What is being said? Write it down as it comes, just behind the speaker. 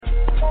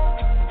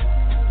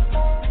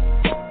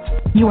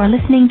You are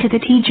listening to the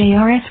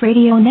TJRS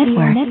Radio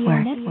Network.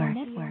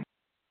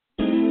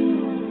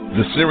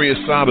 The serious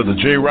side of the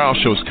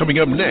jrilshow is coming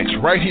up next,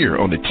 right here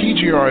on the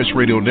TJRS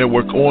Radio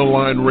Network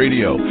online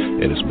radio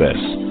at its best.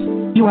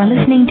 You are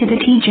listening to the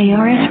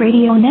TJRS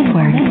Radio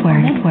Network.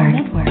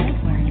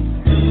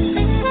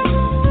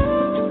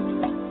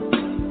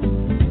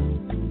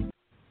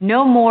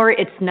 No more,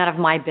 it's none of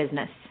my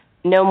business.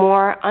 No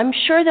more, I'm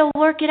sure they'll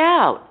work it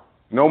out.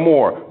 No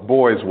more,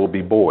 boys will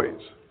be boys.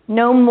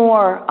 No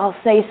more, I'll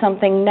say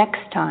something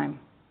next time.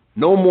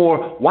 No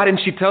more, why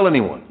didn't she tell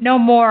anyone? No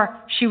more,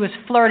 she was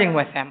flirting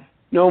with him.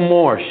 No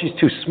more, she's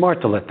too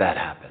smart to let that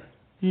happen.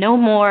 No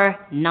more,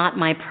 not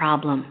my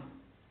problem.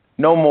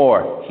 No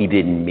more, he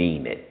didn't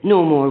mean it.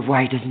 No more,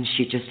 why doesn't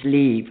she just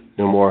leave?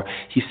 No more,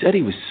 he said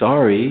he was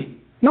sorry.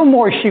 No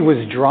more, she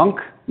was drunk.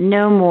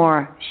 No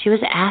more, she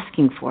was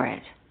asking for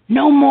it.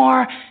 No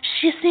more,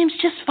 she seems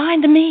just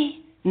fine to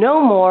me.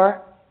 No more,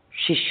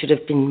 she should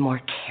have been more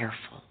careful.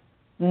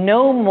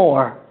 No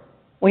more,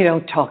 we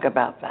don't talk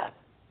about that.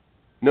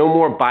 No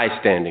more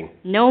bystanding.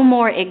 No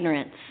more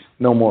ignorance.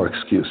 No more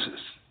excuses.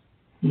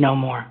 No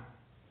more.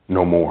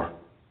 No more.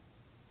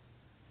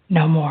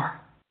 No more.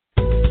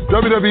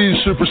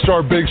 WWE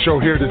Superstar Big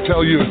Show here to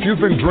tell you, if you've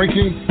been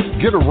drinking,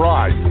 get a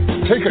ride,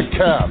 take a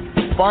cab,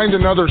 find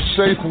another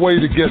safe way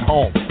to get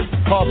home.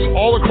 Cops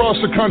all across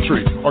the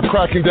country are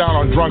cracking down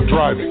on drunk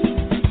driving.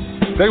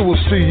 They will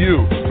see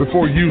you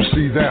before you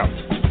see them.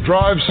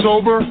 Drive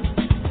sober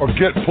or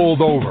get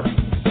pulled over.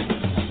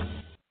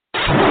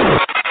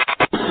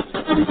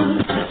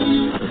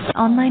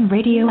 Online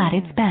radio at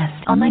its best.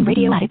 Online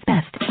radio at its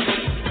best.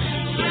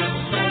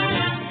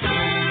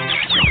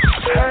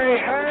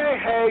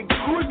 Hey,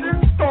 guten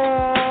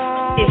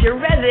Tag. Is your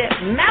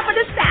resident map of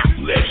the South?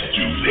 Let's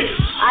do this.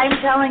 I'm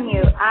telling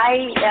you,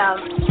 I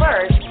am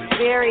first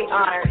very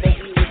honored that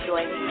you would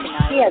join us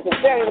tonight. He has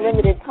a very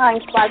limited time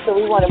spot, so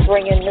we want to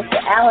bring in Mr.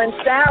 Alan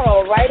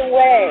Farrell right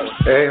away.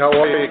 Hey, how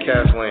are you,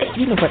 Kathleen?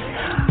 You know what?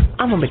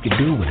 I'm going to make you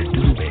do what it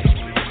do, baby.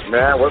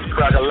 Man, what's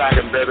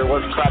crack-a-lackin', baby?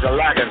 What's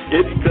crack-a-lackin'?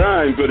 It's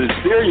time for the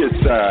serious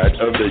side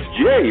of the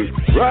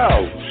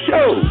jrilshow.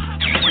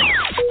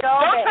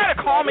 Don't try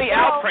to call me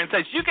out,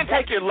 princess. You can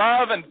take your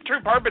love and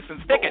true purpose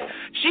and stick it.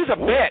 She's a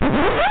bitch.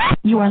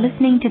 You are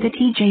listening to the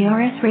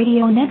TJRS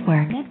Radio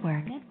Network.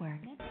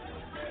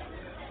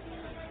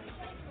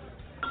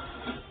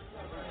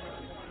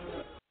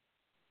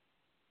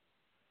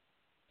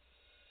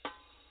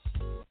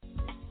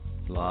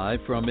 Live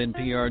from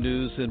NPR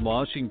News in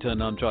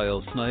Washington, I'm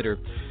Giles Snyder.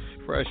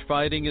 Fresh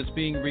fighting is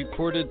being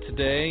reported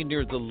today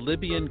near the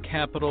Libyan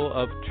capital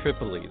of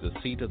Tripoli, the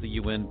seat of the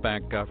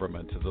UN-backed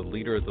government. The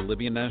leader of the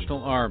Libyan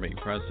National Army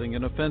pressing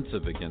an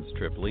offensive against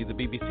Tripoli, the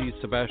BBC's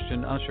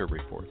Sebastian Usher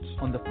reports.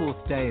 On the fourth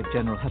day of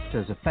General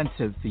Haftar's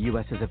offensive, the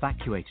US has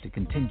evacuated a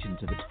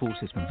contingent of its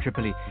forces from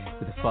Tripoli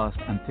with a fast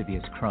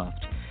amphibious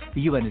craft.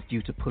 The UN is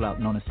due to pull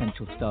out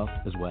non-essential staff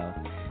as well.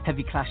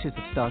 Heavy clashes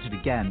have started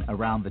again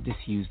around the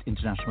disused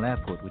international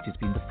airport, which has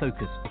been the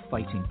focus of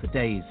fighting for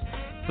days.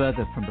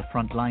 Further from the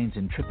front lines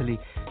in Tripoli,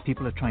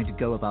 people are trying to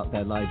go about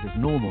their lives as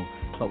normal,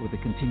 but with a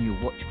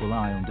continual watchful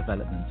eye on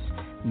developments.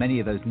 Many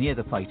of those near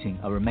the fighting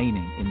are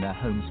remaining in their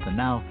homes for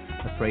now,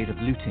 afraid of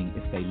looting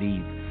if they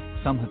leave.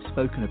 Some have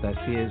spoken of their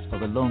fears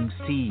of a long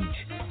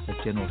siege, as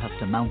General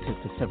Haftar mounted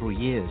for several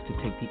years to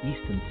take the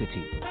eastern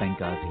city of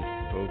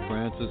Benghazi. Pope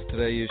Francis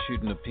today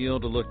issued an appeal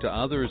to look to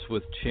others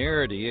with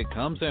charity. It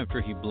comes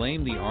after he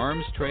blamed the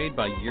arms trade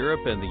by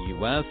Europe and the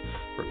U.S.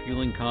 for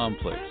fueling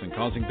conflicts and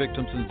causing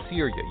victims in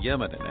Syria,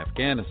 Yemen, and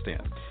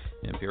Afghanistan.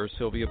 NPR's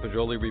Sylvia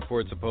Pajoli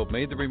reports the Pope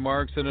made the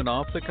remarks in an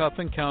off-the-cuff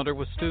encounter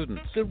with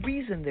students. The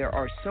reason there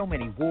are so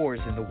many wars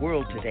in the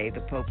world today,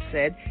 the Pope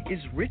said, is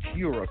rich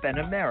Europe and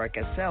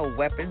America sell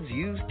weapons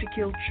used to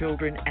kill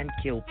children and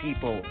kill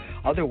people.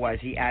 Otherwise,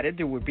 he added,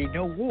 there would be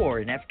no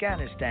war in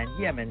Afghanistan,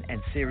 Yemen, and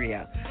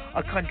Syria.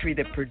 A country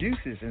that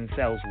produces and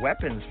sells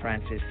weapons,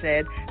 Francis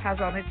said,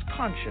 has on its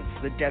conscience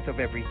the death of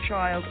every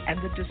child and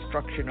the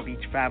destruction of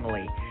each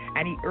family.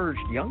 And he urged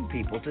young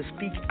people to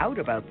speak out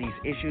about these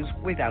issues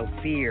without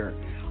fear.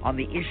 On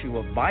the issue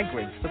of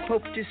migrants, the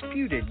Pope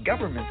disputed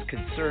government's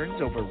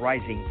concerns over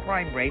rising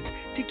crime rates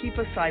to keep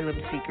asylum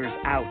seekers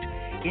out.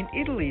 In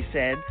Italy,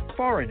 said,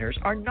 foreigners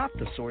are not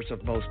the source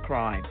of most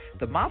crime.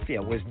 The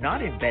mafia was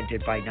not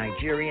invented by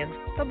Nigerians.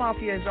 The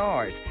mafia is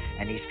ours.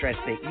 And he stressed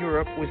that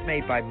Europe was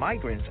made by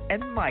migrants,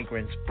 and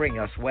migrants bring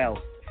us wealth.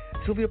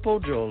 Sylvia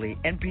Poggioli,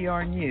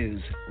 NPR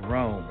News,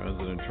 Rome.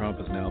 President Trump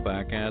is now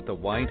back at the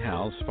White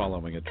House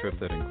following a trip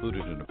that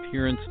included an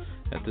appearance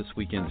at this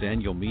weekend's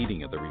annual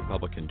meeting of the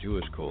Republican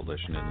Jewish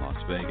Coalition in Las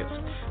Vegas.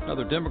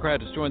 Another Democrat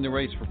has joined the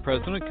race for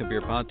president.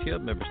 Kabir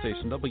Bhatia, member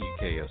station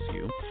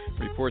WKSU,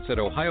 reports that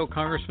Ohio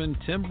Congressman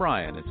Tim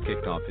Ryan has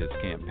kicked off his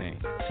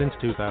campaign. Since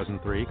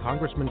 2003,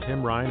 Congressman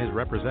Tim Ryan has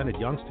represented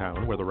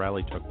Youngstown, where the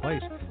rally took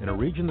place, in a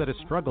region that has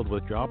struggled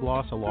with job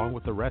loss along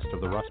with the rest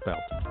of the Rust Belt.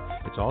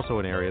 It's also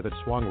an area that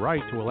swung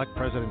right to elect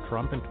President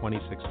Trump in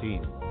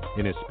 2016.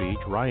 In his speech,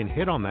 Ryan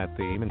hit on that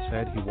theme and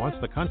said he wants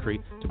the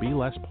country to be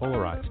less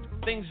polarized.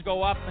 Things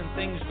go up and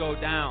things go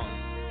down.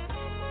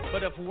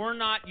 But if we're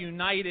not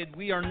united,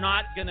 we are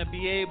not going to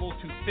be able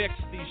to fix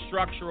these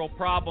structural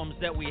problems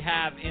that we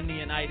have in the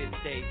United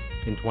States.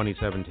 In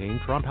 2017,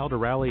 Trump held a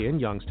rally in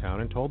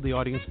Youngstown and told the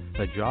audience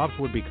that jobs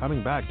would be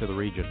coming back to the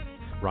region.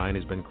 Ryan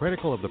has been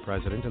critical of the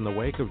president in the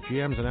wake of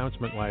GM's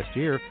announcement last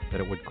year that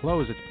it would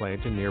close its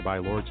plant in nearby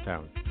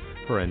Lordstown.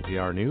 For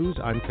NPR News,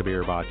 I'm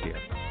Kabir Bhatia.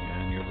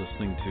 And you're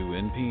listening to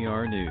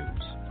NPR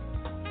News.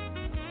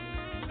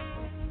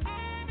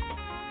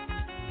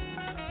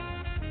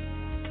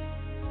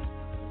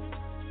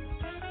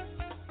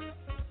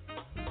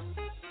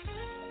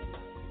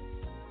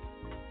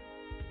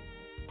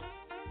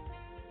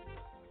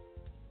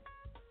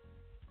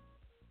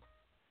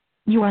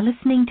 You are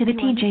listening to the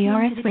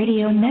TJRS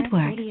Radio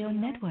Network.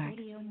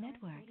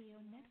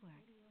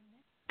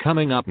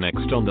 Coming up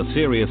next on the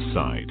serious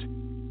side.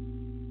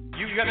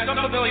 You've got some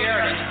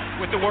familiarity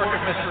with the work of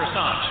Mr.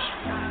 Assange.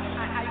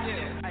 I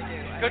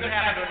do. Couldn't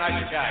happen to a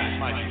nicer guy, in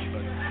my view.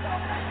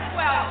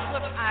 Well,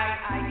 look,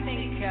 I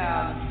think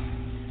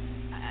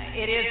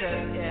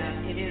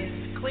it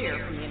is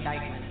clear from the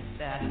indictment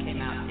that came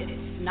out.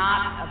 It's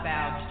not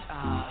about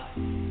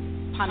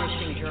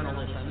punishing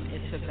journalism.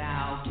 It's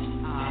about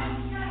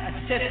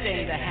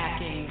assisting the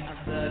hacking of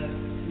the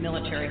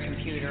military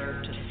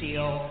computer to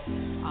steal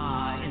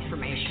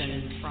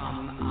information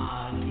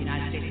from the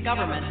United States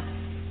government.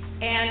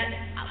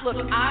 And look,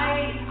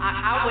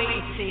 I'll wait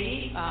and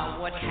see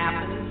what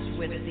happens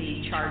with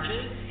the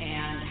charges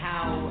and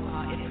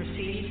how it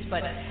proceeds.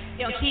 But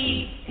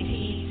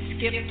he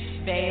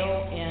skipped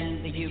bail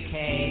in the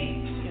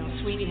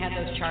UK. Sweden had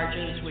those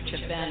charges, which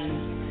have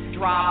been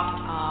dropped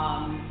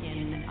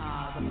in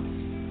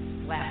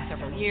the last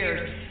several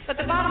years. But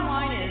the bottom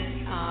line is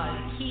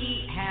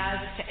he has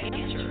to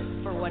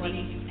answer for what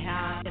he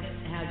has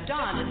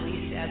done, at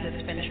least as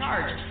it's been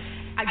charged.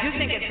 I do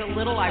think it's a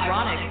little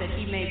ironic that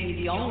he may be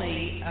the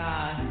only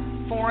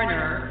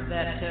foreigner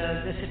that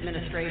this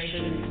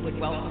administration would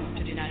welcome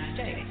to the United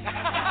States.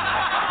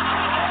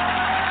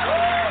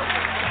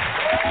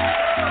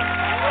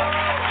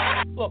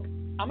 Look,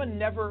 I'm a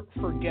never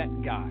forget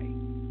guy.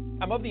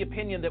 I'm of the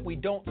opinion that we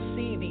don't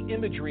see the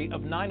imagery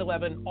of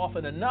 9/11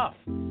 often enough.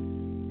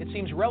 It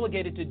seems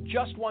relegated to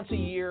just once a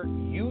year,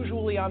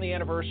 usually on the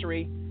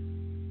anniversary.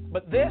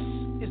 But this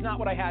is not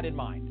what I had in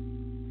mind.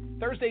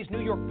 Thursday's New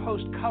York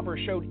Post cover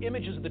showed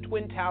images of the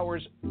Twin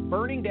Towers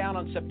burning down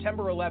on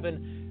September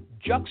 11,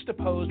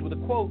 juxtaposed with a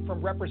quote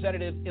from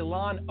Representative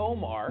Ilhan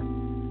Omar.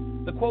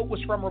 The quote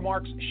was from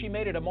remarks she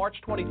made at a March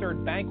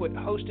 23rd banquet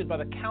hosted by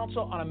the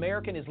Council on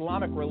American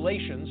Islamic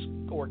Relations,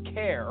 or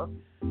CAIR.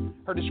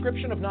 Her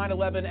description of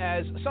 9/11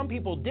 as some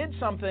people did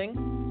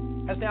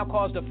something has now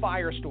caused a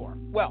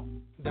firestorm. Well,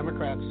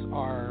 Democrats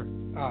are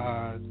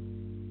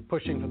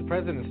pushing for the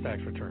president's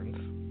tax returns.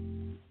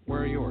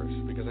 Where are yours?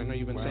 Because I know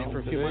you've been saying for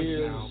a few months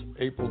now.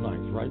 Today is April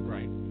 9th, right?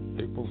 Right.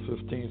 April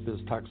 15th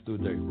is tax due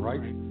date, right?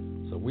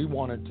 So we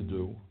wanted to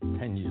do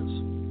 10 years,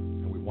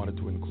 and we wanted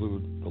to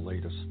include the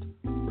latest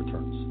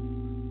returns.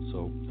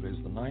 So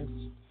today's the 9th,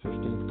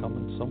 15th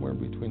coming, somewhere in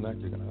between that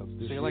you're going to have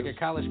this. So you're like a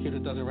college kid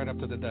that does it right up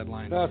to the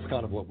deadline. That's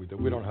kind of what we do.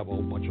 We don't have a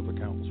whole bunch of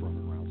accountants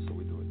running around, so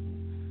we do it.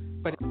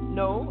 But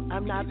no,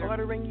 I'm not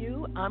ordering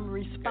you. I'm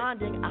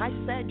responding. I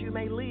said you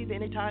may leave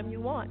anytime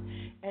you want.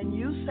 And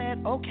you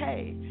said,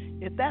 okay,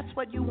 if that's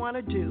what you want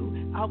to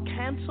do, I'll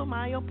cancel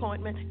my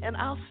appointment and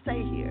I'll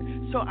stay here.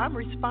 So I'm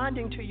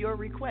responding to your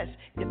request.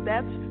 If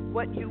that's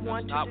what you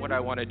want to do. That's not what I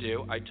want to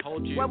do. I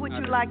told you. What would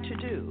you like to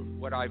do?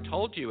 What I've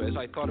told you is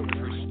I thought it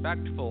was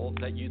respectful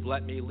that you'd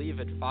let me leave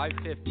at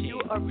 5:15. You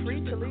are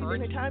free to leave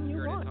anytime you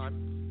want.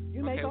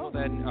 You may go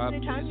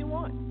anytime you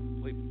want.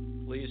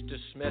 Please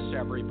dismiss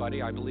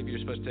everybody. I believe you're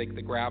supposed to take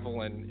the gravel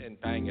and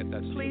bang it.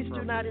 That's Please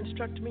do not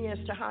instruct me as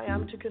to how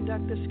I'm to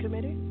conduct this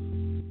committee.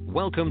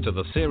 Welcome to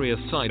the serious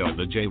side of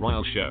the J.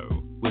 Ryle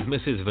Show, with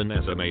Mrs.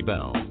 Vanessa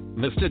Maybell,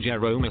 Mr.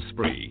 Jerome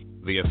Esprit,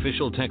 the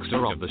official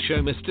texter of the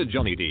show, Mr.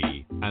 Johnny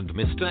D, and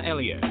Mr.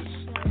 Elias.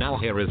 Now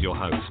here is your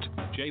host,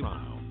 J.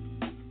 Ryle.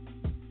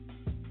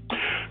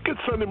 Good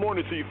Sunday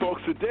morning to you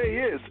folks.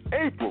 Today is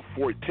April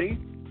 14th.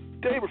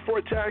 Day before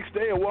tax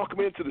day, and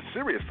welcome into the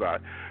serious side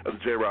of the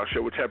J. Ryle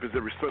Show, which happens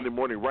every Sunday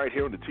morning right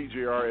here on the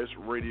TJRS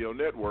Radio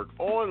Network,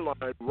 online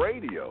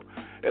radio.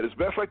 And it's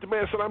best like the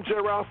man said, I'm J.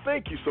 Ryle.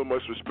 Thank you so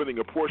much for spending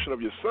a portion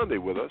of your Sunday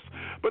with us.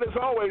 But as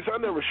always, I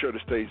never share the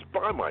stage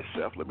by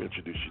myself. Let me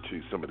introduce you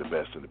to some of the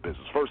best in the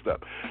business. First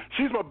up,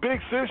 she's my big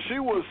sis. She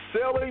was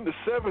selling the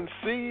 7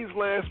 C's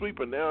last week,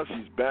 but now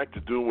she's back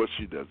to doing what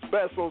she does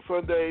best on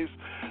Sundays.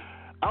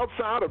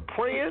 Outside of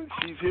praying,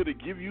 she's here to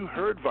give you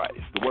her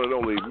advice. The one and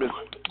only Miss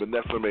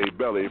Vanessa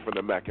Maybell from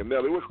the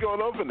McAnally. What's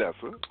going on,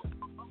 Vanessa?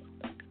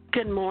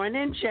 Good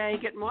morning, Jay.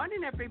 Good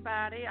morning,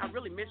 everybody. I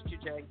really missed you,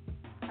 Jay.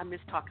 I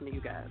missed talking to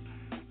you guys.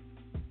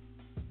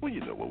 Well, you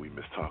know what, we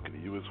miss talking to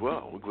you as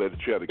well. We're glad that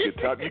you had a good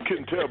time. You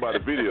couldn't tell by the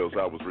videos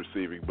I was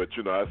receiving, but,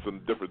 you know, that's a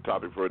different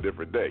topic for a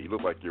different day. You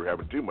look like you're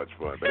having too much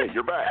fun, but, hey,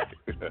 you're back.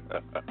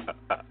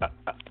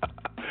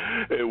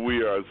 And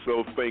we are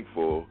so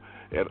thankful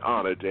and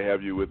honored to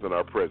have you within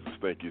our presence.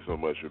 Thank you so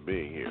much for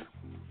being here.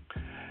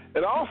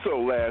 And also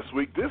last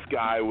week, this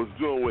guy was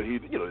doing what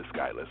this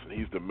guy, listen,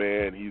 he's the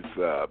man. He's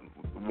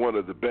one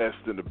of the best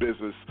in the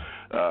business.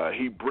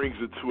 He brings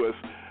it to us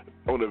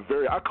on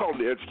I call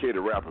him the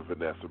educated rapper,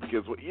 Vanessa,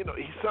 because, he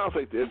sounds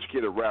like the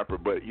educated rapper,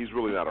 but he's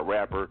really not a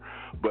rapper.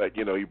 But,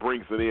 he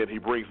brings it in. He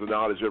brings the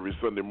knowledge every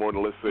Sunday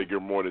morning. Let's say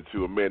good morning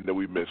to a man that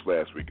we missed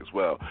last week as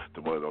well,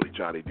 the one and only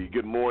Johnny D.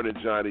 Good morning,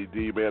 Johnny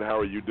D, man. How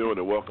are you doing?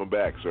 And welcome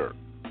back, sir.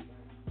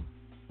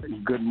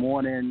 Good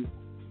morning,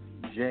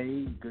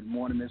 Jay. Good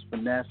morning, Miss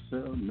Vanessa,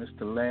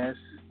 Mr. Les,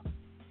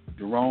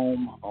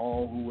 Jerome,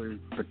 all who are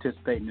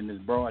participating in this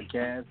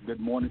broadcast. Good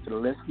morning to the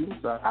listeners.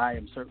 I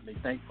am certainly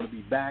thankful to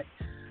be back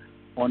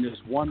on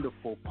this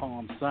wonderful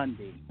Palm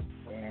Sunday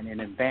and in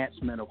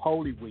advancement of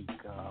Holy Week.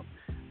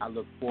 I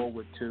look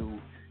forward to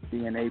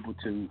being able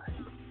to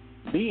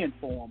be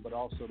informed, but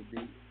also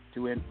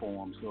to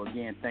inform. So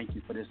again, thank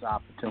you for this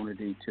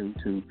opportunity to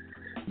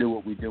do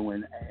what we do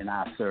in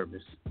our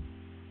service.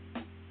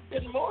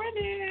 Good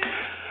morning.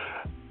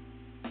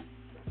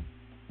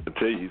 I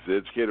tell you, he's the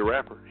educated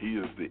rapper. He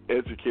is the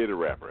educated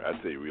rapper. I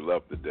tell you, we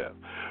love to death.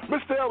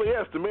 Mr.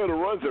 Elias, the man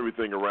who runs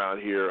everything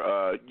around here,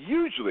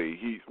 usually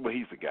he's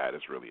the guy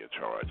that's really in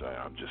charge.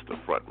 I'm just the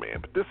front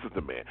man, but this is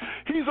the man.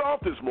 He's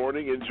off this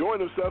morning, enjoying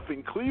himself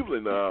in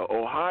Cleveland,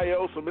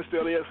 Ohio. So, Mr.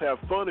 Elias, have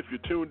fun if you're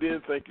tuned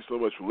in. Thank you so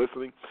much for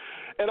listening.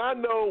 And I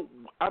know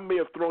I may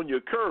have thrown you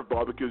a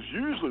curveball because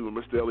usually when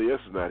Mr.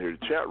 Elias is not here,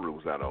 the chat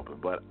room's not open.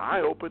 But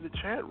I opened the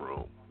chat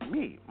room.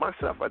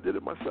 Myself, I did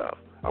it myself.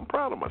 I'm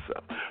proud of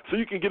myself. So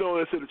you can get on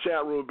into the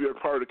chat room and be a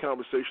part of the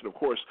conversation. Of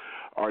course,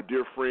 our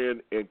dear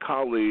friend and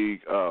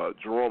colleague,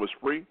 Jerome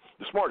Esprit,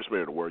 the smartest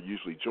man in the world,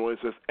 usually joins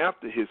us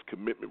after his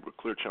commitment with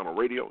Clear Channel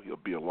Radio. He'll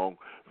be along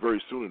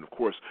very soon. And, of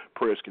course,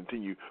 prayers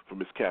continue for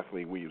Miss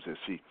Kathleen Williams as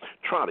she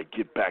trying to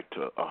get back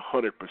to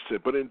 100%.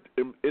 But in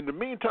the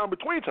meantime,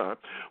 between time,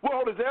 we'll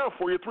hold it down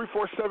for you,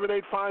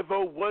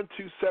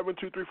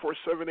 347-850-1272,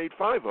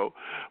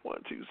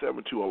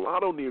 347-850-1272. A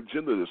lot on the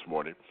agenda this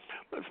morning.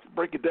 Let's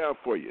break it down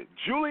for you.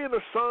 Julian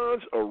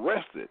Assange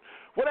arrested.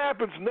 What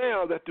happens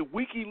now that the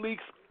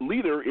WikiLeaks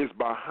leader is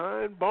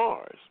behind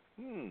bars?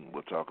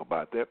 We'll talk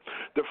about that.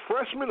 The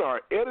freshmen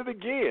are at it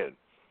again.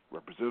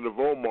 Representative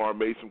Omar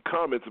made some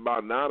comments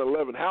about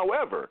 9/11.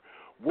 However,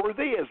 were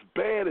they as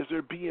bad as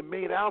they're being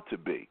made out to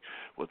be?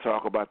 We'll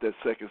talk about that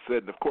second set.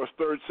 And, of course,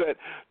 third set,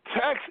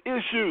 tax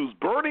issues,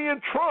 Bernie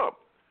and Trump.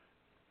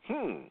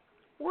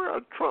 Where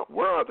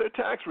are their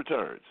tax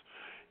returns?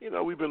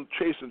 We've been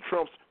chasing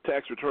Trump's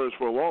tax returns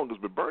for the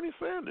longest, but Bernie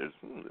Sanders,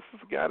 this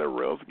is a guy that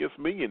rails against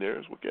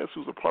millionaires. Well, guess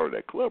who's a part of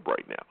that club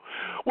right now?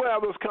 We'll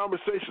have those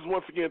conversations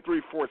once again,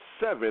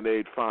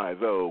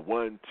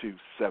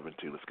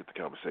 347-850-1272. Let's get the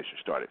conversation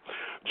started.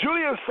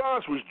 Julian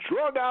Assange was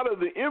drug out of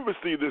the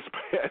embassy this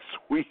past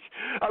week.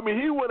 I mean,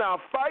 he went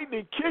out fighting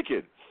and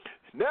kicking.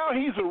 Now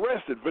he's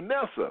arrested.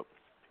 Vanessa,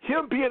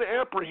 him being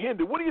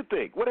apprehended, what do you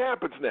think? What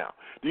happens now?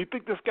 Do you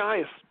think this guy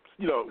is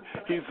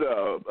he's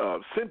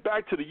sent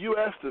back to the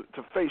U.S. to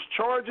face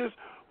charges?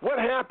 What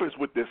happens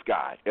with this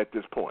guy at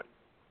this point?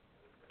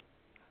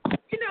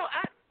 First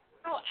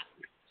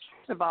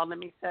of all, let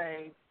me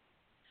say,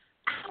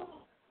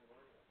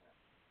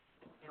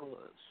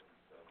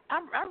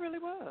 I really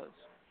was.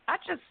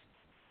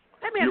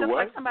 That man looks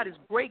like somebody's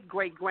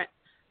great-great-grand.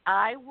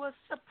 I was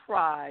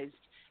surprised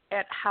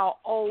at how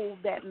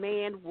old that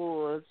man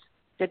was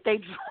that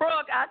they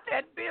drug out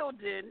that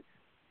building.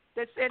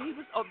 That said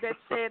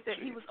that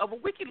he was over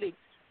WikiLeaks.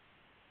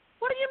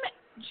 What do you mean,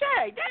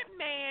 Jay? That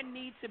man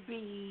needs to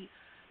be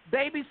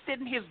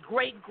babysitting his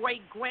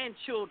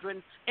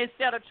great-great-grandchildren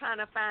instead of trying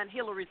to find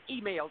Hillary's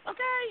emails.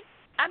 Okay,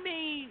 I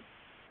mean,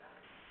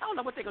 I don't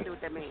know what they're gonna do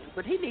with that man,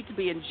 but he needs to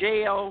be in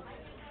jail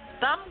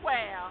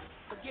somewhere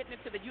for getting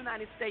into the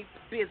United States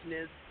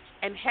business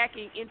and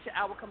hacking into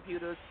our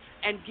computers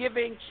and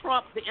giving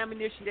Trump the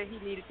ammunition that he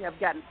needed to have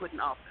gotten put in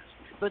office.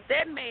 But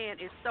that man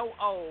is so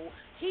old,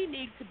 he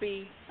needs to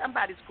be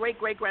somebody's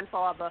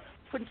great-great-grandfather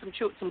putting some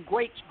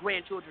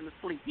great-grandchildren to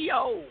sleep. He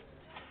old.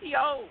 He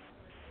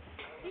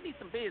needs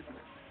some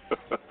business.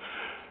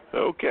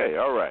 Okay,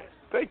 all right.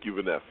 Thank you,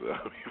 Vanessa,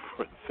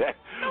 for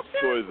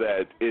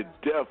that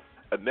in-depth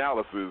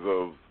analysis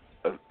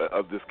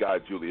of this guy,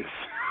 Julius.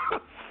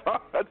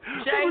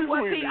 Jay,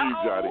 was he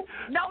old? Johnny.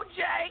 No,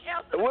 Jay.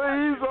 Well,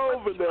 he's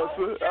old,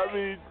 Vanessa. I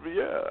mean,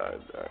 yeah,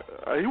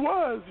 he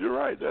was. You're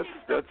right. That's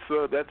that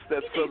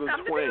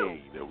Southern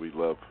twang that we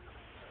love.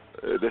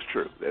 That's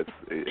true. That's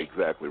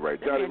exactly right.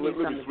 Johnny, let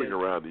me swing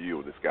around to you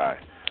and this guy.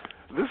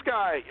 This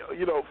guy,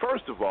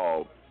 first of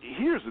all,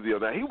 here's the deal.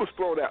 Now, he was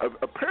thrown out.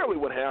 Apparently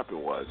what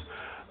happened was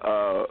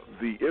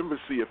the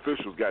embassy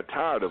officials got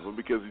tired of him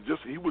because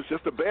he was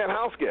just a bad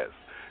house guest.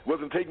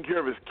 Wasn't taking care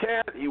of his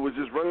cat. He was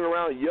just running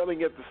around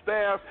yelling at the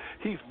staff.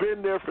 He's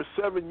been there for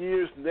 7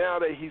 years now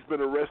that he's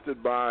been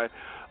arrested by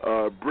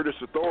British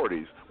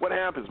authorities. What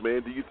happens,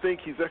 man? Do you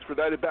think he's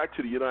extradited back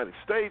to the United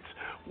States?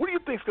 What do you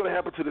think is going to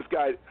happen to this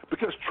guy?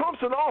 Because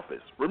Trump's in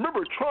office.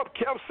 Remember, Trump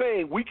kept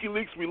saying,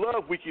 WikiLeaks, we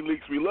love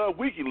WikiLeaks, we love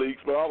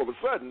WikiLeaks, but all of a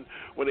sudden,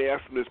 when they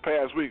asked him this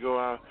past week,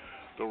 I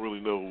don't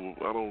really know.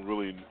 I don't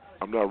really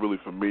I'm not really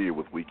familiar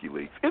with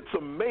WikiLeaks. It's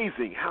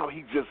amazing how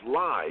he just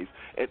lies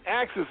and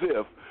acts as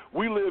if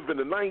we live in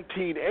the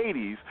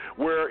 1980s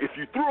where if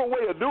you threw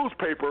away a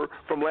newspaper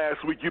from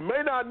last week, you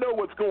may not know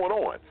what's going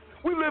on.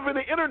 We live in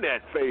the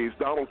internet phase,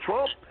 Donald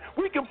Trump.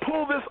 We can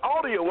pull this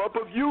audio up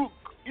of you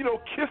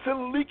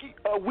kissing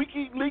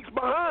WikiLeaks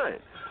behind.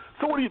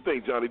 So what do you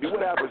think, Johnny D?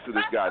 What happens to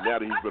this guy now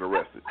that he's been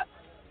arrested?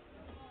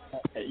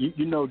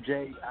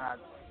 Jay,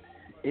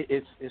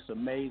 it's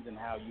amazing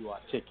how you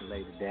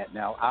articulated that.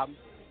 Now, I'm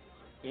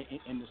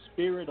in the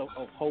spirit of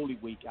Holy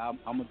Week. I'm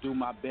gonna do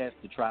my best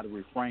to try to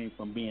refrain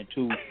from being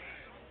too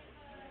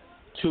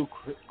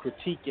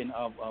critiquing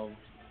of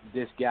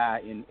this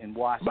guy in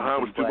Washington.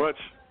 Behind was too much.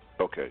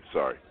 Okay,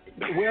 sorry.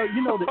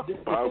 Well, the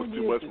behind was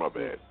too much. My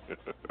bad.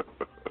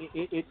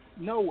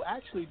 No,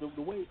 actually, the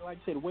way, like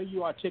I said, the way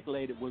you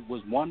articulated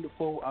was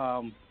wonderful.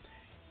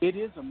 It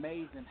is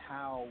amazing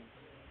how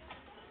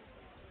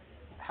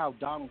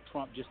Donald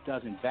Trump just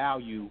doesn't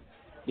value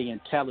the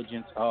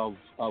intelligence of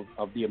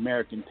the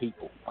American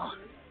people,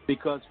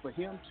 because for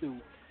him to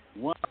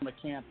run a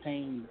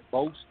campaign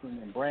boasting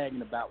and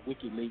bragging about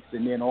WikiLeaks,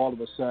 and then all of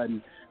a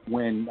sudden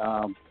when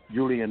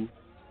Julian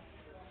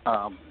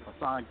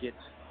Assange gets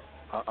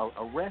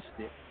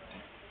arrested,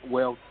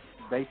 well,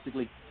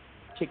 basically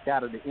kicked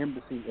out of the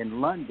embassy in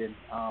London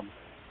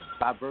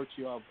by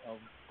virtue of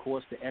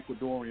course, the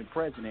Ecuadorian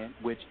president,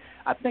 which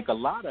I think a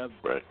lot of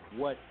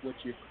what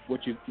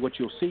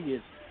you'll see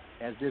is,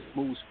 as this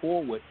moves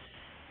forward,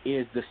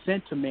 is the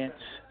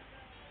sentiments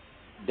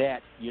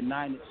that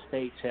United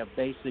States have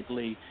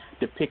basically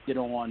depicted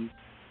on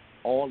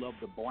all of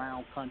the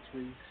brown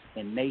countries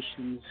and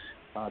nations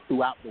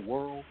throughout the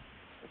world.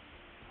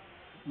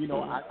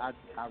 I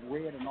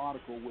read an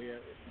article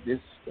where the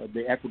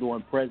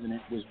Ecuadorian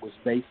president was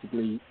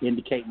basically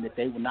indicating that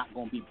they were not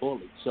going to be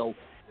bullied. So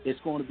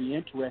it's going to be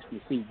interesting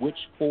to see which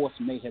force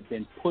may have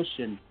been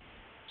pushing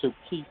to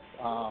keep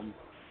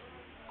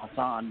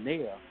Assange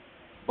there.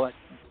 But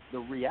the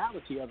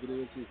reality of it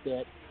is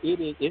that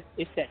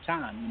it's that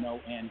time,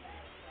 and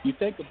you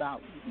think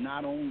about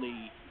not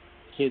only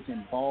his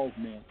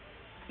involvement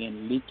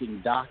in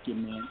leaking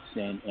documents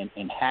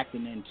and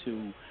hacking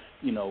into,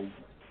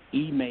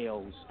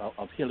 emails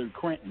of Hillary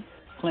Clinton.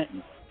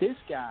 This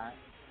guy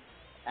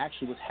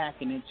actually was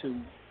hacking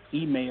into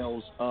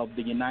emails of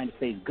the United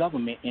States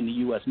government and the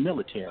U.S.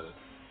 military.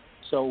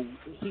 So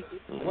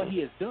what he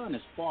has done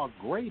is far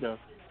greater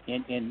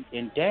in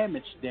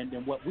damage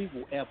than what we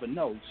will ever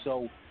know.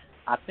 So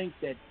I think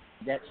that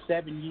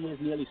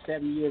nearly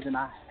 7 years in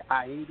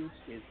hiatus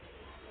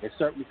has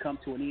certainly come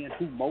to an end.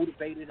 Who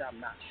motivated it, I'm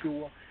not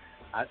sure.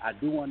 I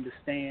do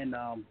understand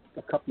a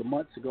couple of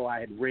months ago I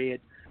had read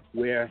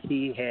where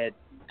he had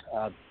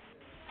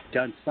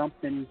done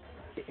something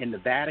in the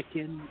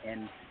Vatican,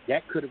 and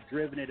that could have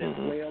driven it as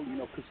well,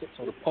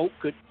 so the Pope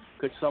could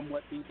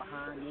somewhat be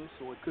behind this,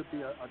 or it could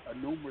be a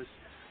numerous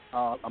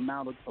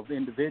amount of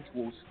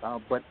individuals.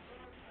 But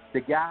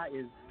the guy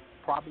is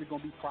probably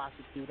going to be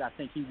prosecuted. I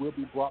think he will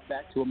be brought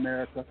back to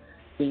America,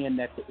 seeing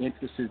that the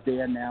interest is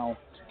there now.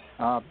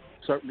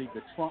 Certainly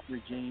the Trump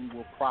regime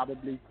will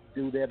probably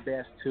do their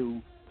best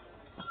to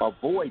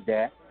avoid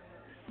that.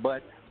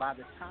 But by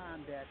the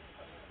time that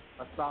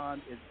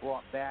Assange is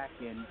brought back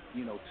and,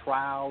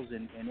 trials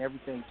and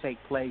everything take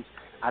place,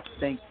 I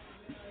think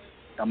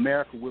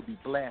America will be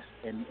blessed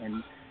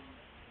and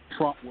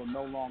Trump will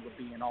no longer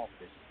be in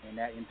office and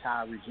that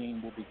entire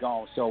regime will be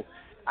gone. So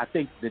I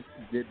think the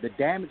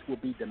damage will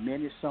be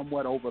diminished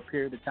somewhat over a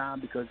period of time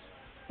because,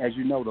 as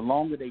you know, the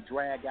longer they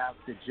drag out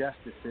the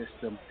justice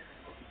system,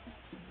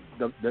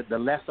 the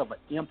less of an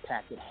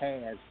impact it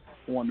has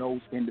on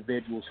those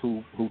individuals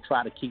who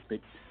try to keep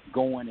it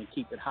going and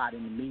keep it hot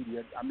in the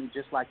media. I mean,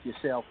 just like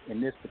yourself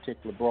in this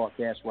particular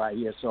broadcast right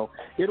here. So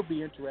it'll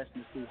be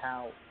interesting to see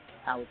how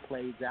it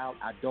plays out.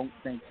 I don't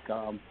think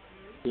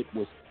it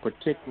was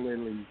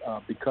particularly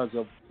because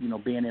of,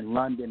 being in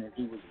London and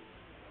he was,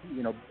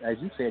 as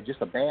you said,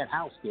 just a bad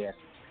house guest.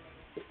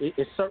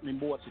 It's certainly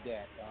more to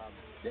that.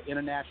 The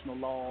international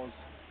laws,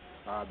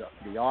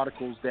 the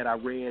articles that I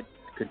read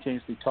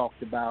continuously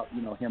talked about,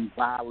 him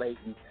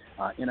violating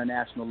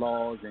international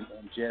laws and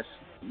just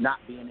not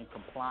being in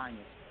compliance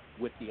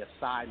with the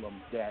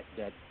asylum that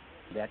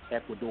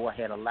Ecuador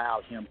had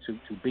allowed him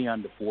to be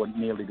under for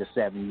nearly the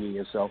 7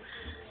 years. So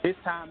his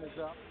time is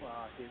up.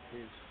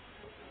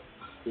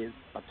 His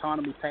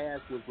autonomy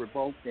pass was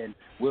revoked, and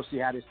we'll see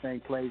how this thing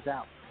plays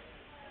out.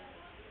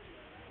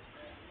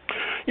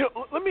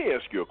 Let me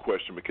ask you a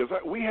question, because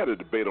we had a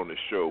debate on this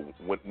show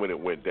when it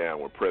went down,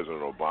 when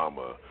President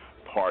Obama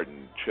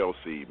pardoned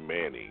Chelsea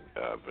Manning,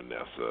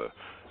 Vanessa.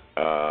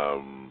 I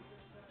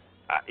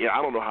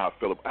don't know how I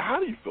feel about. How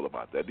do you feel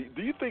about that?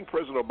 Do you think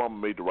President Obama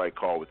made the right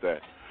call with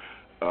that?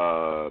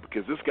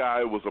 Because this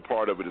guy was a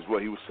part of it as well.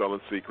 He was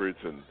selling secrets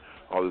and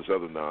all this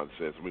other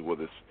nonsense. I mean,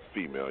 this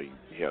female, he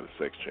had a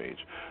sex change.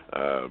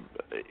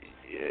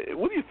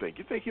 What do you think?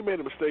 You think he made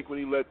a mistake when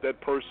he let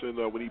that person,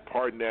 when he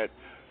pardoned that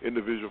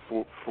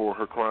individual for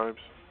her crimes?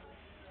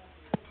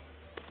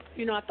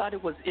 I thought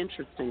it was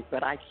interesting,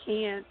 but I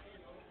can't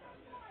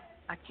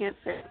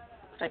say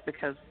mistake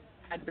because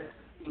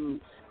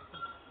things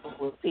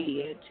were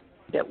said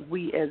that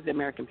we as the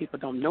American people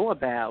don't know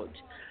about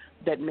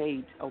that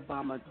made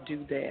Obama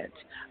do that.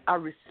 I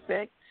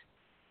respect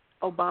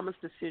Obama's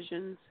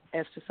decisions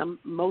as to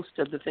most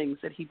of the things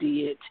that he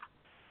did.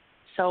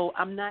 So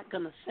I'm not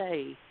going to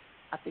say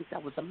I think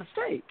that was a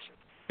mistake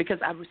because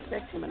I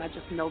respect him and I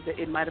just know that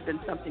it might have been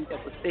something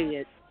that was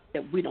said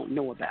that we don't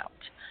know about.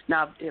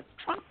 Now, if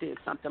Trump did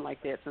something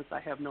like that, since I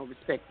have no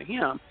respect for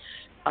him,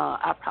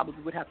 I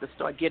probably would have to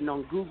start getting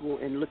on Google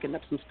and looking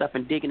up some stuff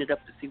and digging it up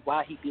to see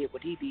why he did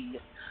what he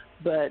did.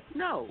 But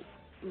no,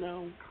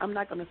 I'm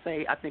not going to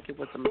say I think it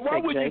was a mistake. But why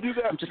would you do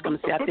that? I'm just going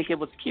to say I think it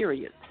was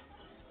curious.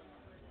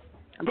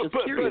 I'm just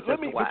curious as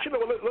to why. But you know,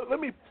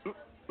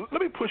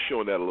 let me push you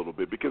on that a little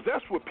bit because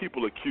that's what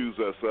people accuse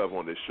us of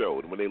on this show.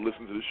 And when they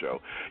listen to the show,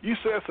 you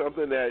said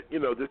something that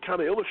that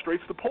kind of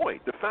illustrates the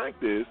point. The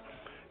fact is,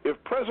 if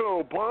President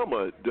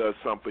Obama does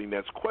something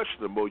that's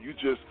questionable, you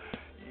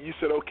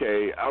said,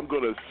 okay, I'm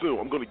going to assume,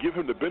 I'm going to give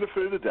him the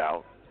benefit of the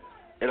doubt,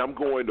 and I'm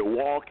going to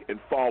walk and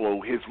follow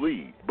his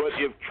lead. But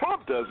if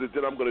Trump does it,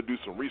 then I'm going to do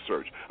some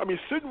research. I mean,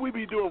 shouldn't we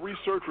be doing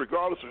research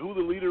regardless of who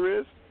the leader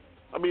is?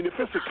 I mean, if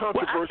it's a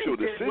controversial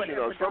decision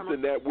or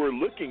something that we're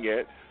looking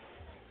at,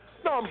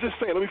 no, I'm just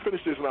saying, let me finish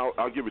this and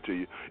I'll give it to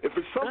you. If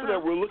it's something that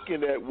we're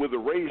looking at with a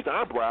raised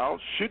eyebrow,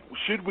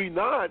 should we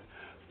not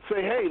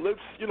say, hey, let's,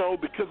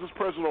 because it's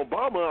President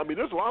Obama, I mean,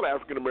 there's a lot of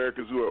African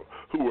Americans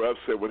who were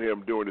upset with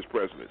him during his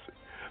presidency.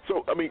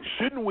 So, I mean,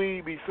 shouldn't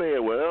we be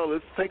saying, well,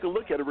 let's take a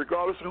look at it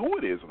regardless of who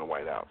it is in the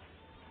White House?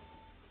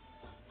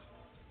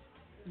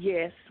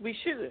 Yes, we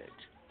should.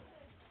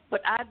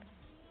 But I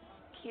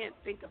can't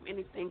think of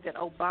anything that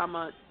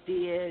Obama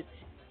did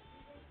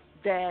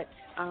that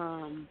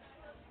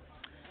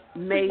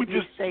made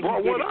me say he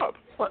did it. Up.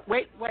 But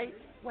wait.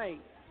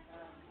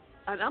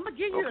 And I'm going to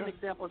give you an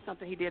example of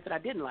something he did that I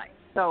didn't like.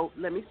 So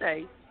let me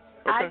say,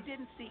 I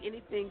didn't see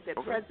anything that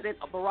President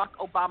Barack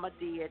Obama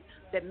did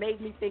that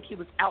made me think he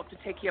was out to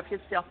take care of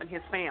himself and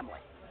his family.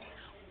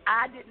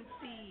 I didn't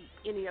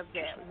see any of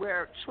that.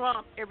 Where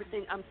Trump,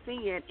 everything I'm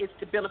seeing is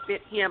to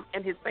benefit him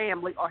and his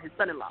family or his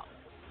son-in-law.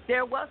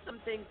 There was some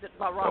things that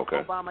Barack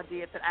Obama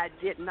did that I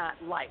did not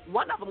like.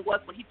 One of them was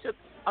when he took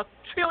 $1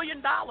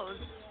 trillion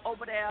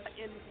over there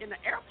in an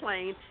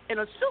airplane in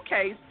a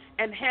suitcase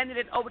and handed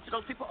it over to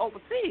those people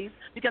overseas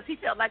because he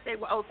felt like they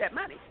were owed that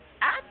money.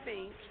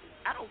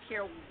 I don't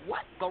care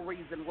what the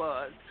reason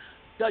was,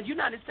 the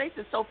United States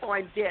is so far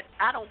in debt,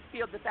 I don't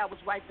feel that was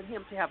right for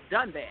him to have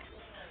done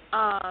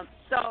that.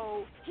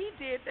 So he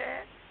did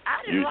that.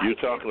 I didn't like it.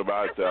 You're talking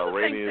about the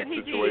Iranian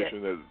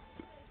situation?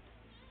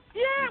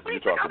 Yeah, we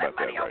took all that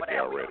money over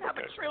there. We don't have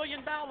 $1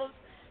 trillion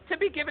to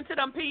be given to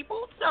them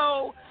people.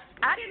 So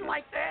I didn't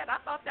like that. I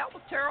thought that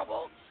was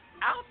terrible.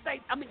 I'll say,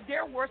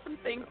 there were some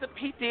things that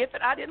he did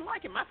that I didn't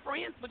like, and my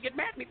friends would get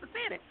mad at me for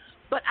saying it.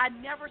 But I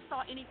never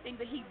saw anything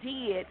that he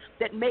did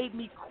that made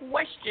me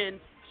question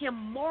him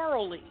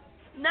morally.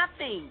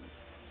 Nothing.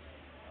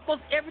 Because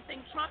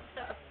everything Trump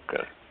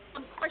does,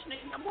 I'm questioning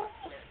him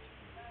morally.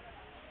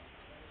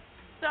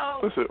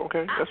 So listen,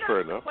 that's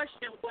fair enough. I'm not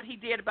question what he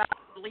did about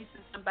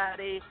releasing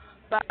somebody,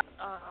 but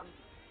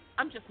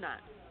I'm just not.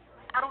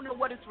 I don't know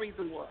what his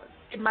reason was.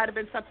 It might have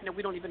been something that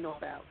we don't even know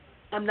about.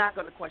 I'm not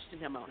going to question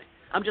him on it.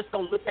 I'm just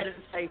going to look at it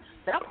and say,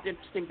 that was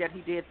interesting that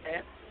he did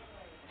that.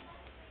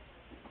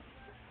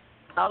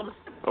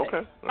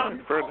 Okay, all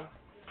right, fair enough.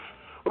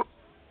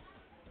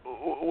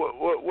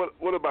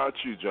 What about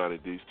you, Johnny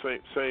D?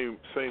 Same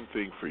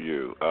thing for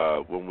you.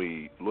 When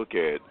we look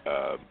at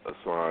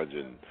Assange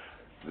and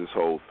this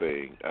whole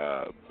thing,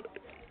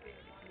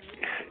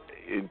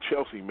 in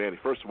Chelsea Manning,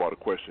 first of all, the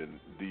question,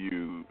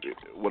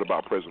 what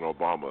about President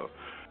Obama,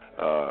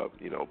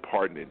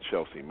 pardoning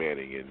Chelsea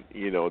Manning? And,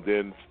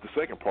 then the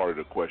second part of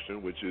the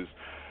question, which is,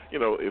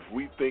 if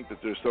we think that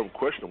there's some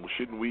questionable,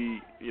 shouldn't we,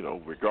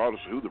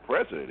 regardless of who the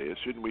president is,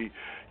 shouldn't we,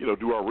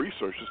 do our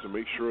researches to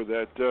make sure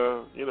that,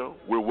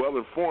 we're well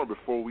informed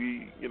before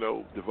we,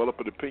 develop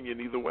an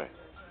opinion either way?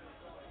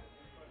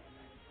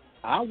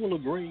 I will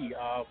agree.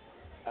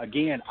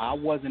 Again, I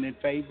wasn't in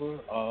favor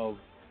of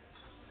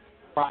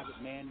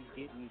Private Manning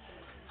getting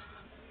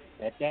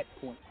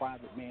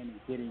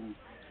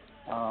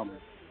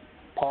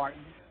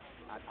pardoned.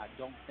 I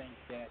don't think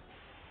that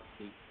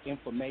the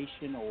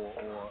information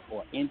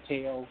or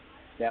intel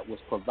that was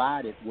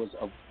provided was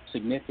of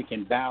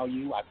significant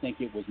value. I think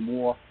it was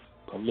more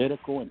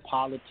political and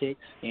politics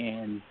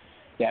in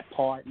that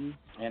pardon,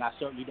 and I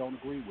certainly don't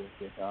agree with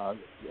it.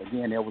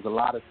 Again, there was a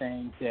lot of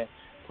things that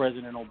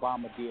President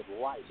Obama did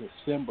right, his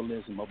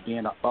symbolism of being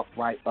an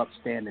upright,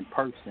 upstanding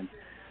person.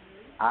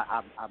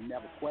 I've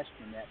never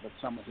questioned that, but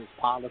some of his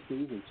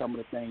policies and some of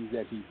the things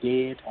that he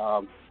did,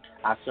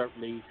 I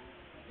certainly,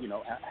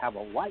 have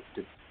a right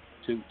to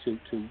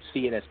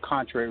see it as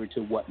contrary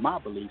to what my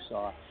beliefs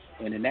are.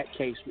 And in that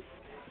case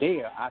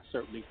there, I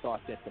certainly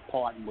thought that the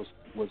pardon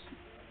was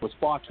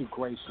far too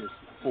gracious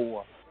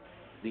for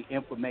the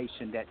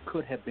information that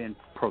could have been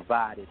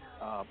provided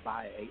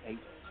by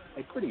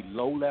a pretty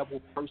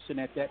low-level person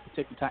at that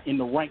particular time in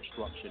the rank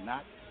structure,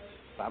 not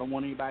I don't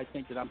want anybody to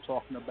think that I'm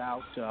talking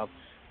about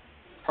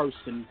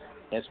person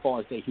as far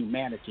as their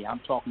humanity.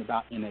 I'm talking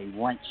about in a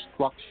rank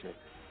structure.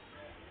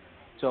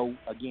 So,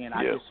 again,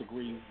 I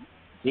disagree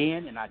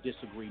then and I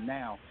disagree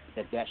now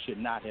that should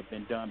not have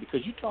been done,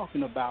 because you're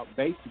talking about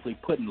basically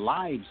putting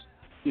lives,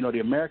 the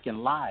American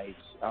lives,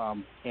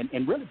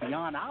 and really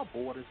beyond our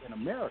borders in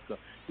America.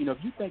 If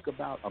you think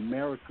about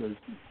America's,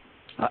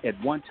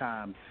 at one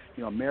time,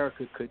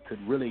 America could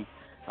really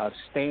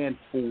stand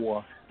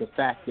for the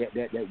fact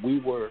that we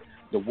were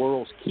the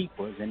world's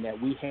keepers and that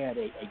we had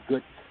a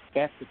good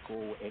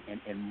ethical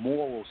and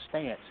moral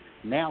stance.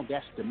 Now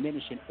that's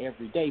diminishing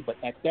every day, but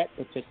at that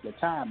particular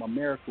time,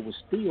 America was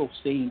still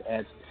seen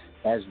as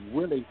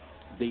really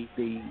the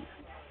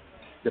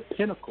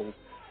pinnacle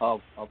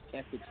of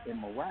ethics and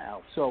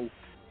morale. So,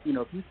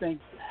 if you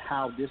think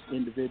how this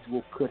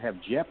individual could have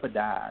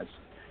jeopardized,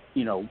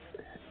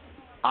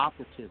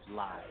 operatives'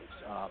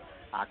 lives,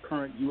 our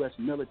current U.S.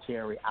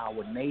 military,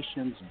 our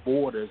nation's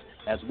borders,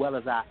 as well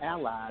as our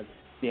allies,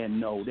 then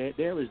no,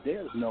 there is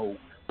no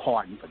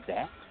pardon for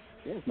that.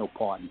 There's no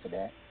pardon for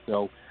that.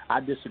 So I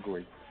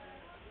disagree.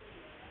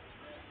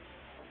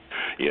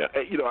 Yeah,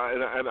 and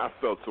I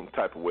felt some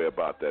type of way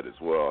about that as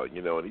well. And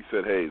he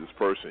said, hey, this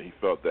person, he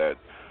felt that,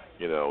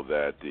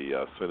 that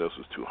the sentence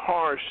was too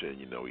harsh, and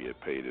he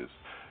had paid his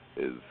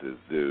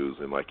dues,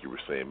 and like you were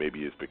saying,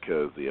 maybe it's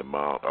because the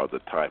amount or the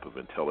type of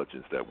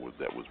intelligence that was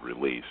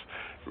released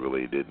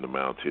really didn't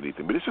amount to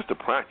anything. But it's just a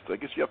practice. I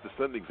guess you have to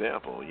set an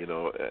example.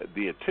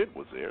 The intent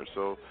was there,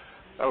 so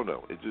I don't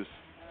know. It just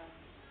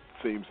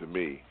seems to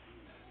me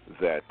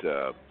that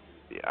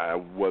I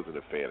wasn't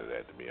a fan of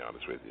that, to be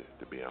honest with you.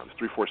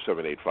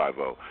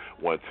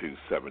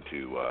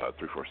 347-850-1272,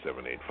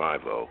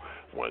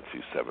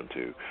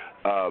 347-850-1272.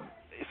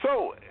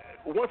 So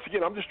once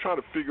again, I'm just trying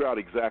to figure out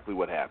exactly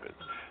what happens.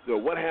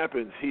 What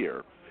happens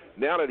here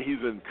now that he's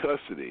in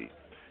custody?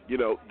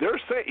 They're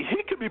saying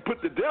he could be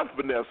put to death,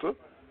 Vanessa.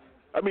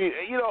 I mean,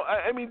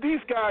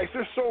 these guys,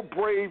 they're so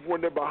brave when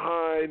they're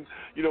behind,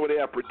 when they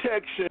have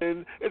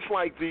protection. It's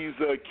like these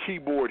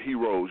keyboard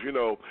heroes,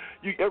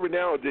 every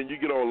now and then you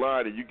get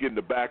online and you get in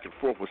the back and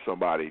forth with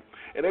somebody,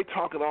 and they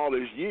talking all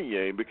this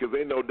yin-yang because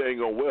they know dang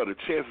on well the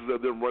chances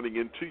of them running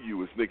into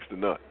you is next to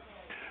none.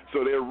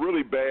 So they're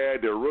really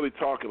bad. They're really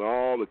talking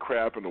all the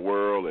crap in the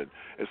world, and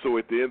so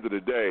at the end of the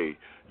day,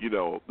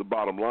 the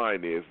bottom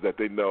line is that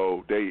they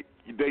know that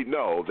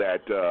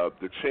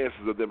the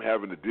chances of them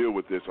having to deal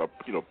with this are,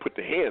 put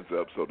the hands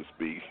up, so to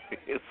speak,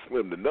 it's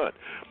slim to none.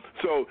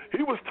 So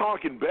he was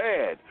talking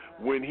bad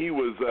when he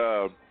was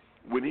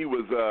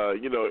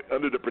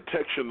under the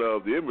protection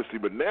of the embassy,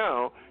 but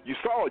now you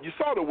saw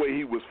the way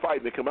he was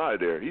fighting to come out of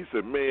there. He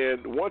said,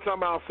 man, once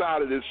I'm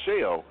outside of this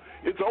shell,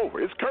 it's over.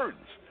 It's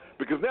curtains.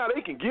 Because now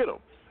they can get him.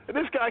 And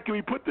this guy can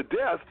be put to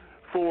death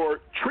for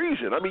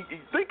treason. I mean,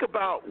 think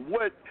about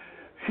what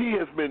he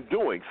has been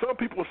doing. Some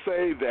people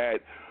say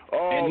that,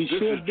 this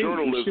is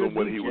journalism,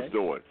 what he was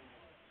doing.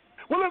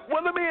 Well,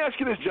 let me ask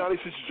you this, Johnny,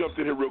 since you jumped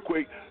in here real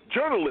quick.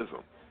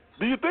 Journalism.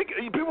 Do you think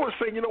people are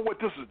saying,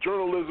 this is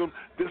journalism,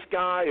 this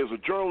guy is a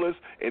journalist,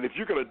 and if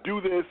you're going to do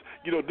this,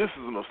 this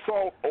is an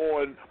assault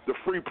on the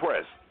free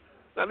press?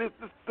 Now, this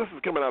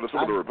is coming out of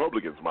some of the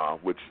Republicans'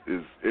 mouth, which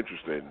is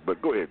interesting.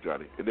 But go ahead,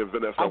 Johnny. And then,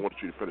 Vanessa, I want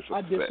you to finish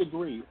up.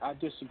 I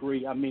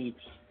disagree. I mean,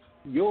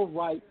 your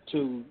right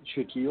to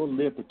your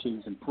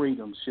liberties and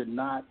freedoms should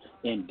not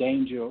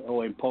endanger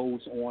or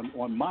impose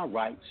on my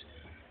rights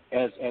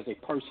as a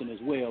person as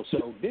well.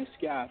 So this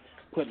guy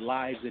put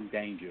lives in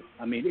danger.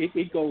 I mean,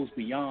 it goes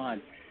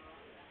beyond,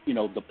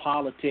 the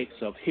politics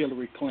of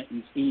Hillary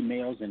Clinton's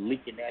emails and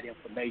leaking that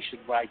information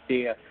right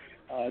there.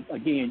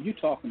 Again, you're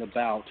talking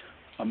about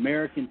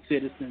American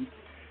citizens,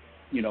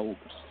 in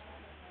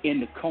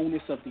the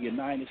conus of the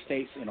United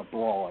States and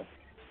abroad.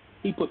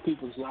 He put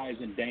people's lives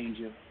in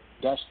danger.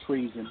 That's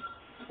treason.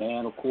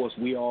 And, of course,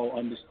 we all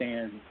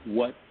understand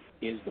what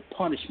is the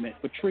punishment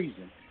for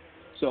treason.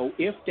 So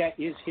if that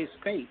is his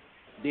fate,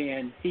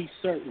 then he's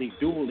certainly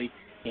duly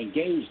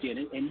engaged in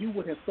it. And you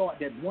would have thought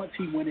that once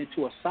he went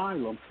into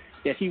asylum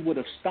that he would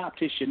have stopped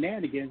his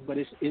shenanigans. But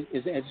as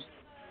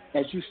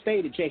you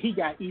stated, Jay, he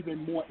got even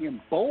more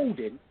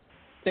emboldened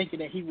thinking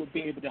that he would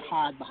be able to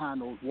hide behind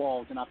those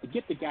walls. And I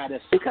forget the guy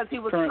that's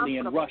currently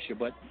in Russia.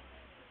 But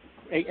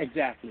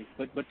exactly.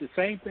 But the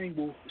same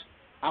thing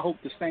I hope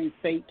the same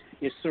fate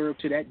is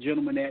served to that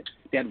gentleman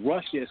that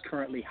Russia is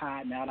currently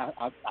hiding out.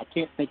 I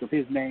can't think of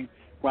his name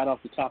right off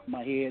the top of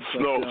my head.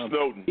 But,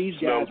 Snowden. These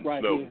guys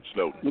right here.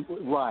 Snowden.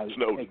 Right.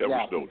 Snowden.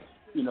 Exactly.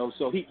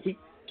 So he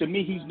to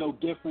me, he's no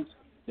different.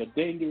 The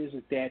thing is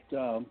that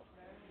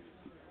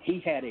he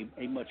had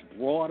a much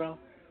broader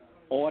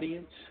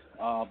audience,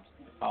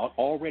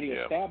 already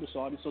established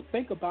audience. So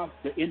think about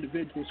the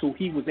individuals who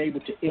he was able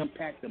to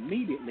impact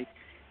immediately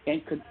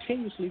and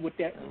continuously with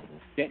that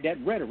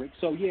rhetoric.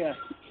 So, yeah,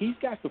 he's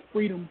got the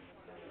freedom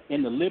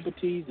and the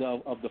liberties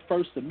of the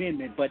First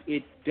Amendment, but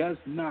it does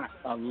not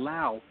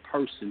allow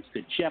persons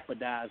to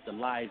jeopardize the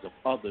lives of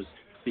others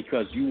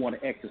because you want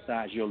to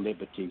exercise your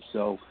liberty.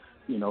 So,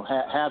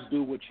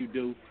 do what you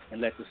do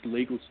and let this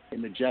legal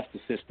and the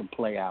justice system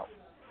play out.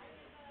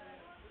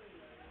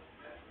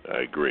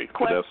 I agree.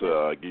 Vanessa,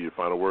 I'll give you the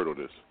final word on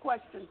this.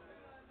 Question.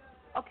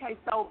 Okay,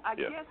 so I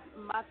guess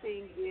my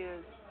thing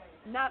is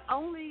not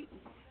only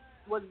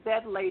was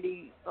that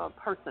lady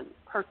person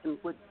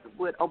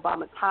with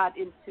Obama tied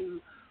into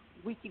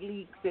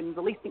WikiLeaks and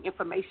releasing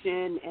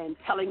information and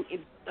telling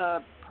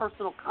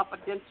personal,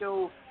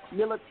 confidential,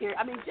 military,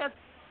 just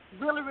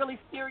really, really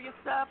serious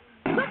stuff.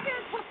 Look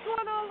at what's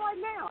going on right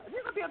now. If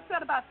you're going to be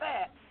upset about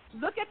that,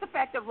 look at the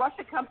fact that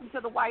Russia comes into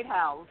the White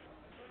House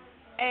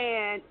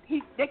and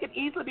they could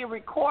easily be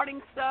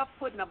recording stuff,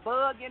 putting a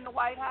bug in the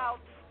White House.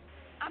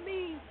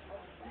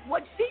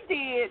 What she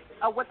did,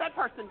 or what that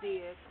person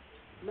did,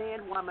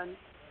 man, woman,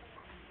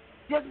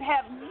 doesn't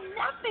have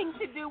nothing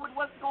to do with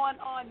what's going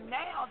on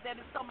now that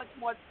is so much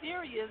more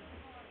serious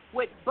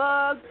with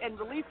bugs and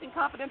releasing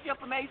confidential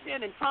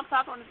information and Trump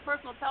talking on his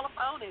personal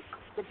telephone and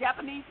the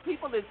Japanese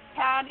people is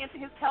tying into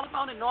his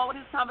telephone and knowing what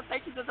his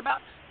conversations is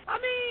about.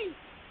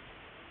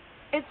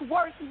 It's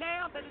worse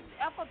now than it's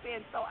ever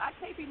been. So I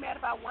can't be mad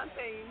about one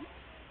thing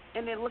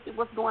and then look at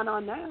what's going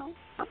on now.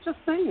 I'm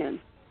just saying.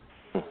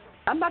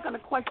 I'm not going to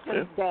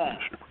question that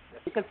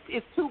because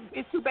it's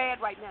too bad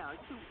right now.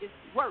 It's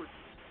worse.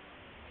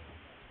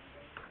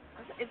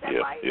 Is that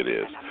right? It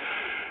is.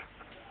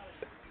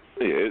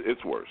 Yeah,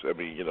 it's worse.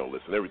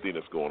 Listen, everything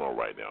that's going on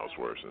right now is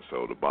worse. And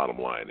so the bottom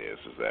line is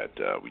that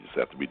we just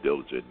have to be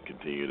diligent and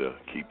continue to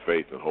keep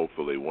faith, and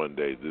hopefully one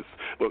day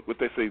what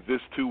they say,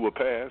 this too will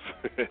pass.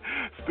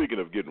 Speaking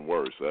of getting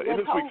worse, in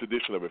this week's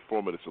edition of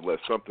Informative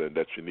Celeste, something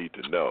that you need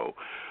to know.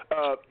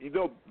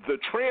 The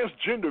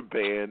transgender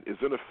ban is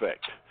in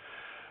effect.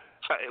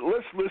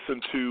 Let's listen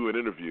to an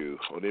interview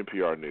on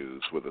NPR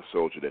News with a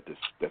soldier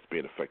that's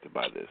being affected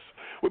by this.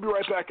 We'll be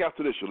right back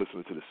after this. You're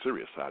listening to the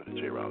Serious Side of the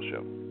J. Riles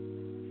Show.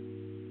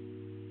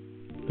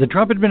 The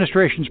Trump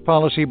administration's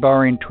policy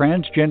barring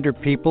transgender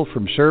people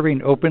from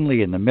serving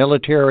openly in the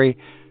military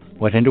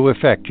went into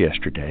effect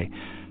yesterday.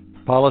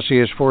 The policy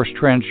has forced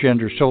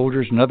transgender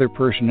soldiers and other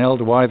personnel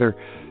to either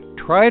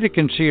try to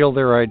conceal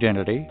their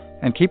identity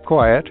and keep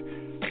quiet,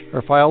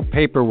 or file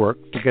paperwork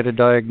to get a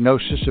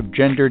diagnosis of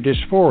gender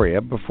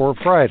dysphoria before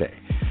Friday.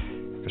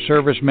 If a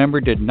service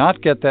member did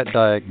not get that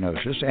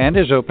diagnosis and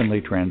is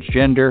openly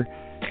transgender,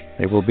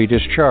 they will be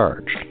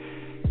discharged.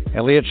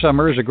 Elliot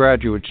Summer is a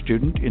graduate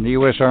student in the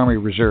U.S. Army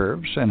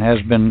Reserves and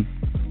has been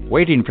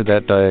waiting for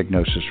that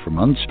diagnosis for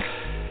months.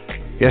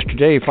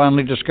 Yesterday, he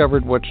finally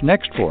discovered what's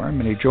next for him,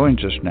 and he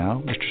joins us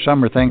now. Mr.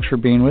 Summer, thanks for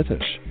being with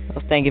us.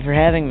 Well, thank you for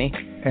having me.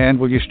 And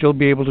will you still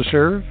be able to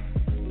serve?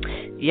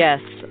 Yes.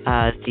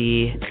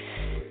 The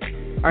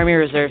Army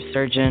Reserve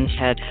surgeon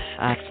had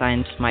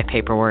signed my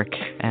paperwork,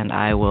 and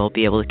I will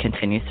be able to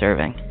continue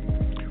serving.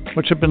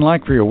 What's it been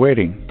like for you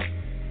waiting?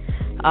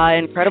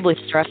 Incredibly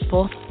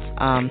stressful.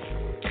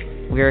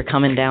 We were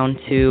coming down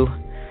to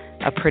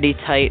a pretty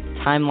tight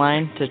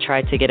timeline to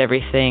try to get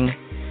everything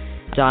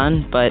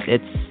done, but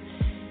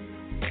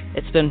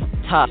it's been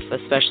tough,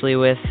 especially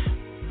with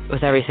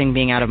everything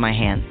being out of my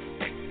hands.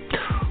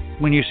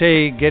 When you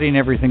say getting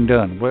everything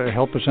done,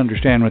 help us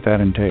understand what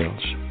that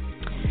entails.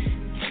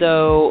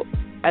 So,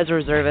 as a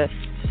reservist,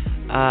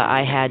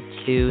 I had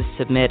to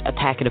submit a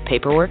packet of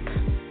paperwork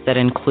that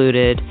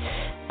included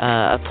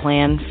a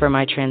plan for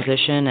my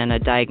transition and a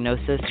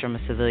diagnosis from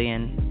a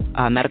civilian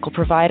medical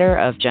provider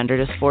of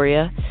gender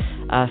dysphoria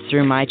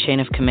through my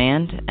chain of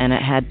command, and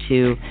it had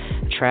to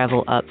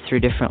travel up through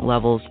different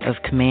levels of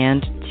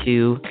command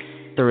to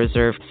the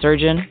reserve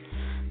surgeon,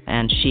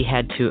 and she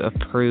had to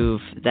approve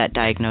that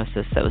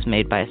diagnosis that was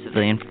made by a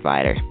civilian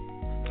provider.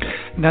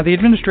 Now, the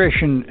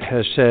administration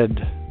has said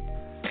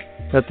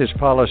that this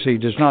policy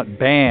does not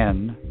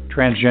ban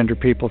transgender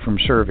people from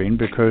serving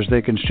because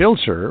they can still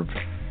serve,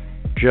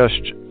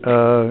 just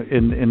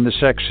in the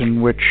sex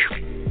in which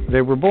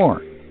they were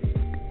born.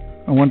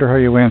 I wonder how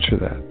you answer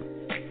that.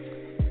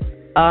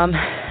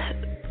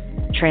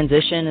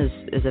 Transition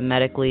is a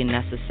medically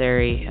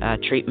necessary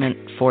treatment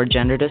for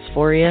gender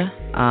dysphoria,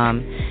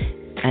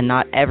 and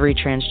not every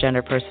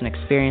transgender person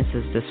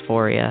experiences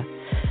dysphoria,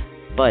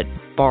 but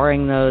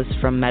barring those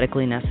from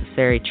medically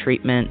necessary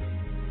treatment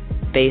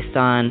based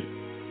on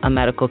a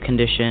medical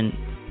condition,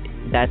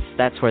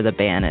 that's where the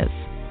ban is.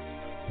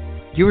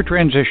 You were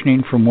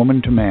transitioning from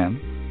woman to man,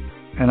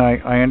 and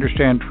I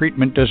understand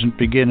treatment doesn't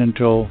begin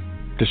until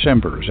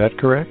December. Is that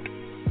correct?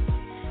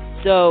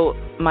 So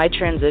my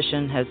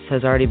transition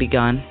has already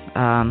begun.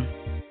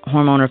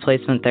 Hormone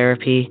replacement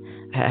therapy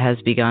has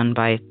begun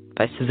by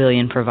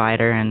civilian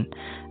provider, and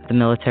the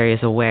military is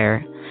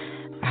aware.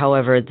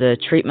 However, the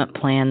treatment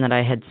plan that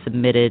I had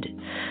submitted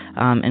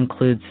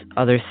includes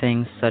other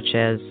things such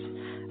as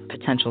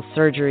potential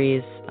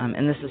surgeries,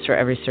 and this is for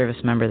every service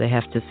member. They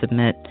have to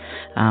submit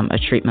a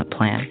treatment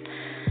plan.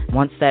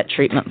 Once that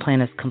treatment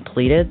plan is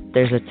completed,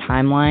 there's a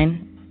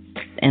timeline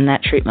in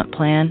that treatment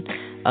plan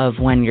of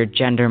when your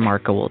gender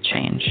marker will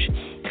change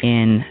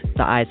in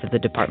the eyes of the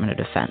Department of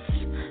Defense.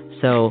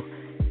 So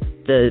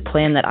the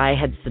plan that I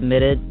had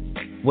submitted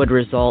would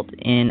result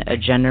in a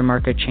gender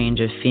marker change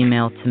of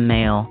female to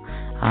male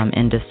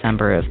in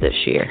December of this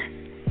year.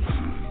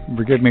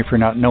 Forgive me for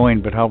not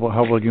knowing, but how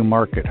will you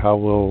mark it? How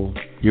will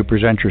you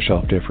present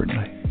yourself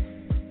differently?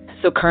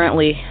 So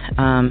currently,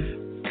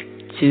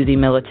 to the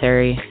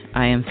military,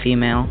 I am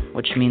female,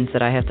 which means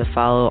that I have to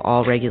follow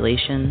all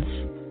regulations,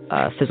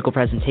 physical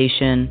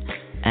presentation,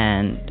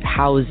 and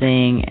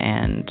housing,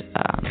 and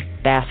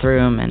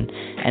bathroom,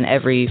 and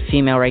every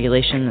female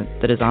regulation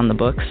that is on the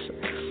books.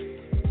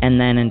 And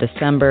then in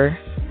December,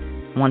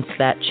 once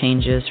that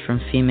changes from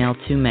female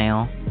to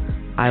male,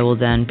 I will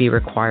then be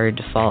required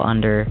to fall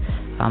under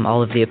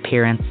all of the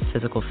appearance,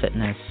 physical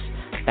fitness,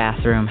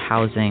 bathroom,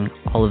 housing,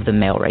 all of the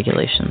male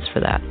regulations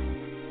for that.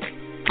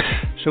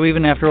 So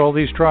even after all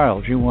these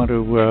trials, you want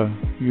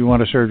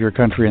to serve your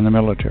country in the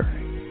military?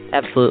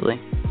 Absolutely.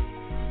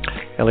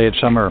 Elliot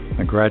Summer,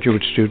 a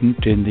graduate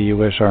student in the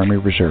U.S. Army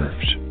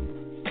Reserves.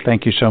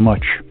 Thank you so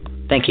much.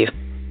 Thank you.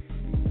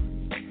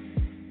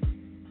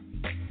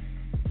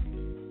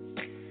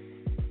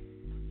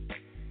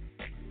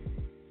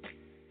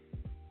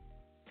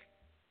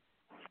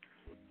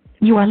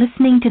 You are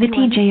listening to the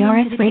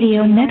TJRS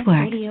Radio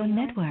Network.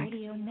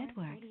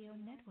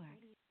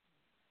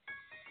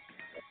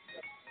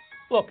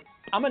 Look,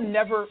 I'm a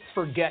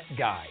never-forget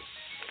guy.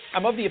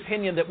 I'm of the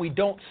opinion that we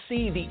don't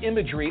see the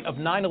imagery of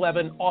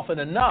 9/11 often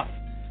enough.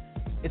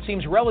 It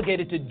seems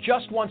relegated to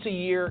just once a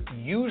year,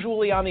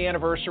 usually on the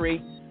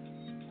anniversary.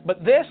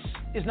 But this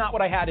is not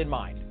what I had in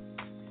mind.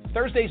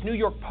 Thursday's New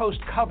York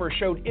Post cover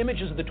showed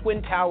images of the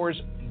Twin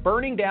Towers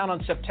burning down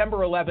on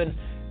September 11,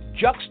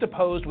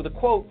 juxtaposed with a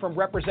quote from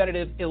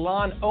Representative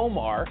Ilhan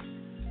Omar.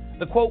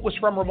 The quote was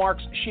from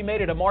remarks she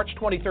made at a March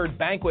 23rd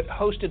banquet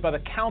hosted by the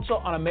Council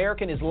on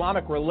American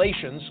Islamic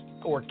Relations,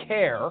 or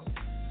CARE.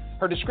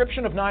 Her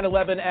description of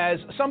 9/11 as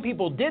some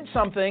people did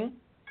something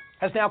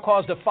has now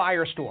caused a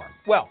firestorm.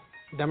 Well,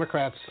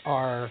 Democrats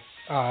are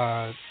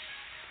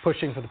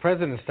pushing for the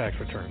president's tax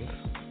returns.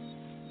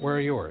 Where are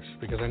yours?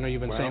 Because I know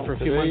you've been saying for a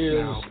few months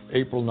now. Today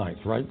is April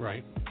 9th, right?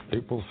 Right.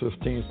 April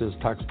 15th is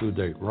tax due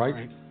date,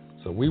 right?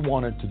 So we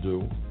wanted to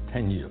do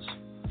 10 years,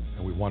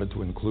 and we wanted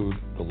to include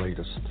the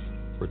latest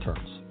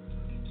returns.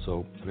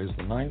 So today's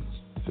the 9th,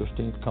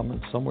 15th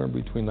coming, somewhere in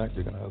between that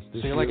you're going to have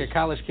this. So you're like a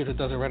college kid who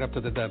does it right up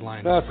to the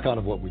deadline. That's kind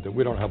of what we do.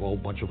 We don't have a whole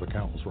bunch of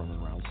accountants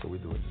running around, so we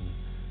do it.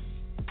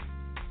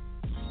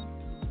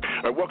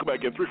 All right, welcome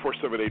back in.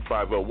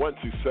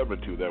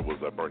 347-850-1272. That was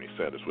Bernie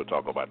Sanders. We'll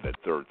talk about that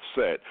third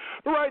set.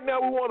 But right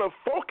now we want to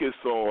focus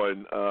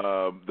on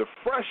the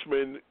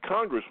freshman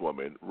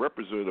Congresswoman,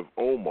 Representative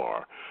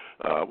Omar.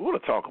 We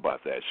want to talk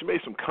about that. She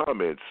made some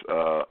comments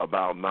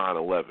about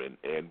 9/11,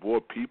 and boy,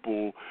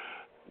 people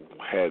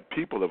have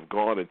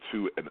gone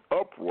into an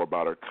uproar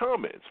about her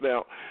comments.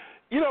 Now,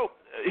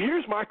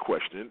 here's my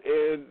question,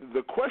 and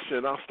the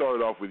question, I'll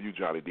start it off with you,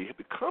 Johnny D.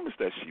 The comments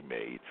that she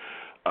made,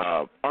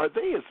 are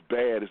they as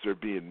bad as they're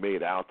being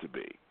made out to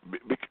be?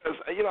 Because,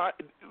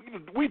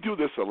 we do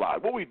this a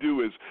lot. What we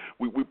do is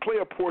we play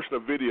a portion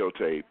of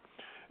videotape,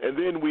 and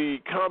then we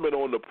comment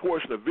on the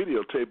portion of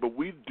videotape, but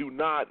we do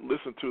not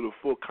listen to the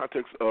full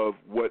context of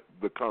what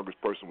the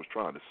congressperson was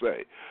trying to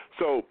say.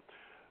 So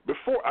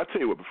before I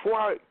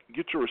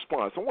get your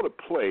response, I want to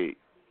play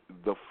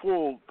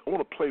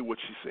what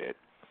she said,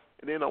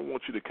 and then I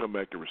want you to come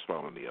back and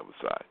respond on the other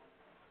side.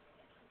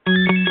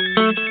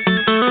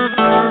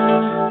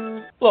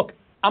 Look,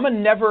 I'm a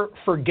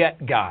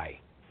never-forget guy.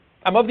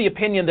 I'm of the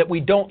opinion that we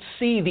don't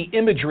see the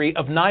imagery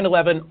of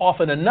 9/11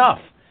 often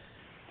enough.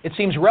 It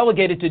seems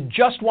relegated to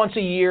just once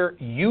a year,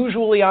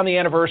 usually on the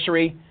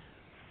anniversary.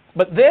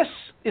 But this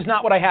is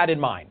not what I had in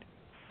mind.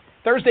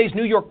 Thursday's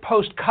New York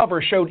Post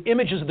cover showed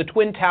images of the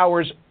Twin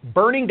Towers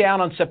burning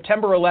down on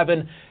September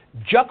 11,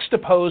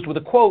 juxtaposed with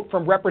a quote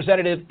from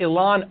Representative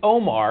Ilhan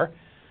Omar.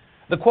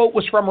 The quote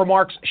was from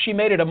remarks she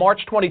made at a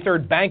March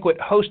 23rd banquet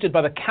hosted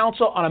by the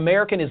Council on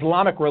American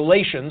Islamic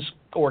Relations,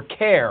 or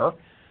CARE.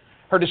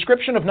 Her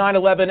description of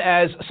 9/11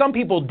 as some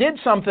people did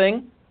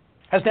something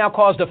has now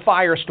caused a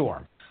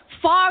firestorm.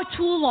 Far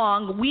too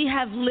long, we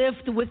have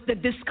lived with the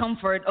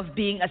discomfort of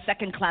being a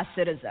second-class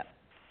citizen.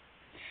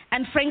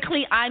 And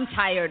frankly, I'm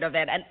tired of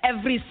it, and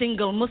every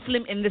single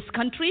Muslim in this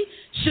country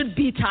should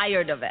be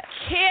tired of it.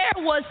 CARE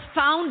was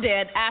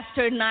founded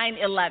after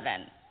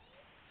 9/11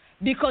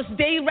 because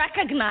they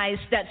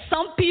recognized that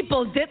some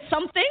people did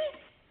something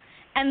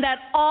and that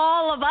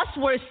all of us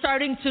were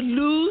starting to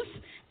lose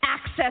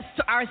access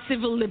to our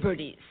civil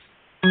liberties.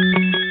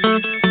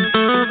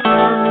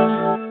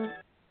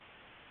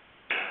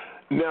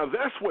 Now,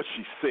 that's what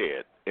she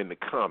said in the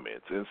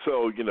comments. And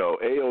so,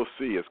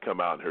 AOC has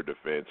come out in her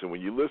defense. And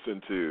when you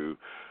listen to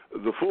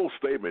the full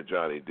statement,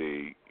 Johnny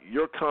D.,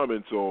 your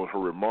comments on her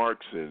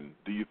remarks, and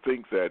do you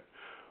think that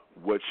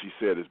what she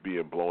said is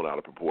being blown out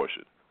of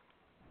proportion?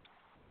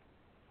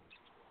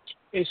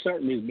 It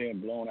certainly is being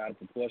blown out of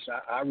proportion.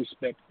 I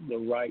respect the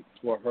right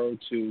for her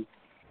to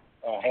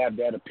have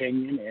that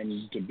opinion.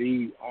 And to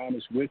be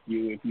honest with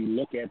you, if you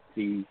look at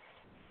the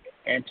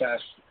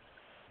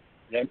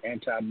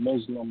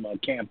anti-Muslim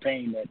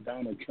campaign that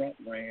Donald Trump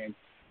ran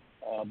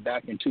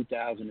back in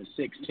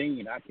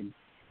 2016, I can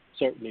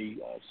certainly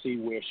see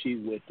where she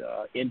would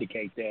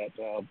indicate that.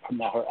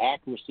 Now, her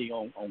accuracy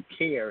on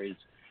CARE is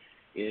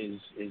is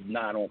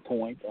not on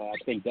point. I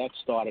think that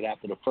started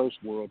after the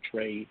first World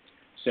Trade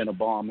Center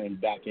bombing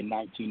back in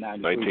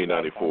 1993.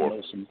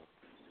 1994.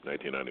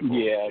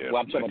 Yeah,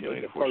 well, I'm talking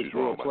about the first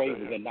World Trade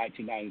was in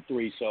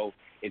 1993, so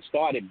it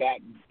started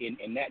back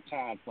in that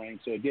time frame,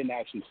 so it didn't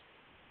actually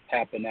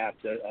happen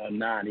after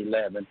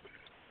 9/11.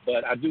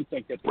 But I do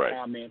think that the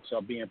comments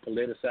are being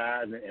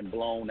politicized and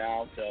blown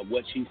out.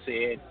 What she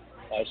said,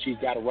 she's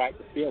got a right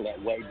to feel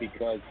that way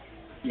because,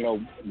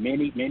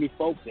 many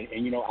folks,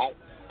 and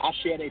I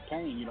share their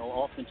pain.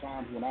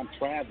 Oftentimes when I'm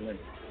traveling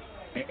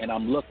and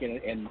I'm looking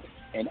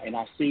and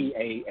I see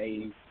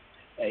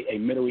a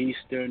Middle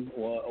Eastern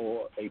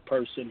or a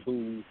person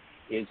who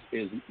is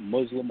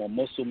Muslim or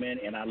Muslim,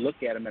 and I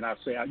look at them and I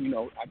say, I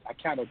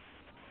kind of,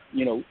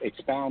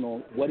 expound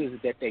on what is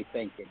it that they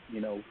thinking,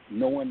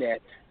 knowing that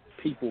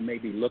people may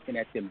be looking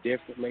at them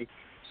differently.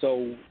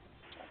 So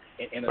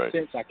in a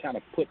sense, I kind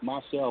of put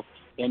myself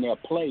in their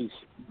place,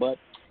 but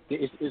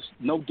it's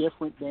no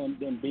different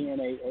than being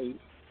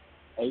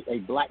a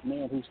black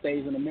man who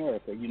stays in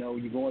America.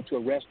 You go into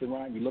a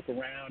restaurant, you look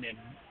around, and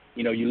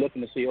you're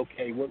looking to see,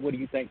 okay, what do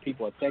you think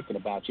people are thinking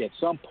about you? At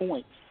some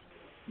point,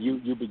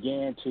 you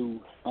began to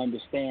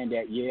understand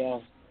that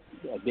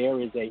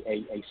there is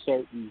a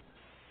certain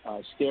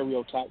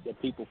stereotype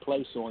that people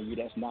place on you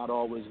that's not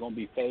always going to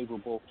be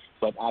favorable.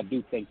 But I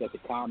do think that the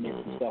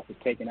comments and stuff is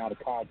taken out of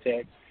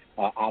context.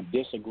 I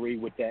disagree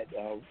with that.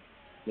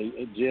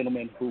 The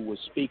gentleman who was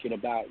speaking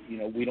about,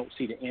 we don't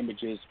see the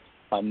images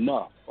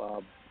enough.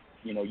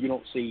 You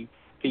don't see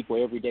people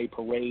every day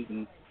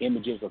parading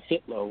images of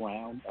Hitler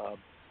around,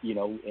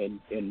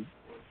 in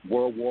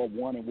World War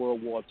I and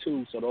World War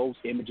II. So those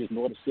images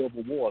nor the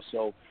Civil War.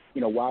 So,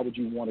 why would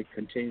you want to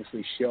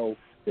continuously show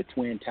the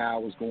Twin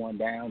Towers going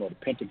down or the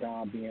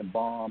Pentagon being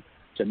bombed?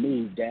 To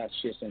me, that's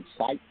just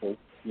insightful.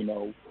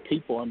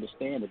 People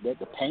understand that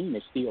the pain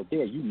is still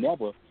there. You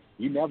never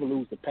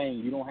lose the pain.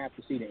 You don't have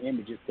to see the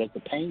images because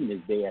the pain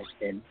is there.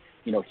 And,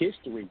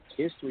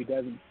 history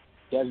doesn't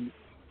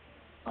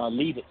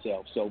leave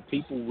itself. So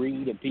people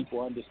read and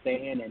people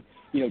understand, and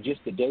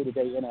just the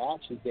day-to-day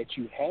interactions that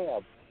you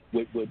have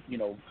with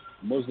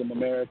Muslim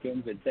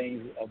Americans and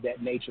things of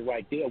that nature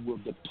right there will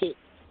depict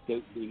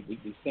the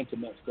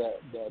sentiments that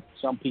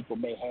some people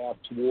may have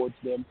towards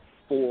them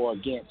for or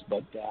against.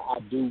 But I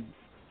do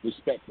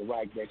respect the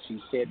right that she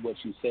said what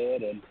she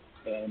said,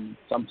 and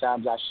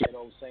sometimes I share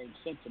those same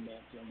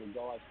sentiments in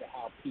regards to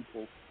how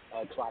people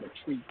try to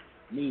treat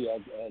me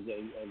as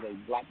a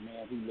black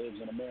man who lives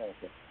in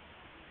America.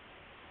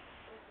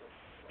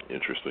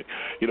 Interesting.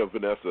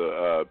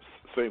 Vanessa,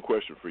 same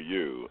question for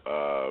you.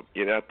 I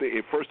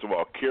think, first of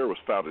all, CARE was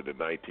founded in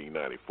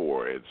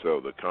 1994, and so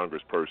the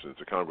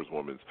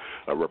congresswoman's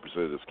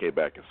representatives came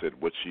back and said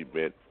what she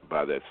meant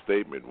by that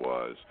statement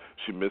was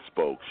she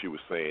misspoke. She was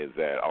saying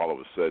that all of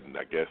a sudden,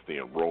 I guess the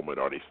enrollment,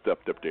 or they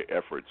stepped up their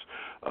efforts.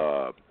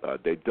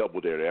 They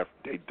doubled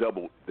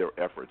their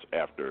efforts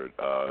after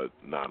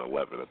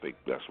 9/11. I think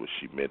that's what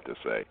she meant to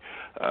say.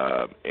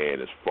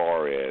 And as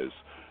far as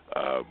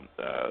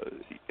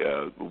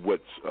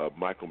what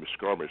Michael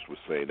Miscommerce was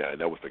saying, and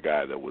that was the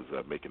guy that was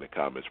making the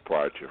comments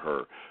prior to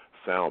her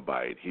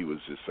soundbite. He was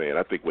just saying,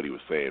 I think what he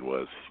was saying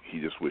was he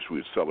just wished we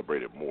had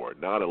celebrated more.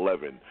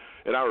 9/11,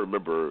 and I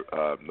remember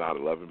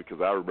 9/11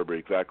 because I remember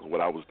exactly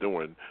what I was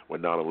doing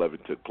when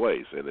 9/11 took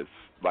place, and it's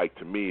like,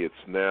 to me,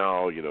 it's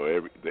now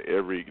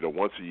every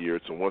once a year.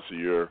 It's a once a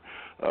year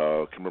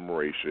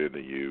commemoration,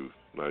 and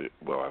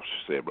I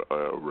should say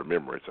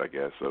remembrance, I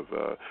guess,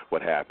 of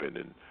what happened,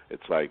 and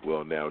it's like,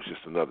 well, now it's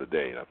just another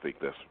day, and I think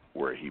that's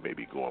where he may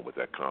be going with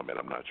that comment.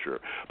 I'm not sure.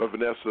 But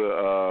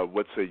Vanessa,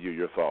 what say you,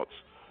 your thoughts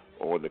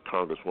on the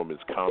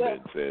Congresswoman's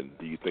comments, and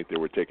do you think they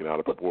were taken out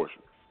of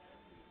proportion?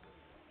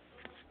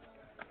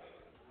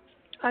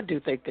 I do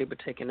think they were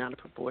taken out of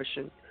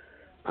proportion.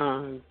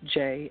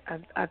 Jay,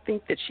 I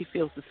think that she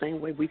feels the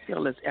same way we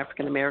feel as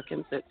African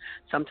Americans, that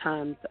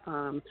sometimes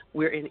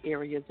we're in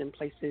areas and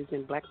places,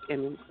 and black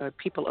and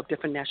people of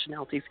different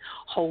nationalities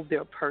hold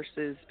their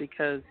purses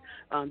because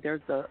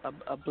there's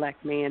a black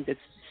man that's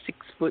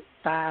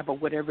 6'5" or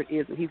whatever it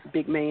is, and he's a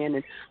big man,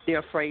 and they're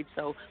afraid,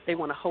 so they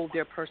want to hold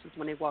their purses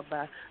when they walk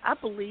by. I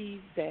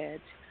believe that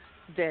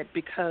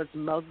because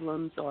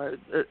Muslims or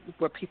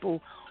were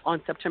people on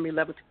September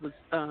 11th was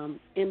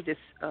in this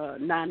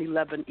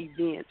 9/11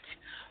 event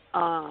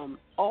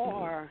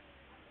are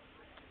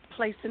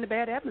placed in a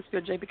bad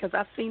atmosphere, Jay, because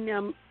I've seen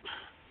them,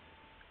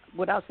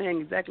 without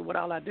saying exactly what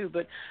all I do,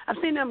 but I've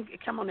seen them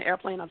come on the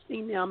airplane. I've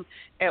seen them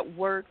at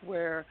work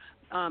where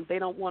they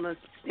don't want to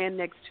stand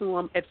next to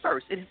them. At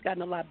first, it has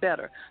gotten a lot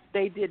better.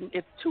 They didn't.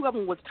 If two of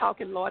them was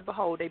talking, Lord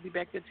behold, they'd be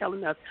back there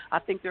telling us, I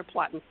think they're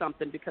plotting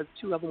something because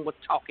two of them was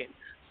talking.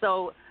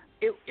 So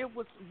it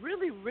was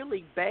really,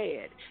 really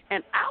bad.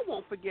 And I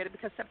won't forget it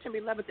because September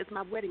 11th is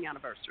my wedding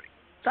anniversary.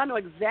 So I know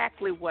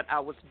exactly what I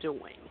was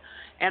doing.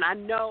 And I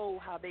know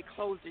how they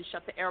closed and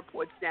shut the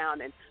airports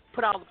down and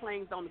put all the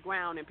planes on the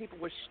ground, and people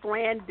were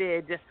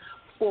stranded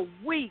for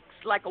weeks,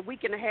 like a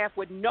week and a half,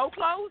 with no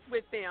clothes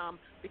with them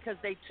because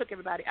they took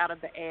everybody out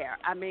of the air.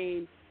 I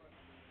mean,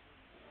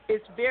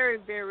 it's very,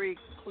 very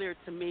clear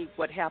to me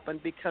what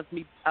happened because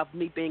of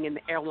me being in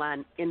the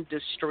airline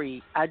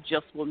industry. I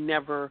just will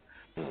never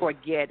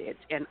forget it.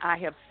 And I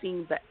have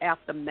seen the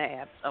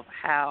aftermath of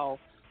how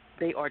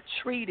they are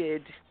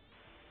treated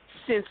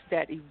since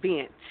that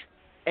event,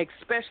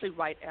 especially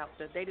right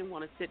after. They didn't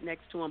want to sit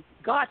next to him.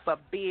 God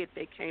forbid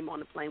they came on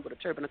the plane with a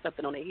turban or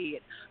something on their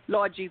head.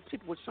 Lord Jesus,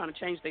 people were trying to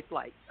change their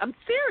flights. I'm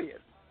serious.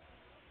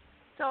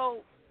 So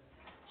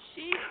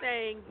she's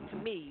saying to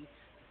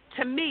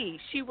me,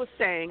 she was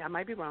saying, I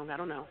might be wrong, I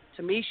don't know.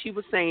 To me, she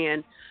was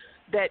saying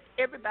that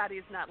everybody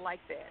is not like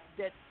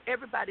that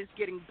everybody's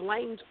getting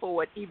blamed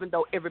for it, even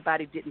though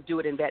everybody didn't do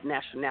it in that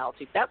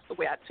nationality. That's the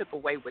way I took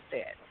away with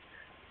that.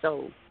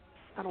 So,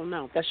 I don't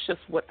know. That's just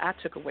what I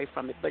took away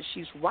from it. But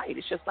she's right.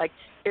 It's just like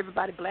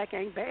everybody black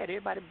ain't bad.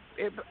 Everybody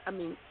I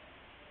mean,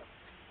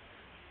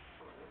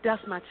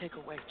 that's my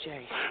takeaway,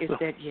 Jay, is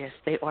that, yes,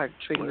 they are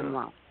treating them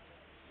wrong.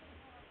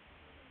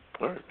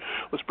 All right.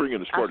 Let's bring in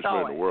the smartest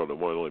man in the world, the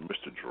one and only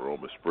Mr.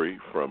 Jerome Esprit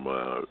from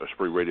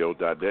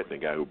EspritRadio.net, and the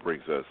guy who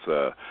brings us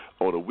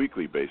on a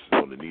weekly basis,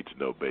 on the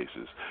need-to-know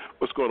basis.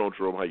 What's going on,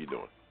 Jerome? How you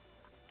doing?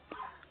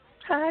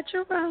 Hi,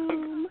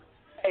 Jerome.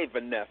 Hey,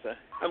 Vanessa.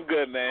 I'm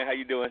good, man. How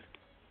you doing?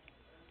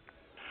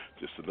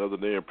 Just another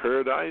day in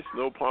paradise,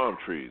 no palm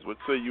trees. What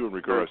say you in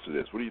regards to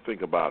this? What do you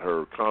think about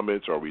her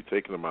comments? Are we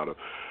taking them out of?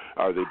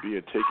 Are they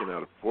being taken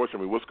out of proportion?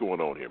 I mean, what's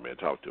going on here, man?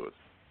 Talk to us.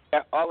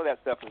 Yeah, all of that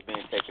stuff is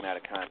being taken out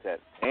of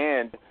context,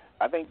 and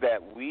I think that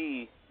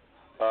we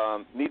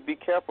need to be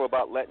careful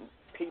about letting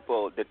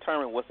people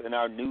determine what's in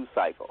our news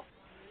cycle,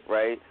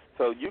 right?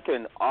 So you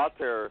can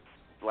alter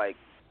like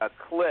a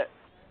clip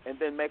and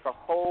then make a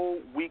whole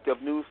week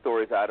of news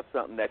stories out of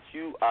something that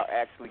you are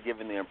actually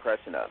giving the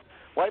impression of.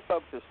 White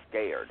folks are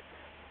scared.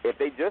 If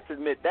they just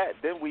admit that,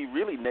 then we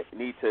really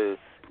need to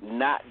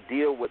not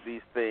deal with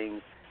these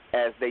things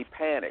as they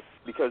panic,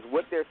 because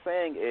what they're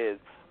saying is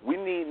we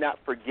need not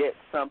forget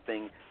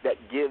something that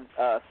gives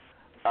us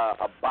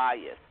a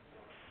bias,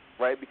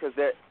 right? Because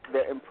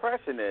their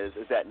impression is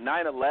that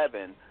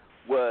 9/11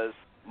 was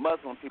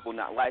Muslim people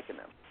not liking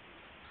them.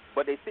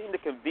 But they seem to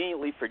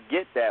conveniently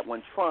forget that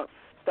when Trump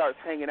starts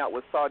hanging out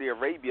with Saudi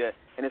Arabia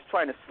and is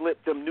trying to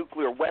slip them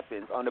nuclear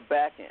weapons on the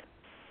back end,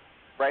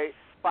 right?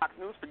 Fox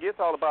News forgets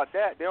all about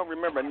that. They don't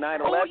remember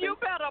 9/11. Oh, you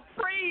better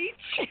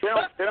preach.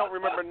 They don't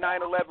remember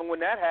 9/11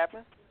 when that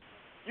happened.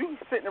 You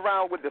sitting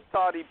around with the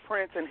Saudi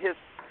prince and his,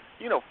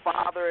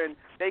 father, and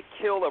they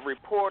kill a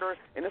reporter,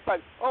 and it's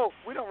like, oh,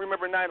 we don't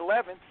remember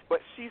 9/11, but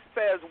she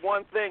says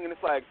one thing, and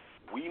it's like,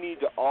 we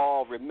need to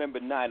all remember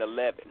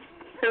 9/11.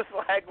 It's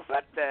like,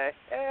 what the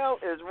hell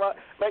is wrong?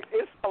 Like,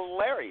 it's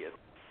hilarious.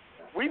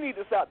 We need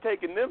to stop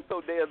taking them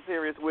so damn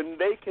serious when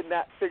they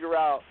cannot figure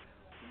out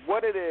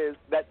what it is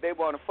that they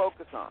want to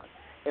focus on.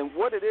 And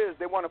what it is,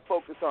 they want to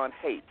focus on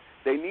hate.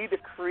 They need to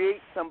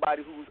create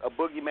somebody who's a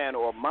boogeyman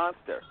or a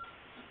monster.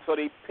 So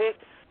they pick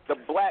the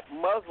black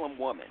Muslim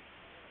woman.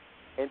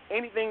 And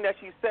anything that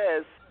she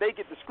says, they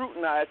get to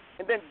scrutinize.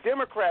 And then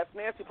Democrats,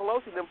 Nancy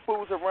Pelosi, them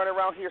fools are running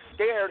around here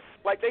scared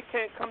like they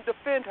can't come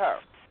defend her.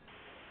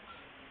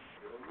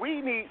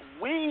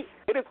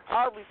 It is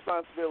our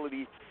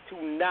responsibility to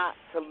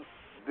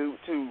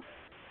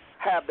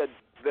have the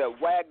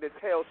wag the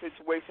tail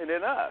situation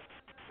in us.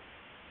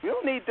 We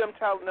don't need them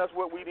telling us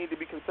what we need to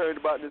be concerned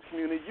about in this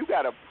community. You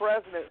got a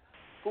president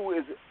who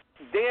is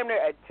damn near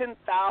at 10,000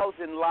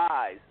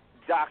 lies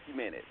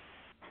documented.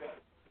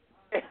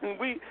 And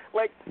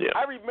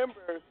I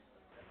remember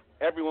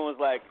everyone was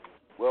like,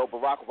 well,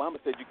 Barack Obama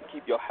said you can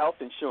keep your health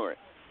insurance.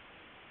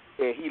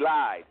 And he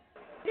lied.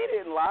 He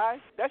didn't lie.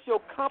 That's your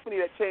company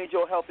that changed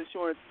your health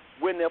insurance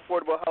when the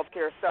affordable health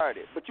care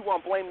started. But you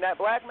want to blame that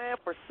black man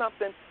for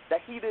something that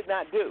he did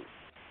not do.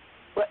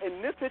 But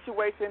in this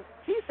situation,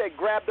 he said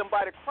grab them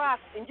by the crotch,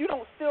 and you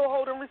don't still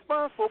hold him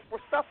responsible for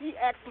stuff he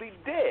actually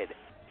did.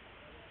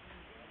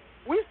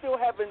 We still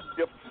having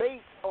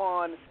debates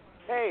on,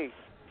 hey,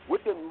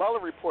 what did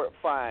Mueller report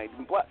find?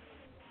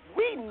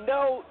 We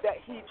know that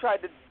he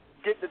tried to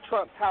get the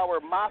Trump Tower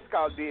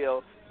Moscow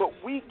deal, but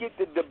we get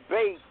to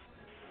debate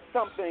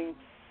something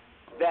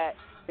that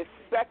is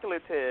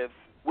speculative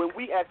when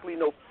we actually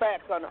know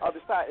facts on the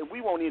other side, and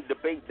we won't even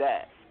debate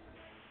that.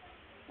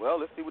 Well,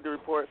 let's see what the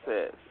report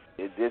says.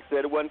 It just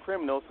said it wasn't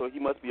criminal, so he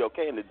must be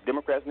okay, and the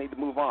Democrats need to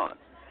move on.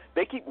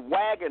 They keep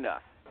wagging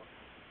us,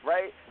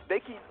 right? They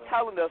keep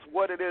telling us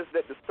what it is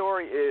that the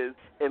story is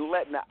and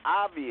letting the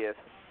obvious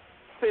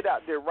sit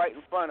out there right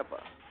in front of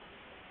us.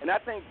 And I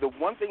think the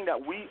one thing that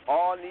we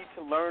all need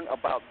to learn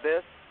about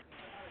this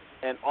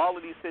and all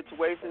of these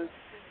situations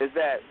is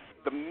that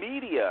the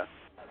media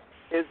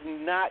is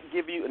not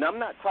giving you, and I'm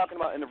not talking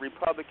about in the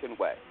Republican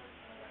way.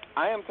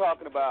 I am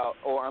talking about,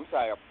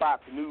 a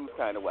Fox News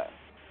kind of way.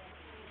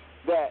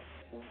 That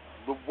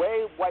the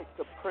way white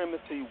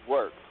supremacy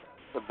works,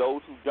 for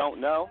those who don't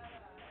know,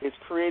 is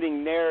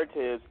creating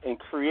narratives and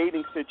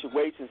creating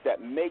situations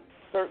that make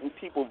certain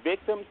people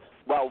victims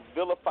while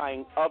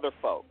vilifying other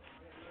folks.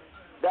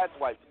 That's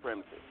white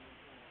supremacy.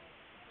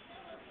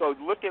 So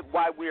look at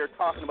why we are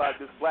talking about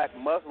this black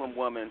Muslim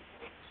woman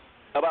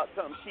about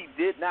something she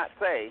did not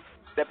say,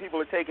 that people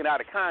are taking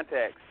out of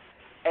context.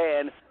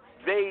 And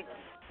they,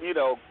 you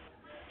know,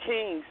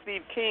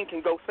 Steve King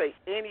can go say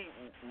any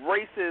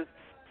racist,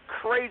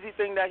 crazy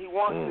thing that he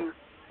wants to, and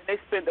they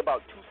spend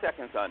about 2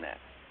 seconds on that.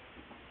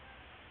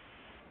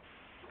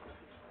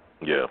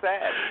 Yeah. It's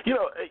sad. You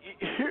know,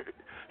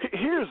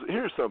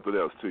 here's something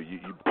else too. You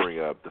bring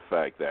up the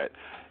fact that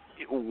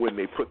when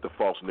they put the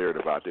false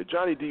narrative out there,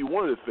 Johnny D,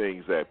 one of the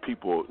things that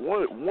people,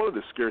 one of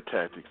the scare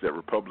tactics that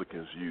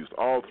Republicans used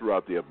all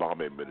throughout the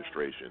Obama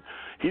administration,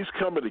 he's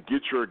coming to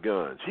get your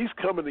guns. He's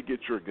coming to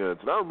get your guns.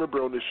 And I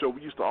remember on this show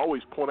we used to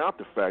always point out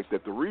the fact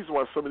that the reason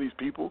why some of these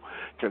people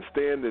can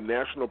stand in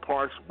national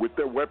parks with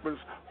their weapons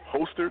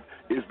holstered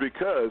is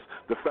because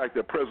the fact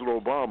that President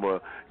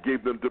Obama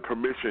gave them the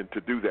permission to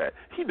do that.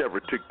 He never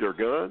took their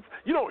guns.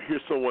 You don't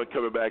hear someone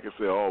coming back and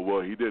say, oh,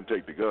 well, he didn't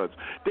take the guns.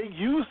 They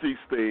use these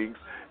things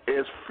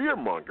as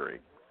fear-mongering,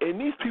 and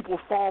these people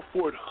fall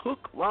for it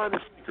hook, line,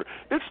 and sinker.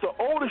 It's the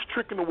oldest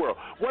trick in the world.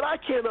 What I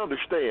can't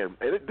understand,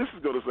 and this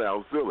is going to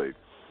sound silly,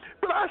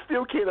 but I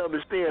still can't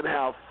understand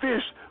how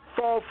fish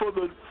fall for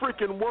the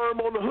freaking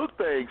worm on the hook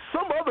thing.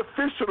 Some other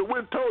fish should have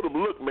went and told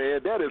them, look,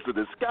 man, that is a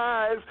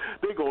disguise.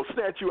 They're going to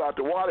snatch you out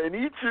the water and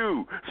eat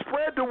you.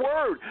 Spread the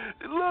word.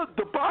 Look,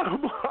 the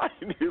bottom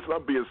line is,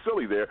 I'm being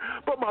silly there,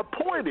 but my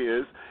point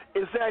is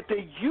that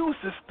they use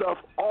this stuff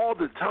all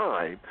the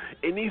time,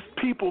 and these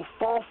people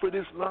fall for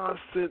this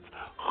nonsense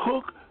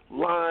hook,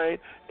 line,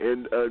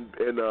 and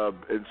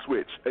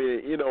switch.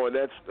 You know, and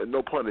that's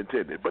no pun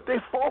intended. But they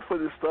fall for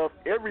this stuff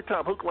every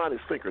time. Hook, line,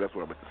 and sinker, that's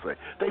what I meant to say.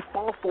 They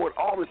fall for it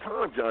all the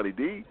time, Johnny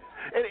D.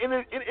 And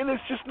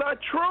it's just not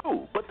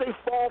true. But they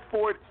fall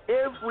for it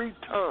every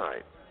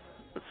time.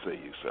 Let's say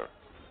you, sir.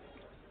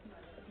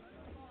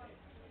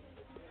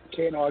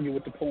 Can't argue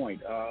with the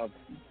point.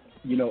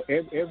 You know,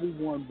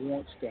 everyone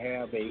wants to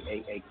have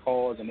a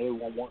cause, and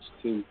everyone wants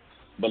to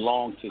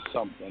belong to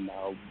something.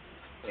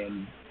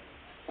 And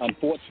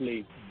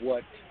unfortunately,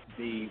 what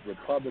the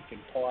Republican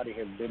Party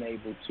has been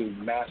able to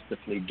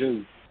masterfully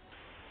do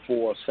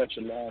for such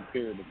a long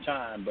period of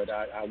time, but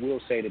I will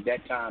say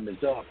that time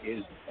is up,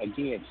 is,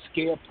 again,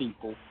 scare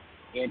people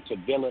into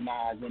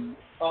villainizing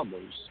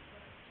others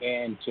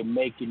and to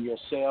making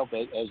yourself,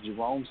 as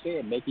Jerome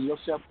said, making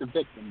yourself the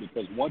victim,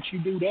 because once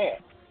you do that,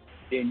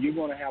 then you're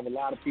going to have a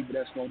lot of people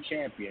that's going to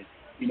champion.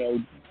 You know,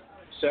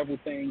 several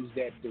things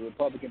that the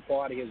Republican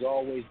Party has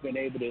always been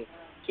able to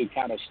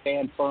kind of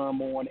stand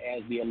firm on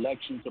as the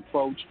elections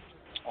approach.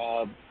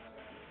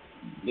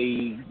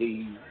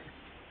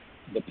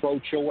 The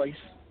pro-choice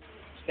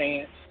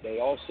stance. They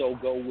also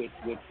go with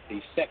the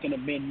Second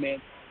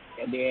Amendment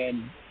and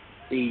then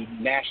the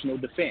national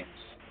defense.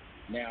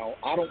 Now,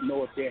 I don't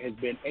know if there has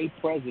been a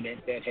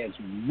president that has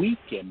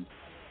weakened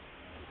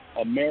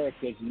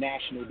America's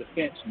national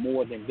defense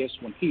more than this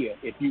one here.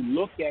 If you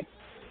look at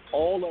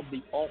all of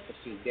the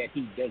offices that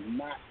he does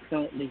not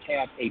currently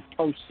have a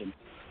person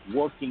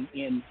working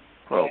in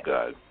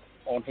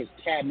on his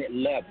cabinet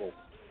level,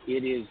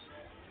 it is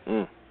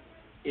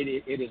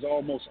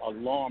almost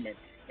alarming.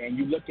 And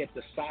you look at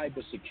the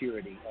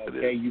cybersecurity.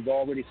 Okay, you've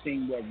already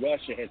seen where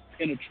Russia has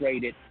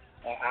penetrated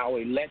our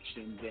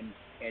elections,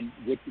 and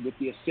with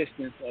the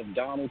assistance of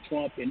Donald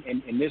Trump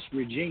and this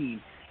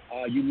regime,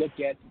 you look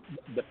at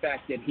the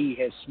fact that he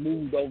has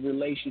smoothed over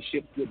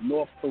relationships with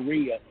North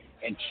Korea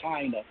and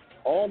China.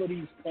 All of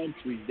these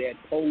countries that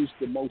pose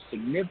the most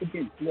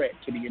significant threat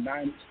to the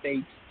United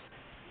States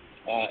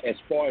as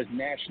far as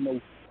national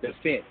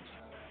defense.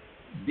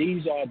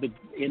 These are the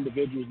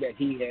individuals that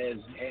he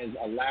has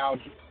allowed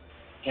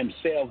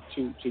himself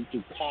to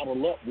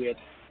coddle up with,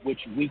 which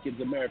weakens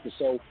America.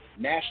 So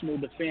national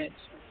defense,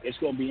 it's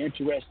going to be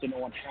interesting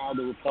on how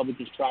the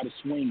Republicans try to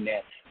swing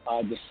that.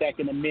 The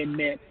Second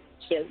Amendment,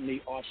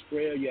 certainly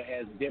Australia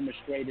has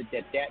demonstrated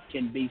that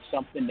can be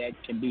something that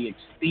can be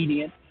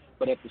expedient,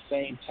 but at the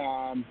same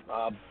time,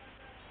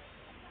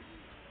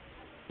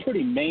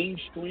 pretty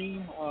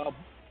mainstream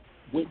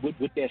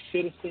with their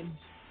citizens.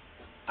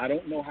 I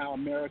don't know how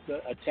America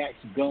attacks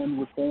gun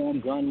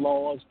reform, gun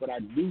laws, but I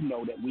do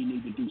know that we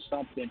need to do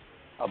something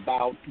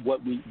about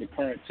the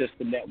current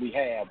system that we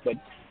have. But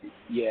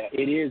yeah,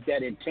 it is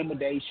that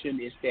intimidation,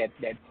 it's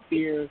that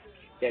fear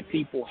that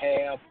people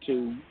have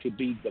to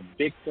be the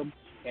victim.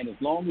 And as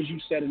long as you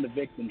sit in the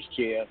victim's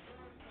chair,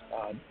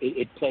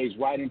 it plays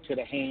right into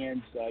the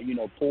hands,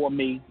 poor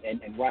me.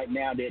 And right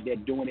now they're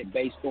doing it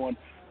based on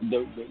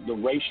the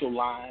racial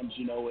lines.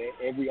 You know,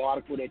 every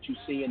article that you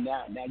see, and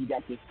now you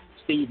got the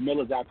Steve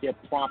Miller's out there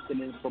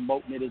prompting and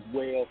promoting it as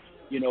well.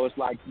 You know, it's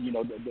like,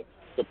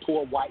 the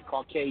poor white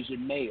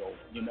Caucasian male,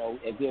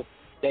 as if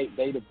they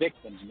the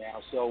victims now.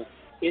 So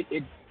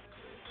it's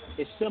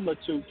similar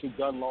to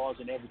gun laws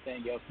and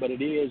everything else, but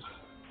it is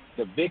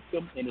the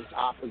victim and its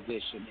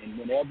opposition. And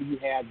whenever you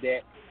have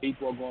that,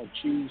 people are going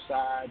to choose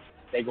sides.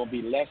 They're going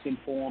to be less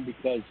informed,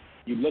 because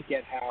you look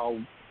at how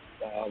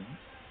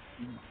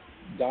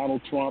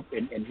Donald Trump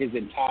and his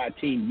entire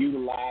team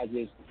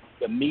utilizes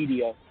the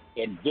media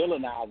and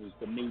villainizes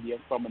the media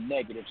from a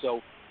negative. So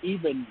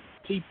even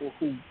people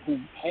who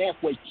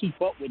halfway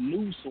keep up with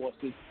news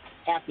sources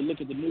have to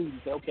look at the news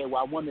and say, okay,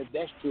 well, I wonder if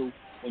that's true,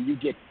 when you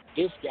get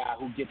this guy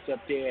who gets up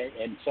there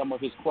and some of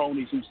his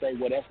cronies who say,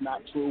 well, that's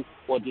not true,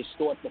 or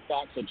distort the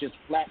facts, or just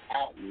flat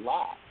out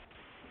lie.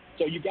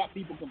 So you got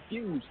people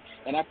confused,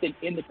 and I think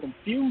in the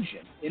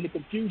confusion,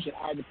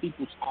 either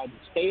people either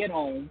stay at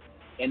home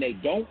and they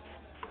don't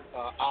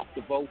opt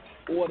to vote,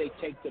 or they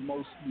take the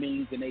most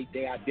means and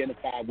they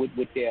identify with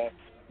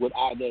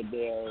either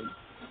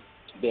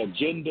their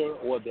gender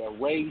or their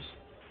race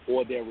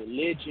or their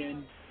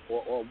religion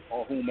or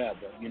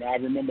whomever. You know, I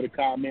remember the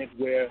comment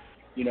where,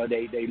 you know,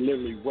 they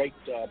literally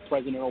raked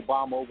President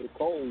Obama over the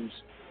coals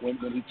when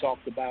he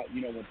talked about,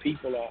 you know, when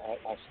people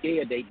are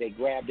scared, they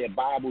grab their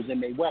Bibles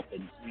and their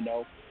weapons, you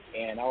know.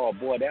 And, oh,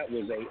 boy, that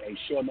was a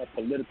sure enough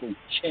political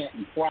chant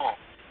and cry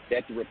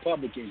that the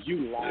Republicans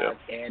utilized.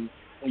 Yeah. And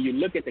when you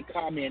look at the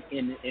comment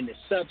in the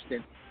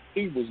substance,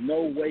 he was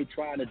no way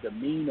trying to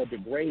demean or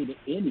degrade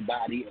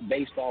anybody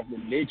based off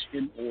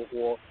religion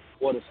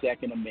or the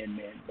Second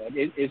Amendment. But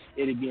it is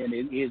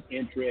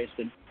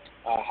interesting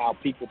how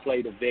people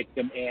play the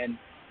victim and,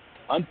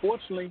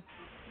 unfortunately,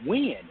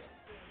 win.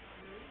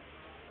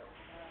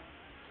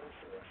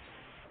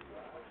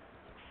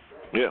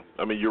 Yeah,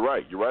 I mean, you're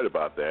right. You're right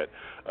about that.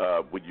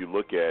 When you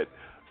look at,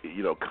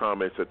 you know,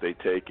 comments that they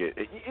take,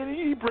 and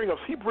he brings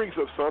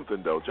up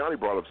something, though. Johnny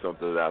brought up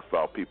something that I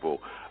thought people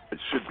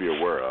should be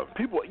aware of.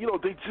 People, you know,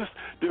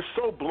 they're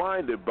so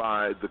blinded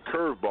by the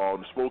curveball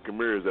and smoke and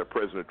mirrors that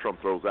President Trump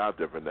throws out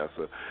there,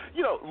 Vanessa.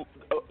 You know,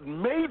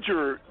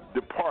 major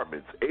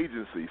departments,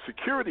 agencies,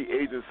 security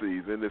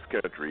agencies in this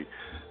country,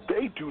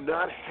 they do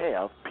not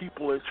have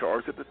people in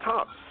charge at the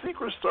top.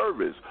 Secret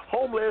Service,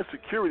 Homeland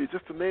Security,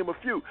 just to name a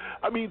few.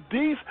 I mean,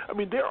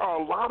 there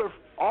are a lot of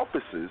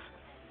offices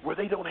where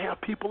they don't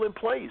have people in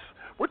place.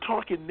 We're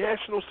talking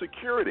national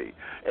security,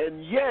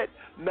 and yet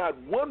not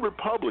one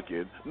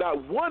Republican,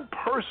 not one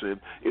person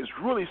is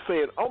really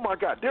saying, oh, my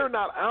God, they're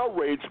not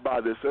outraged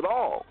by this at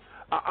all.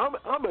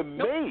 I'm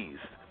amazed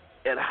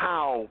at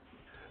how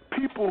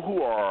people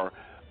who are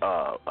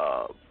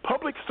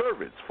public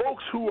servants,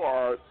 folks who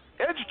are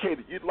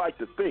educated, you'd like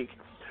to think,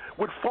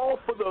 would fall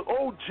for the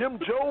old Jim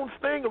Jones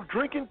thing of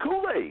drinking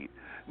Kool-Aid.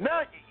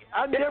 Now,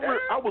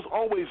 I was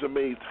always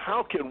amazed,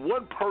 how can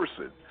one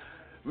person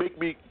make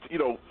me, you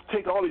know,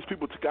 take all these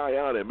people to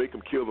Guyana and make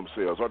them kill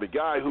themselves, or the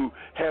guy who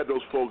had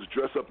those folks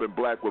dress up in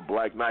black with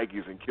black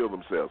Nikes and kill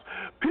themselves.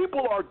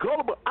 People are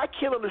gullible. I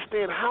can't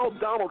understand how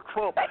Donald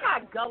Trump,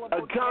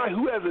 a guy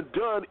who hasn't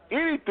done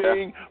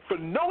anything for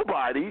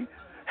nobody,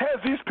 has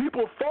these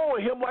people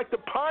following him like the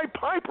Pied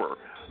Piper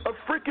of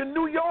freaking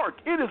New York.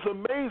 It is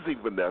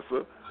amazing,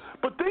 Vanessa.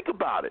 But think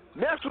about it.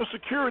 National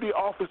security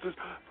offices,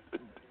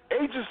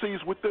 agencies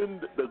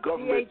within the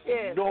government,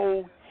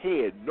 no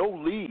head, no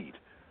lead.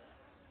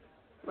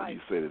 What do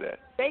you say to that?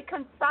 They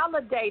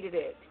consolidated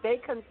it.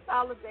 They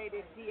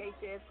consolidated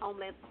DHS,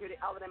 Homeland Security,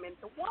 all of them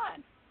into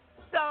one.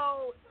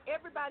 So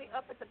everybody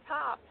up at the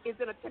top is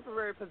in a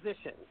temporary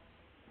position.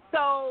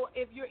 So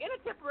if you're in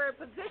a temporary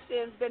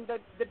position, then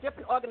the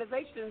different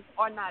organizations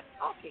are not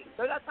talking.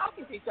 They're not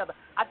talking to each other.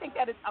 I think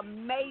that is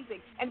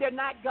amazing. And they're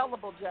not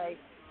gullible, Jay.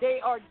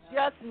 They are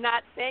just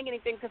not saying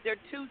anything because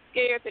they're too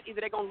scared that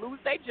either they're going to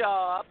lose their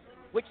job,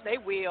 which they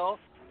will,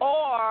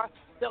 or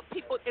the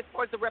people, as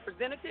far as the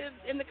representatives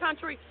in the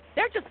country,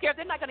 they're just scared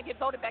they're not going to get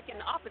voted back in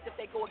the office if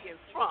they go against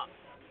Trump.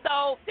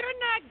 So they're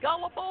not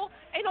gullible.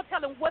 Ain't no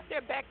telling what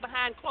they're back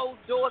behind closed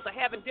doors or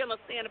having dinner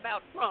saying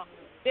about Trump.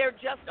 They're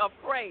just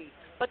afraid.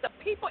 But the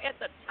people at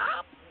the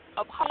top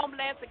of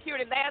Homeland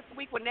Security last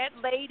week, when that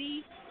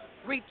lady,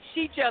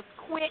 she just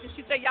quit and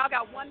she said, y'all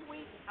got 1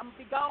 week, I'm going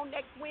to be gone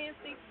next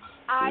Wednesday.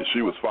 She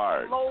was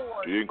fired.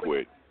 Lord. She didn't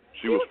quit.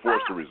 She was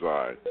forced to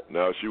resign.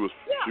 No, she was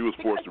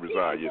forced to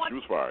resign. Yes, she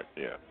was fired.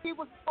 Yeah. She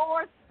was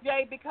forced,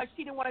 Jay, because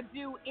she didn't want to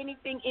do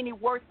anything any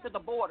worse to the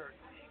borders.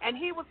 And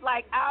he was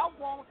like, I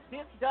want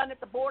this done at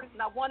the borders,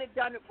 and I want it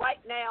done right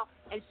now,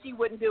 and she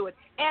wouldn't do it.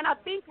 And I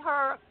think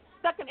her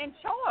second in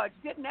charge,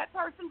 didn't that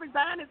person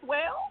resign as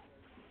well?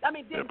 I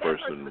mean, didn't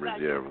that person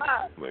resign?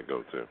 Let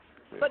go too.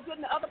 Yeah. But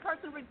didn't the other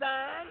person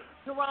resign,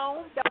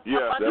 Jerome? That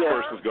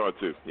person's gone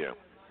too. Yeah.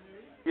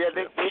 Yeah,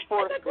 they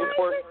forced her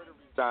to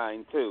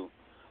resign too.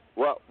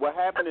 What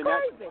happened in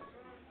that?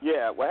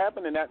 Yeah, what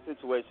happened in that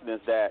situation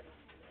is that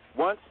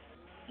once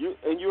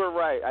you were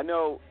right. I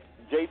know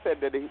Jay said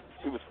that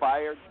she was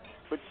fired,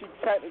 but she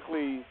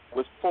technically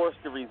was forced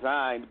to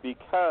resign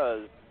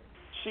because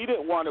she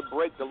didn't want to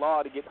break the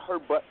law to get her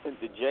butt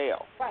sent to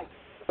jail. Right.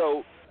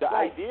 So the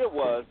idea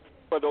was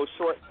for those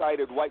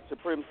short-sighted white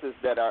supremacists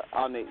that are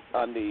on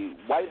the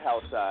White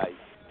House side,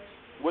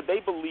 what they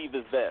believe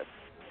is this: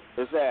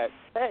 is that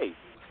hey,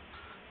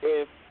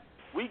 if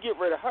we get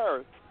rid of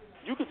her,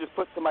 you could just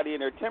put somebody in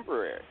there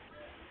temporary,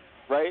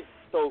 right?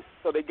 So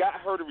they got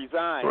her to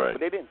resign, but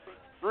they didn't think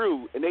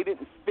through, and they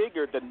didn't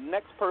figure the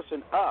next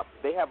person up.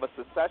 They have a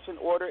secession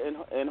order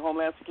in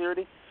Homeland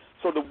Security.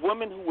 So the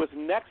woman who was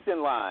next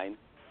in line,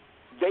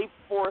 they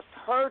forced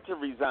her to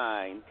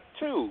resign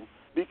too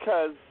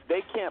because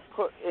they can't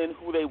put in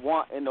who they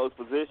want in those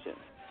positions.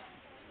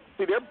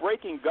 See, they're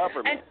breaking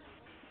government.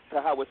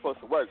 to how it's supposed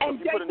to work. And so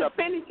if you put enough...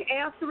 finish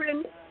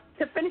answering,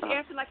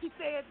 like he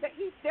said, that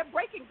they're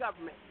breaking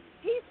government.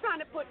 He's trying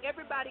to put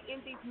everybody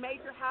in these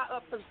major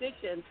high-up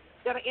positions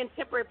that are in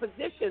temporary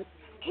positions.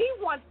 He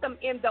wants them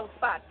in those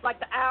spots, like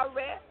the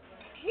IRS.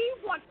 He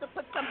wants to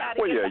put somebody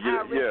in the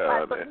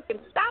IRS spot so he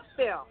can stop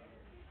them.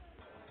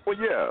 Well,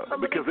 yeah,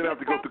 because they don't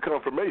have to go through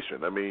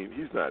confirmation. I mean,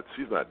 she's not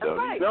done.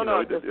 Right. They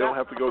don't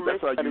have to go.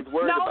 That's how you.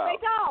 They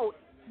don't.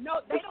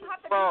 No, they don't have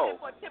to go there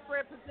for a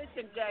temporary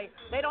position, Jay.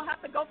 They don't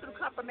have to go through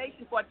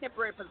confirmation for a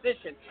temporary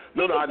position.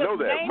 No, I know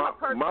that. My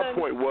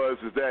point was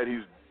that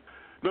he's.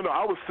 No,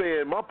 I was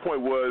saying my point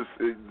was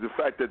the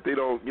fact that they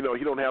don't, he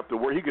don't have to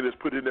worry. He can just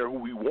put in there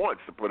who he wants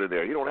to put in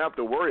there. He don't have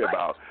to worry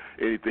about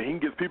anything. He can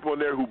get people in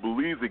there who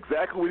believes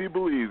exactly what he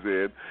believes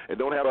in and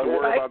don't have to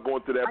worry about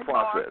going through that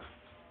process.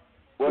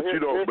 Well,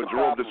 but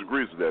Jerome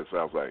disagrees with that, it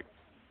sounds like.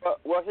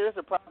 Well, here's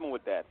the problem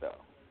with that, though.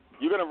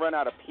 You're going to run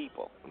out of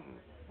people,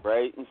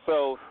 right? And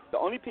so the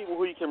only people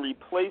who you can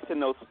replace in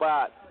those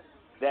spots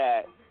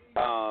that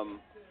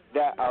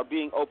are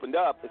being opened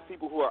up is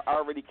people who are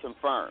already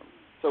confirmed.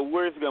 So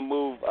where's he gonna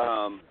move?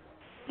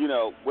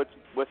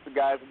 What's the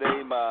guy's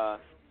name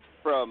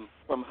from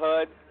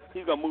HUD?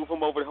 He's gonna move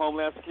him over to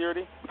Homeland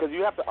Security because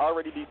you have to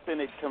already be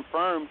Senate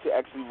confirmed to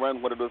actually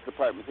run one of those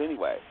departments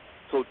anyway.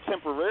 So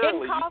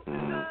temporarily,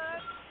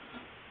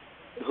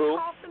 who?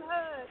 Carlson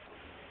HUD.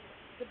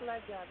 The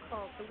black guy,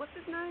 Carlson. What's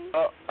his name?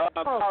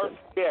 Carson.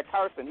 Yeah,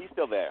 Carson. He's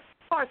still there.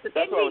 Carson.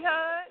 Isn't he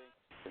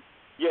HUD?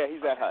 Yeah,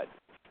 he's at HUD.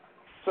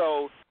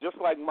 So just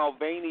like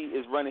Mulvaney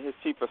is running his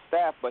chief of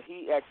staff, but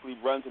he actually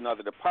runs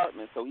another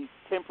department, so he's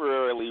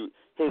temporarily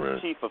his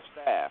chief of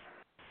staff.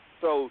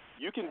 So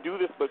you can do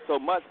this but so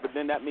much, but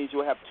then that means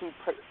you'll have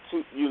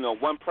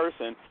one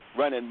person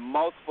running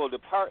multiple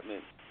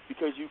departments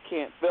because you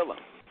can't fill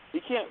them.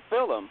 You can't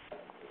fill them,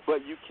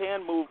 but you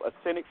can move a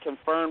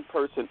Senate-confirmed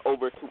person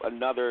over to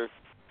another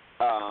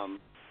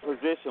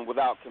position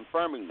without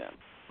confirming them.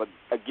 But,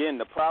 again,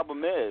 the problem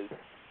is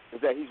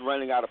that he's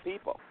running out of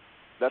people.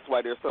 That's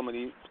why there's so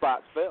many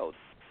spots filled.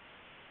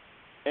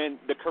 And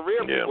the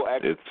career people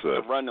actually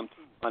run them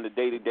on a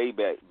day-to-day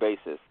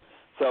basis.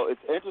 So it's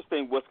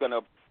interesting what's going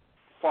to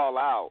fall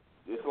out.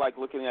 It's like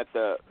looking at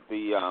the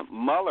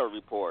Mueller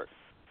report.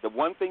 The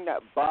one thing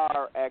that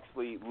Barr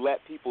actually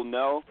let people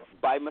know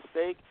by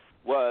mistake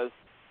was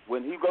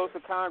when he goes to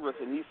Congress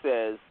and he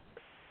says,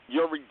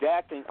 you're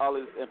redacting all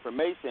this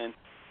information,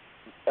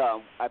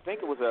 I think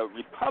it was a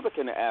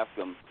Republican that asked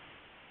him,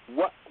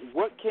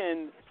 what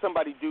can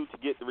somebody do to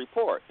get the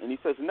report? And he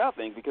says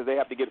nothing because they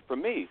have to get it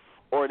from me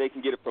or they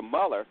can get it from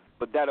Mueller,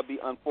 but that'll be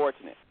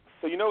unfortunate.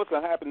 So you know what's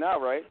going to happen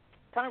now, right?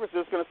 Congress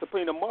is going to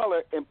subpoena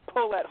Mueller and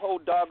pull that whole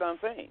doggone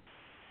thing.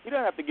 You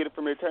don't have to get it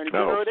from the Attorney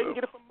General. They can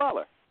get it from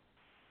Mueller.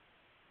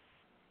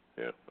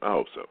 Yeah, I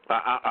hope so.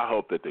 I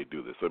hope that they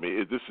do this. I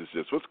mean, this is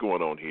just what's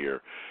going on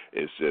here.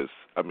 It's just,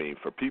 I mean,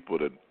 for people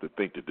to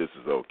think that this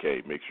is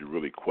okay makes you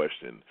really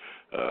question,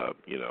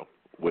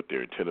 what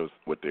their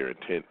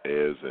intent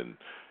is, and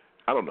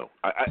I don't know.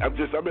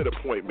 I'm at a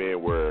point,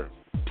 man, where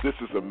this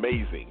is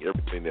amazing,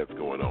 everything that's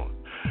going on.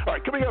 All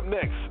right, coming up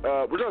next,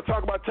 we're going to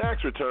talk about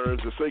tax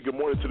returns and say good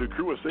morning to the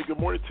crew and say good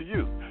morning to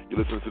you. You're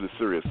listening to the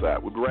Serious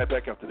Side. We'll be right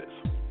back after this.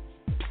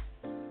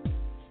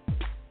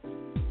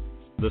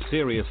 The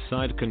Serious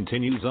Side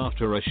continues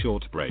after a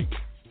short break.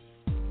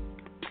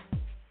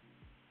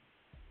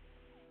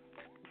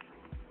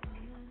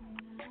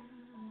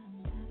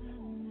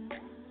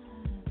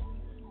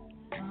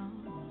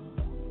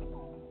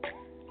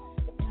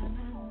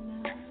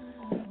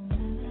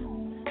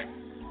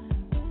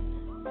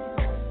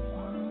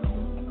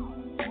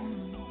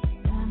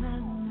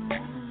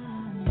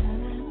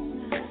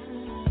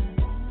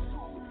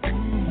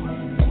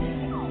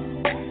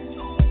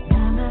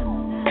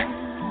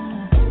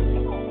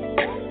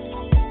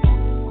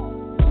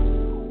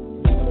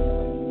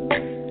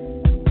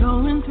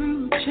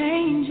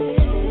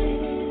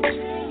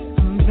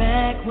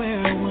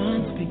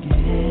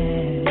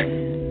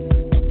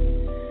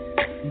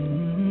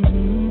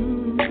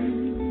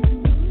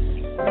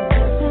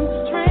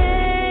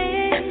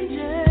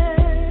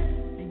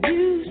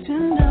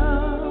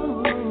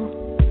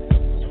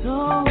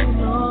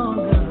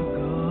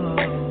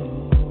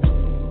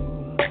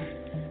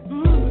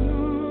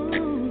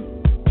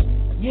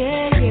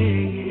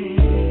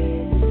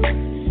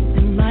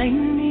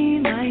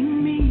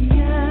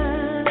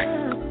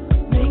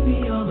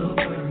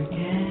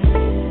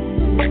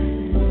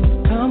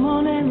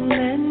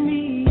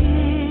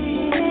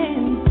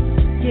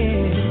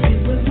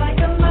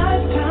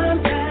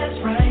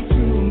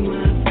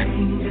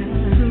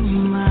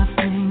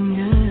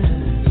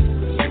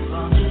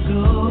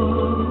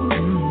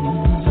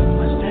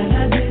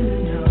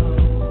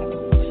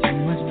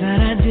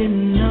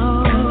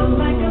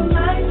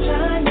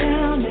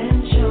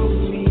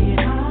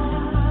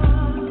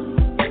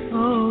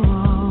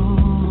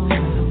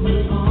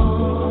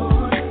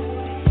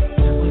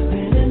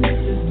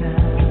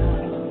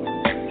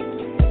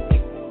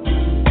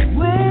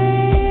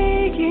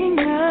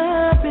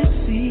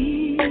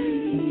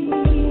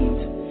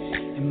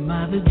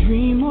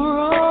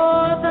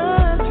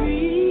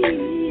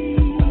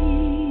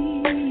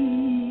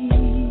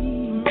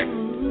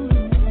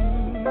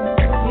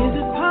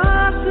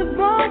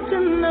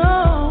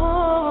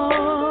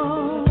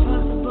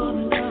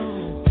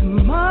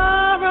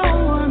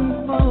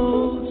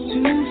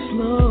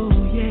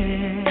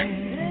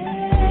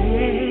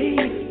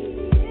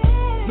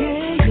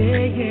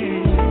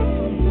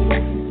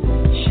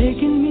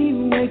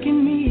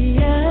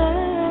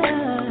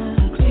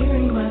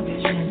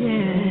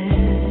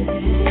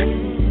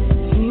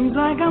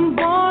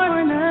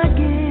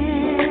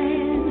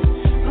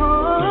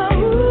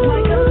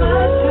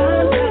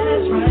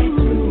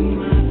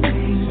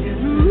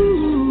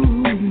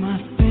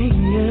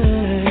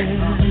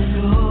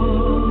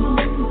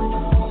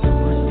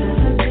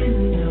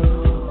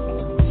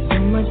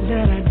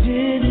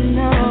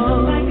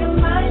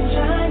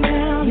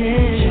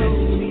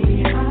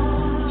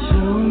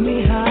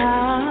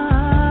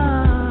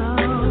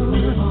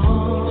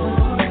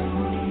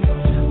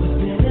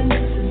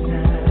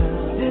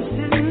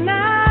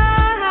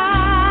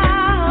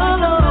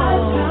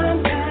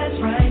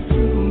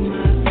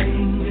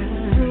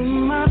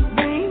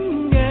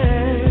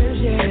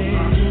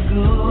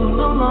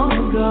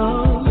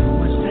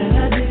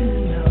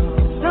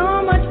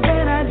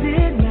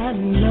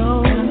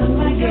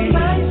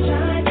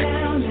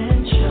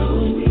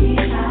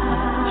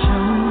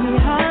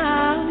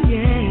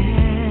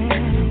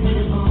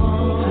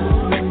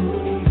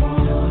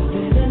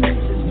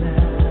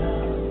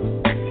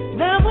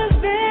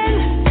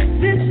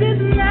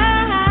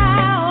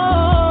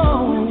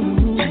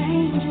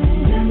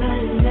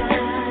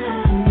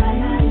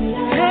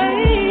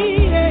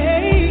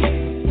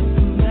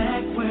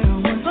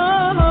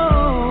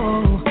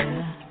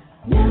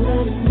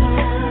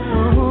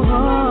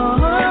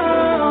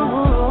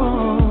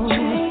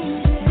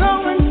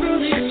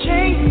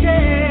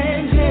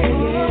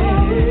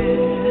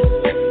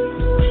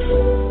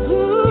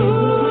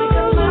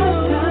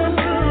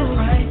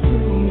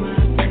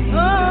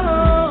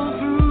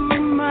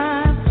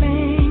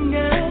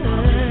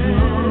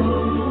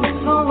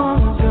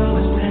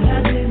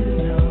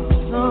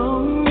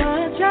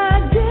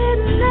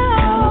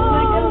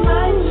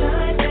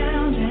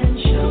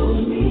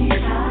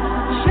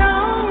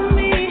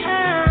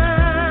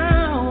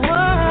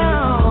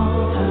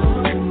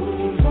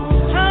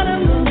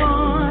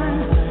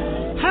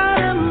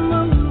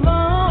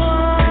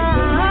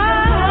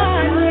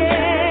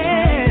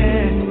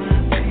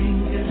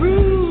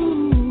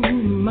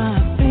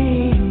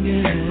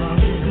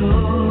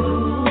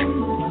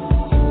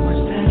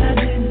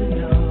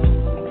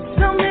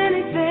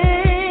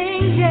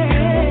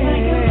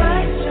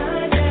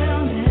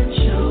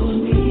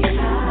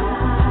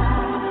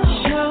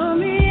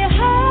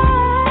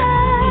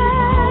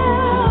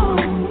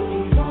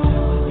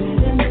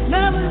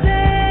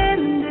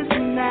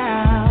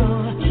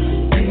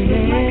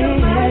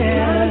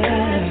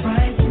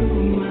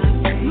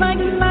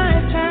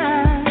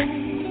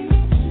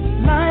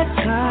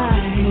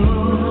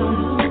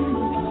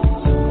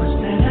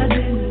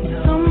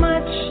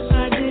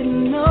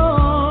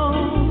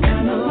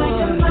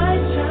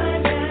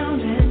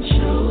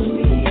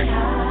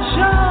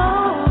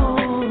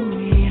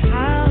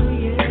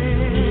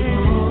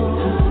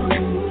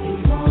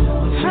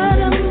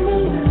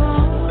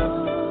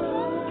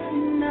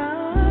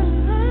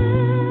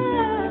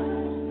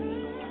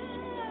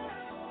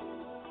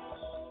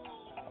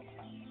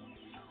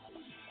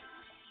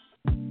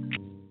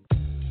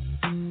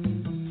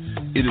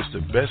 It is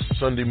the best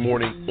Sunday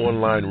morning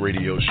online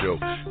radio show,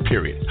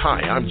 period.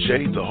 Hi, I'm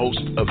Jay, the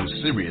host of the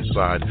Serious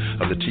Side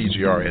of the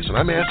TGRS, and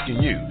I'm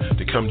asking you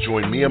to come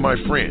join me and my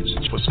friends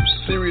for some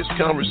serious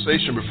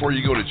conversation before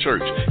you go to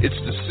church.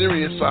 It's the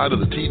Serious Side of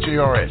the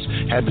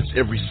TGRS. Happens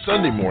every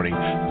Sunday morning,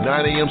 9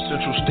 a.m.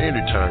 Central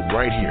Standard Time,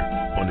 right here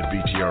on the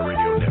BTR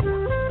Radio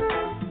Network.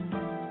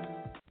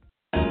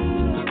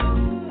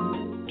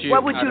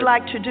 What would you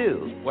like to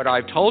do? What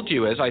I've told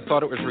you is I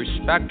thought it was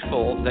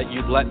respectful that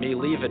you'd let me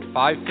leave at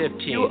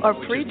 5:15. You are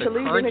free to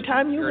leave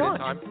anytime you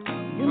want.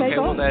 You may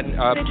go well then,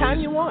 anytime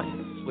you want.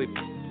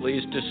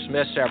 Please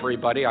dismiss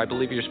everybody. I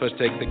believe you're supposed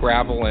to take the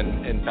gravel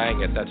and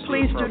bang it. That's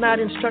Please do not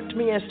instruct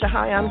me as to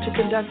how I'm to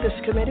conduct this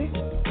committee.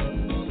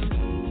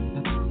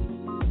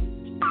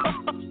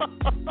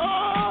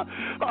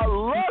 I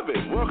love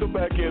it. Welcome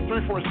back in.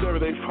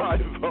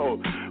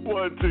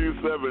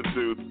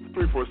 347-850-1272.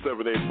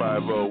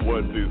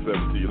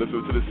 347-850-1272.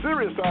 Listen to the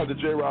Serious Side of the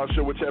J-Rob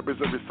Show, which happens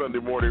every Sunday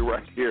morning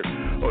right here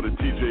on the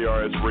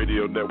TJRS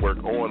Radio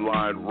Network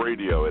online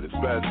radio at its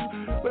best.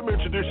 Let me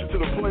introduce you to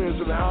the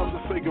players in the house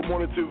and say good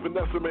morning to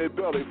Vanessa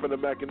Maybelli from the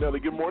McAnally.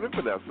 Good morning,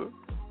 Vanessa.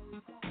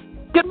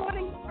 Good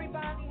morning,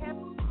 everybody.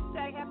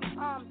 Happy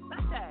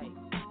Sunday.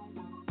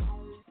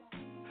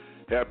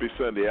 Happy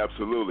Sunday,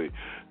 absolutely.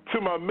 To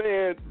my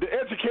man, the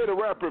educator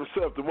rapper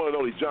himself, the one and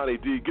only Johnny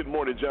D. Good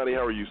morning, Johnny.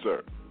 How are you,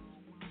 sir?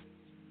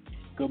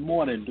 Good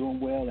morning.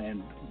 Doing well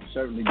and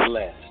certainly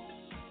blessed.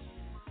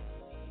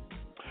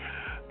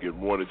 Good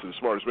morning to the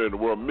smartest man in the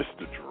world,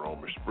 Mr.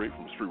 Jerome Spree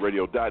from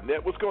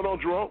SpreeRadio.net. What's going on,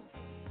 Jerome?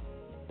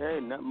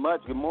 Hey, not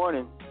much. Good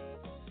morning.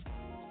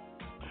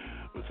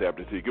 What's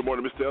happening to you? Good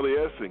morning, Mr.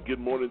 Elias, and good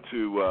morning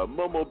to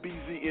Momo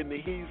BZ in the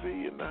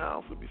Heezy in the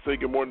house. Let me say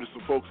good morning to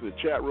some folks in the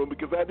chat room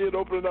because I did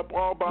open it up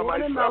all by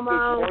myself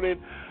this morning.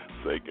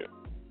 Say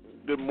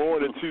good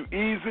morning to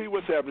Easy.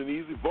 What's happening,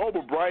 Easy?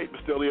 Volvo Bright.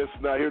 Mr. Elias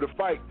is not here to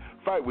fight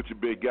with you,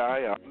 big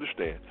guy. I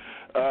understand.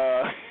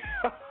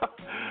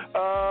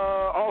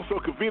 Also,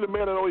 Kavina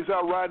Man, I know he's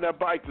out riding that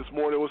bike this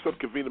morning. What's up,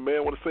 Kavina Man?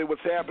 I want to say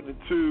what's happening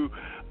to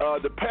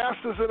the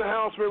pastors in the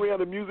house,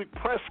 Mariana Music,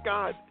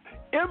 Prescott,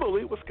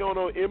 Emily. What's going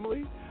on,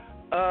 Emily?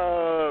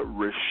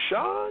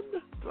 Rashawn,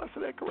 did I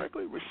say that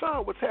correctly?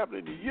 Rashawn, what's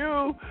happening to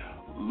you?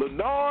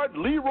 Leonard,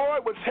 Leroy,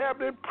 what's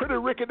happening? Pretty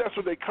Ricky, that's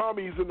what they call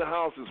me. He's in the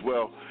house as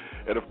well.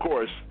 And, of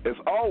course, as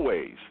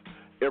always,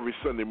 every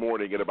Sunday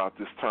morning at about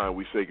this time,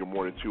 we say good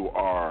morning to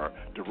our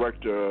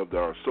director of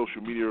our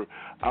social media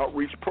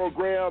outreach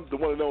program, the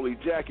one and only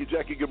Jackie.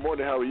 Jackie, good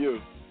morning. How are you?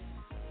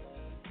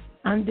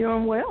 I'm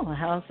doing well.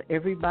 How's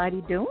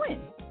everybody doing?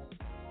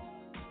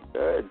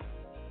 Good.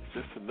 It's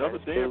just another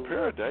day in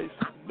paradise.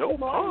 No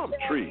palm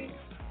trees.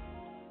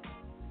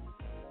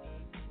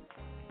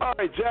 All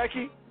right,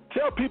 Jackie,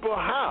 tell people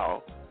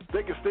how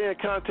they can stay in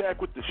contact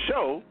with the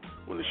show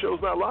when the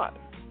show's not live.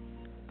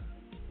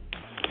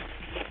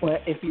 Well,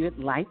 if you'd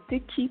like to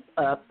keep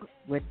up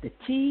with the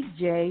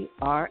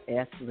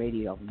TJRS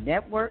Radio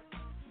Network,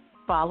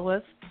 follow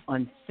us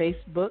on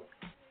Facebook,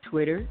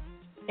 Twitter,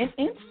 and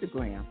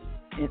Instagram.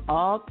 And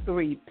all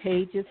three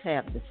pages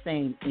have the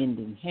same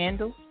ending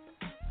handle: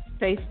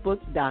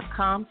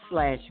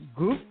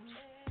 Facebook.com/groups,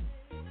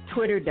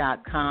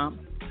 Twitter.com,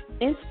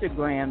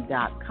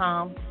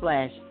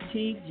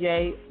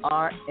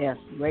 Instagram.com/TJRS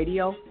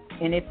Radio.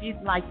 And if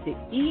you'd like to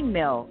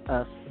email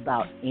us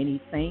about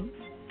anything,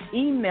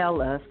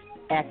 email us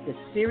at the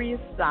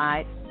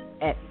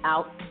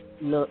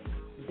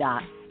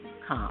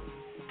seriouside@outlook.com.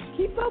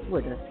 Keep up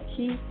with us.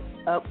 Keep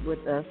up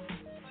with us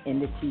in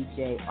the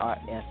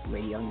TJRS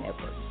Radio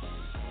Network.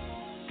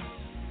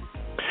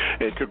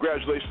 And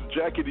congratulations,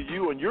 Jackie, to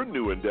you on your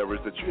new endeavors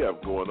that you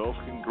have going on.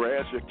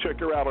 Congrats. Check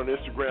her out on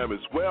Instagram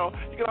as well.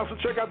 You can also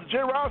check out the J.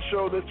 Rob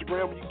Show on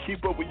Instagram. You can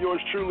keep up with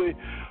yours truly,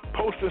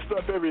 posting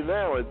stuff every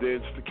now and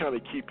then just to kind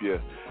of keep you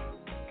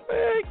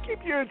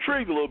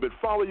intrigued a little bit.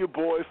 Follow your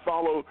boy,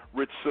 follow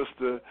Rich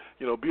Sister,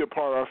 be a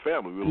part of our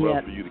family. We'd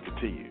love for you to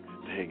continue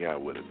to hang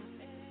out with us.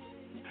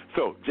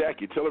 So,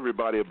 Jackie, tell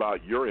everybody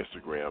about your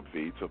Instagram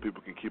feed so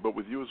people can keep up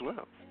with you as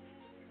well.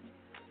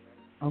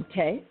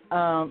 Okay.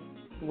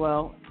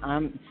 Well,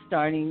 I'm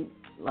starting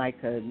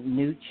like a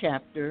new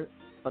chapter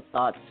for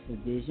Thoughts for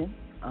Vision.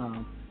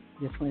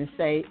 Just want to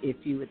say,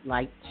 if you would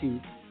like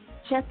to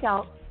check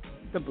out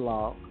the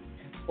blog,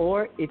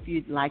 or if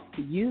you'd like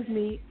to use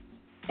me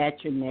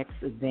at your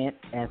next event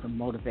as a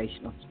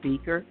motivational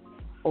speaker,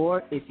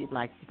 or if you'd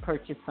like to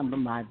purchase some of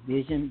my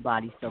Vision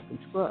Body Soap and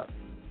Scrub,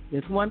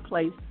 there's one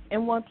place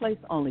and one place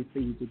only for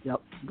you to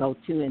go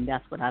to, and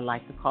that's what I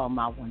like to call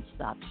my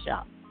one-stop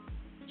shop.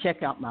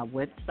 Check out my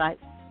website,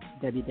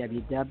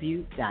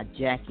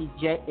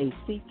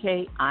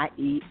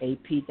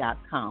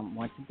 www.JackieJackieAP.com.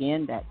 Once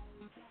again, that's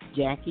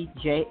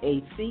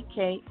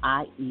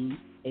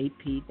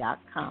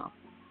JackieJackieAP.com.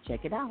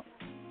 Check it out.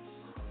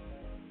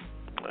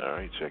 All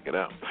right, check it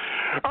out.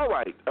 All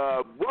right,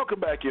 welcome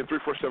back in,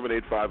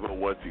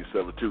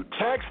 347-850-1272.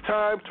 Tax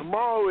time.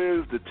 Tomorrow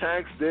is the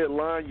tax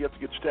deadline. You have to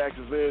get your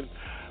taxes in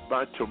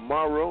by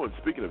tomorrow. And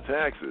speaking of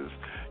taxes,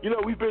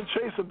 we've been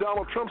chasing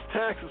Donald Trump's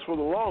taxes for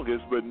the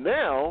longest, but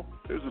now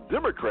there's a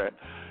Democrat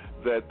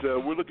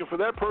that we're looking for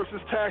that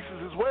person's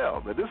taxes as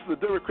well. Now, this is a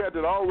Democrat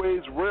that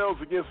always rails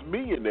against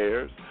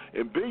millionaires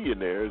and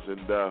billionaires,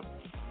 and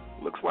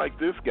looks like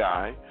this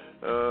guy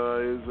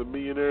is a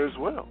millionaire as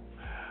well.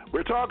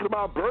 We're talking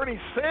about Bernie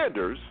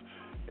Sanders,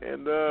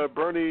 and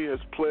Bernie has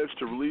pledged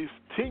to release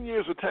 10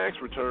 years of tax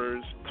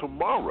returns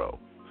tomorrow.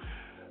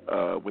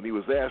 When he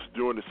was asked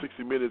during the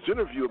 60 Minutes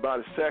interview about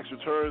his tax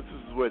returns,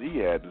 this is what he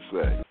had to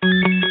say.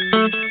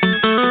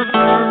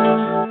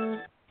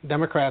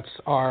 Democrats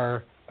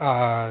are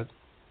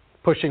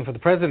pushing for the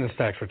president's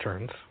tax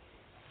returns.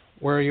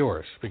 Where are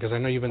yours? Because I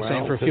know you've been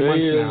saying for a few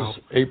months now.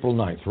 Today is April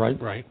 9th, right?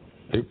 Right.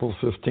 April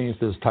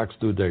 15th is tax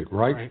due date,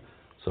 right?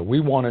 So we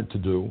wanted to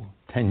do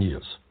 10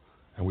 years,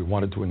 and we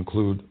wanted to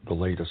include the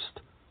latest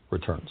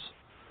returns.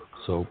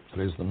 So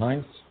today's the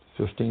 9th,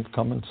 15th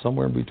coming,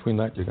 somewhere in between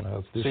that you're going to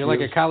have this. So you're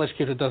like a college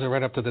kid that does it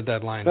right up to the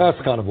deadline.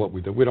 That's kind of what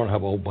we do. We don't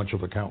have a whole bunch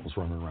of accountants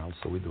running around,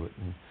 so we do it.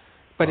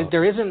 But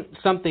there isn't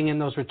something in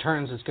those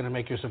returns that's going to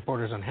make your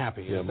supporters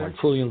unhappy. Yeah, like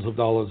trillions of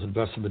dollars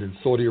investment in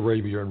Saudi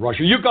Arabia and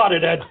Russia. You got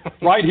it, Ed.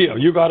 Right here.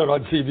 You got it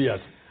on CBS.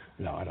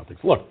 No, I don't think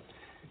so. Look,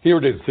 here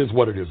it is. Here's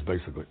what it is,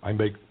 basically. I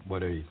make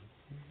what a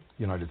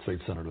United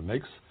States senator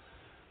makes.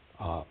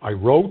 I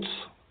wrote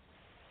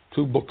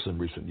 2 books in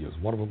recent years.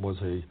 One of them was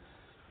a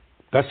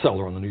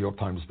bestseller on the New York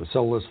Times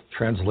bestseller list,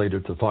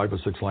 translated to 5 or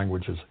 6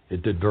 languages.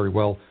 It did very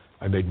well.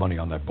 I made money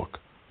on that book.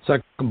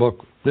 Second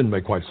book didn't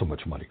make quite so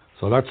much money.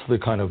 So that's the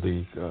kind of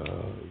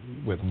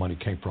where the money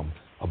came from,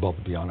 above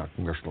and beyond our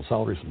congressional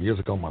salary. Some years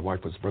ago, my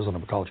wife was president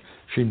of a college.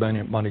 She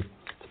made money.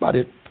 That's about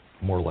it,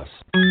 more or less.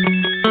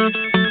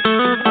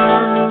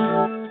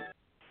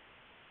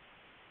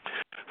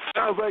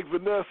 Sounds like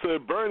Vanessa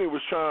and Bernie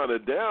was trying to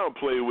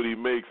downplay what he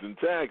makes in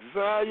taxes.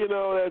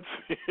 That's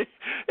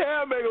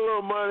I make a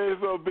little money,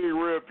 it's no big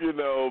rip,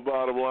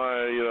 bottom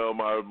line,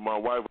 my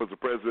wife was the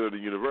president of the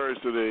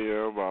university,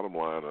 bottom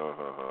line,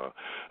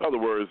 In other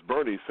words,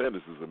 Bernie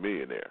Sanders is a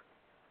millionaire.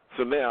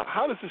 So now,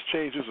 how does this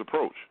change his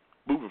approach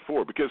moving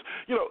forward? Because,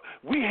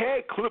 we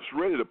had clips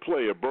ready to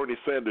play of Bernie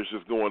Sanders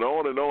just going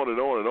on and on and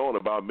on and on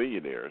about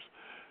millionaires.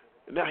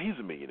 And now he's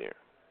a millionaire.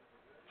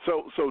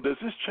 So does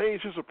this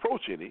change his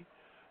approach any,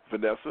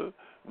 Vanessa,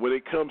 when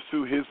it comes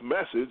to his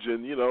message?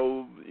 And you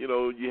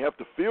have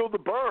to feel the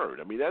burn.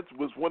 I mean, that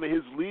was one of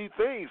his lead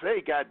things.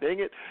 Hey, God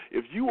dang it,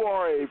 if you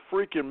are a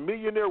freaking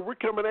millionaire, we're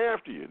coming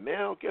after you.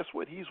 Now, guess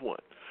what? He's won.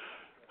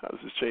 How does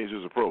this change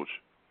his approach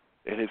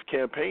and his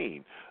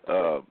campaign?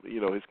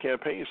 His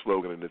campaign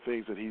slogan and the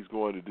things that he's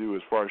going to do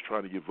as far as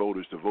trying to get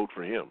voters to vote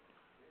for him.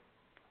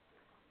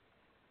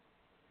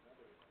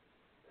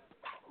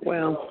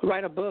 Well,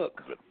 write a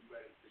book.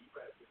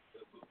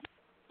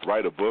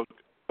 Write a book.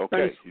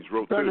 Okay, he's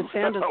wrote Bernie 2.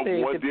 Sanders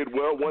says one did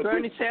well, one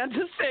Bernie didn't.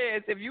 Sanders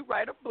says if you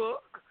write a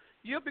book,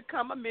 you'll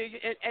become a million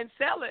and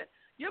sell it.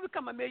 You'll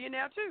become a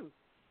millionaire too.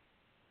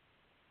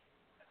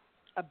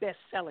 A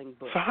best-selling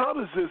book. So how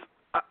does this?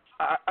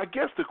 I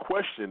guess the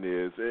question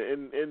is,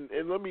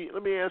 and let me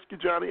ask you,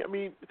 Johnny. I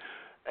mean,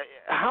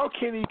 how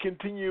can he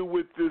continue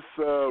with this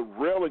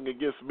railing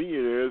against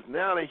millionaires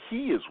now that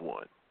he is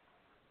one?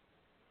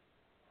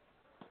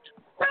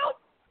 Well,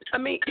 I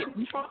mean,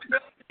 Trump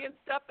rails against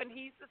stuff, and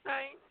he's the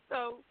same.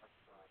 So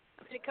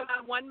it comes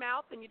out of one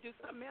mouth, and you do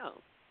something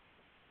else.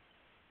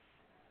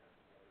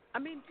 I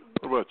mean,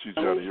 what about you,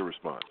 Johnny? Your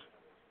response?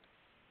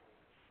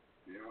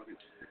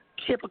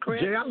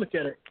 Hypocrite. Jay, I look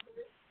at it.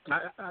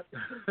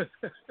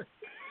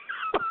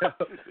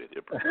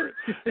 Hypocrite.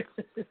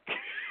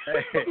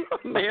 I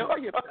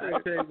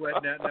tell you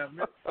what, now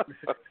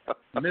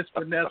Miss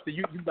Vanessa,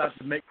 you about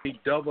to make me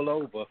double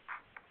over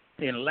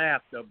in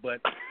laughter,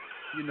 but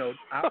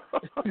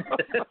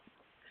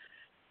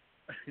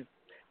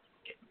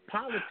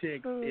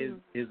politics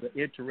is an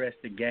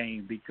interesting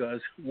game,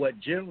 because what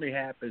generally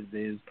happens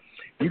is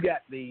you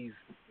got these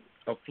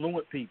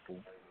affluent people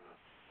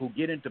who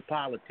get into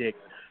politics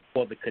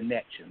for the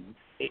connections.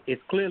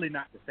 It's clearly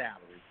not the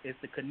salaries. It's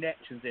the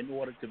connections in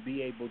order to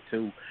be able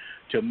to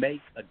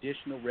make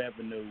additional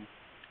revenue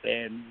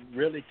and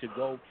really to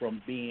go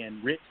from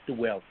being rich to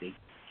wealthy.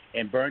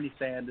 And Bernie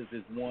Sanders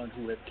is one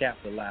who has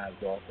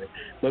capitalized off it.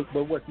 But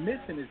what's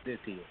missing is this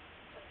here.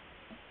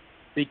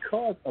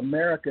 Because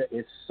America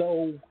is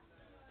so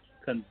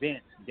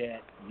convinced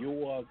that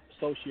your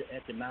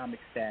socioeconomic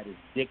status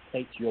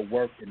dictates your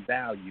worth and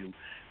value,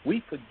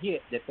 we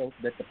forget that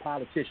the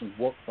politicians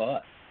work for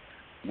us.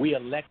 We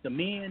elect them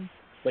in,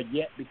 but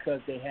yet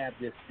because they have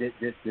this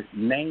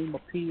name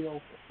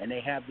appeal and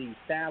they have these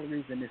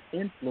salaries and this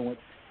influence,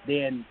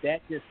 then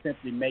that just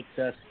simply makes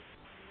us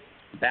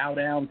bow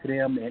down to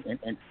them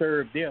and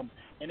serve them.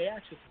 And they're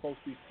actually supposed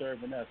to be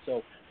serving us.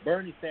 So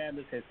Bernie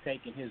Sanders has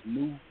taken his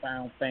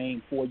newfound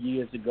fame 4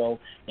 years ago,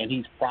 and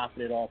he's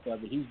profited off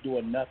of it. He's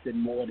doing nothing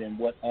more than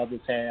what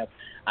others have.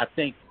 I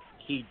think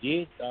he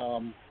did,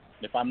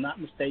 if I'm not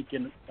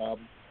mistaken,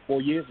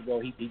 4 years ago,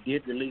 he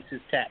did release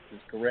his taxes,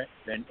 correct?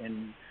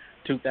 In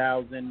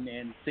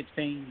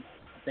 2016,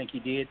 I think he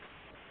did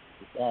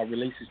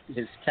release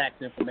his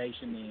tax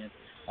information,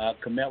 and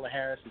Kamala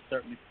Harris is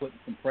certainly putting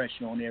some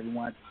pressure on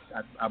everyone.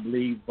 I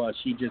believe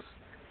she just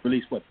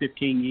released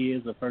 15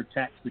 years of her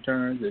tax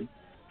returns, and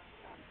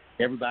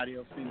everybody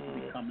else seems to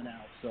be coming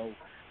out. So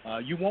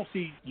you won't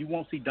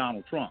see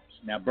Donald Trump's.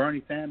 Now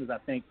Bernie Sanders, I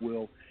think,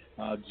 will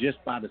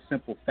just by the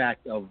simple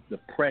fact of the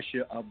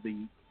pressure of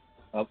the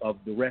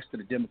rest of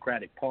the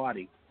Democratic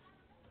Party,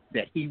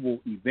 that he will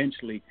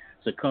eventually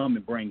succumb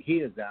and bring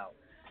his out,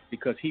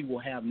 because he will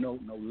have no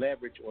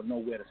leverage or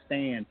nowhere to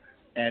stand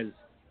as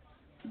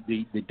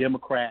the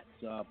Democrats,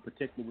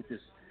 particularly with this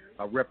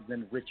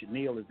Representative Richard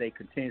Neal, as they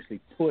continuously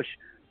push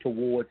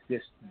towards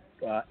this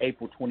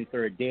April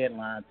 23rd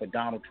deadline for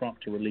Donald Trump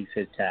to release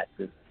his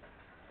taxes.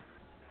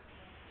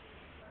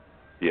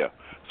 Yeah,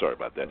 sorry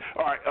about that.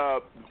 All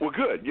right, well,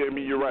 good. Yeah, I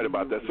mean, you're right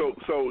about that.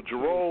 So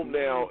Jerome,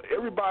 now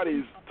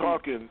everybody's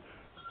talking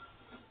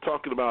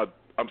about.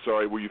 I'm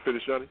sorry, were you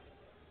finished, Johnny?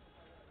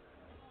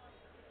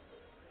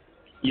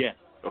 Yeah.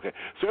 Okay.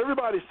 So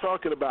everybody's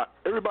talking about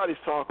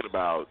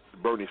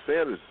Bernie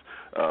Sanders'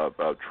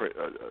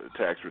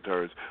 tax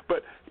returns,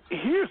 but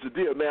here's the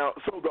deal. Now,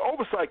 so the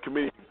Oversight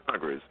Committee in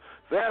Congress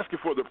is asking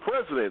for the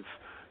president's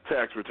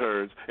tax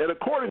returns, and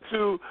according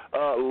to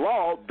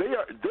law,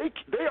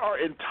 they are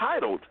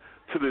entitled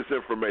to this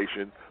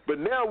information. But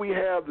now we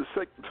have the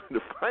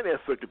finance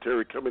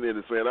secretary coming in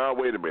and saying, "Oh,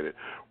 wait a minute,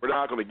 we're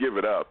not going to give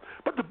it up."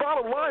 But the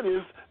bottom line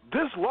is,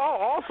 this law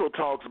also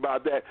talks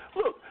about that.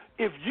 Look,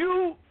 if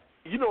you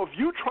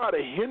try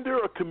to hinder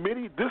a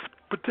committee, this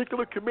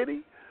particular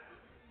committee,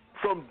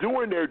 from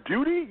doing their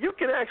duty, you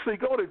can actually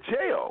go to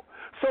jail.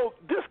 So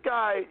this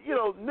guy,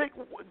 Nick,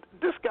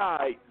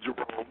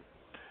 Jerome,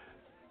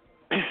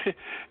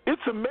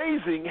 it's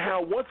amazing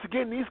how, once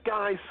again, these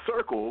guys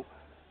circle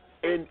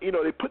and,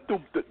 they put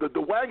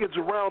the wagons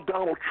around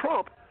Donald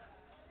Trump,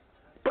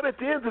 but at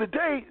the end of the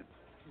day,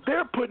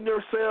 they're putting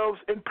themselves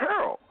in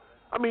peril.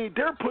 I mean,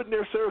 they're putting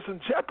themselves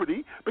in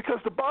jeopardy, because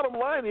the bottom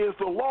line is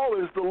the law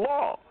is the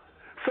law.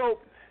 So,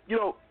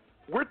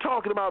 we're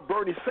talking about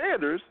Bernie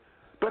Sanders,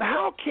 but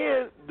how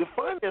can the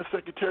finance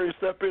secretary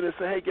step in and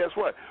say, hey, guess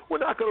what? We're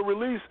not going to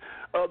release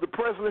the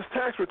president's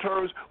tax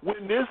returns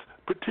when this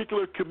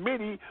particular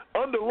committee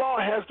under law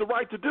has the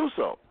right to do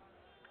so?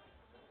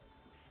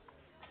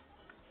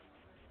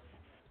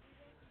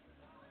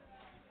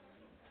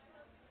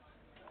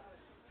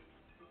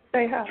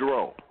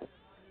 Jerome.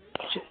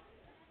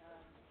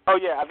 Oh,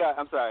 yeah,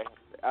 I'm sorry.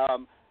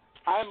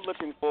 I'm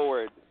looking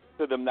forward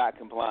to them not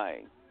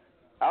complying.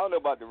 I don't know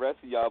about the rest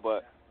of y'all,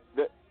 but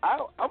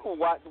I'm going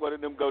to watch one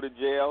of them go to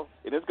jail,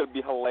 and it's going to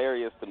be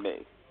hilarious to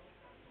me.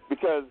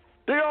 Because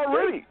they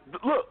already,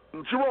 look,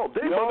 Jerome,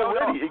 they've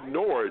already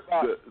ignored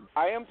the...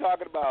 I am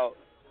talking about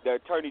the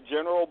Attorney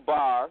General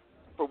Barr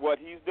for what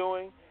he's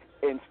doing,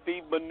 and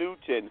Steve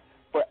Mnuchin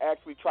for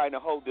actually trying to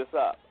hold this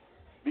up.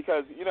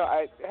 Because,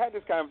 I had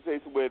this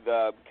conversation with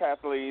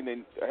Kathleen,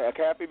 and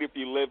Kathleen, if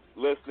you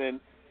listening,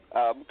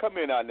 come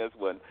in on this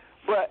one.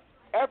 But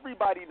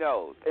everybody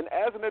knows, and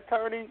as an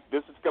attorney,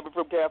 this is coming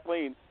from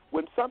Kathleen,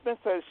 when something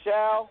says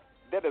shall,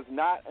 that is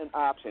not an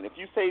option. If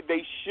you say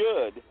they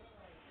should,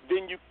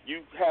 then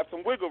you have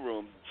some wiggle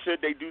room,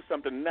 should they do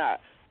something or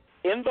not.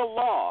 In the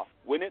law,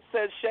 when it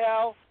says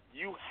shall,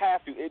 you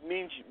have to. It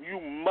means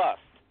you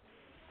must,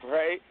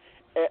 right?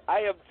 And I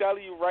am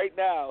telling you right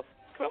now,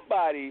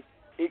 somebody,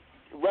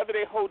 whether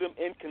they hold them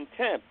in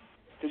contempt,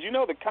 because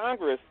the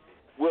Congress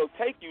will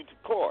take you to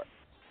court.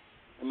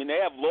 I mean, they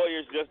have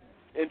lawyers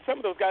and some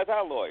of those guys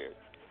are lawyers.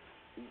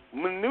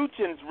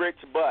 Mnuchin's rich,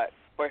 but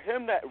for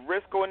him to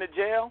risk going to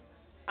jail,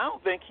 I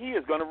don't think he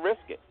is going to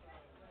risk it.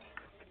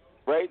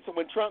 Right? So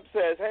when Trump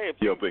says, hey, if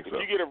you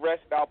get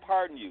arrested, I'll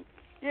pardon you.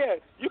 Yeah,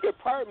 you could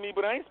pardon me,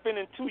 but I ain't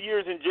spending 2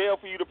 years in jail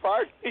for you to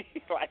pardon me.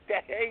 Like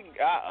that ain't,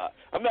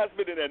 I'm not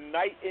spending a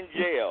night in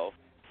jail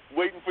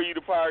waiting for you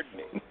to pardon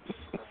me.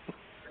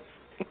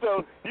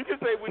 So you can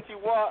say what you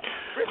want.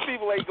 Rich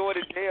people ain't going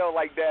to jail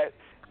like that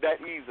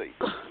easy.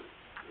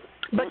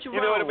 But you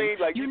know what I mean?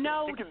 Like you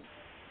can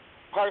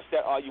parse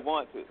that all you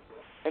want to.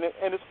 And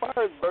as far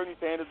as Bernie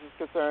Sanders is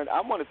concerned,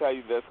 I want to tell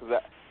you this,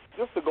 because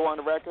just to go on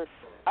the record,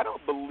 I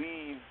don't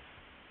believe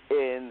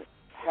in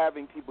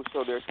having people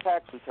show their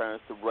tax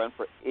returns to run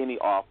for any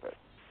office.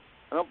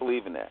 I don't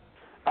believe in that.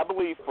 I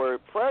believe for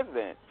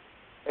president,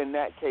 in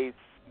that case,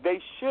 they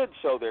should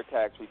show their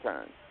tax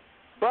returns.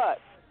 But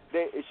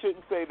it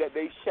shouldn't say that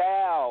they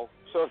shall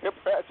show their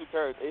tax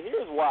returns. And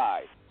here's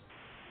why.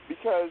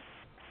 Because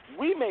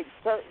we make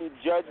certain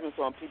judgments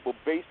on people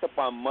based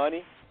upon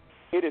money.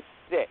 It is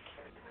sick.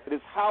 It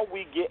is how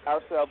we get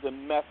ourselves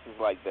in messes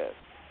like this,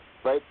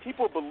 right?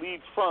 People believe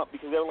Trump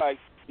because they're like,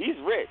 he's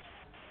rich.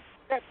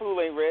 That fool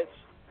ain't rich,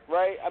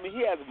 right? I mean,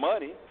 he has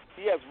money.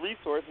 He has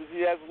resources.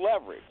 He has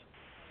leverage.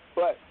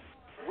 But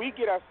we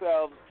get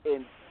ourselves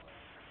in,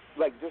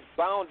 just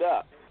bound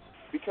up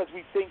because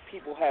we think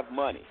people have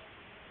money.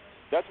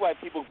 That's why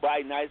people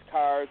buy nice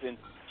cars and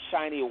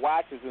shiny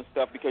watches and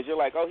stuff, because you're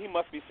like, oh, he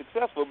must be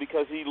successful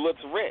because he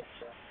looks rich.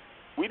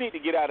 We need to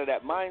get out of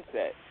that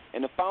mindset.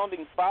 And the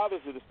founding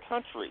fathers of this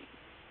country,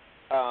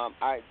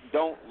 I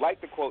don't like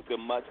to quote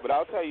them much, but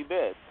I'll tell you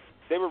this.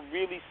 They were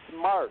really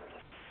smart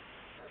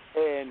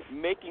and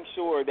making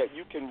sure that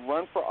you can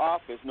run for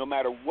office no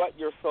matter what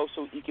your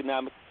social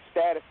economic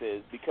status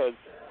is, because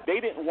they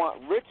didn't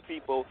want rich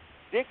people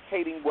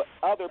dictating what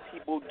other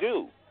people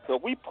do. So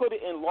if we put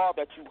it in law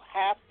that you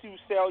have to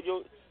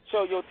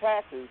show your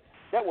taxes,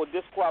 that will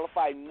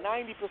disqualify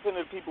 90% of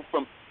the people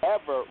from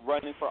ever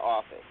running for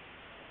office.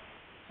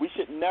 We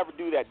should never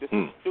do that. This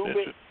is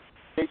stupid.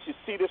 They should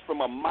see this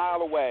from a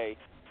mile away.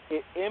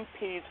 It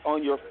impedes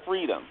on your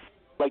freedom.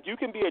 Like, you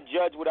can be a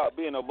judge without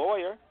being a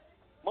lawyer.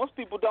 Most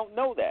people don't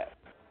know that.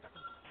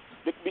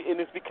 And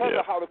it's because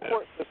of how the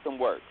court system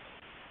works,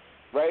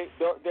 right?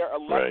 They're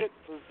elected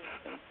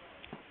positions.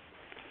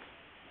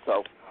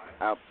 So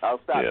I'll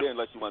stop there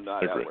unless you want to know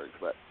how that works.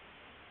 But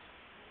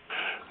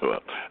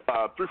well,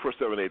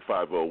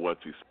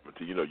 347-850-12.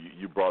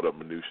 You brought up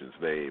Mnuchin's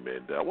name,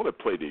 and I want to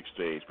play the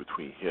exchange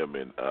between him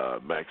and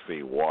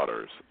Maxine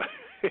Waters.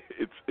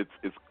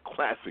 It's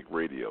classic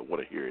radio. I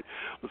want to hear it.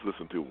 Let's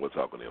listen to what's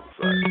up on the other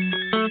side.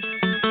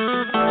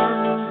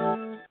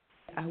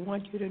 I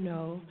want you to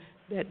know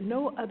that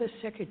no other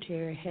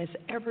secretary has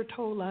ever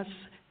told us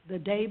the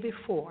day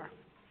before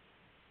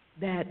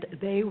that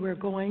they were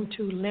going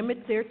to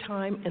limit their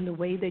time in the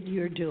way that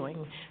you're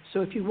doing.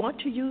 So if you want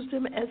to use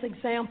them as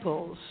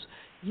examples,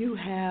 you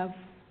have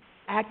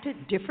acted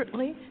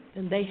differently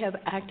than they have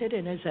acted,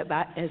 and as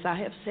I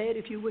have said,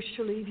 if you wish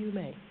to leave, you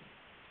may.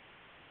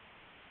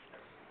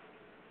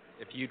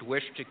 If you'd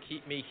wish to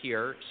keep me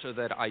here so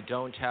that I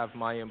don't have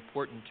my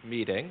important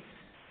meeting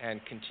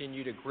and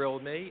continue to grill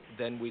me,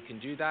 then we can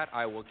do that.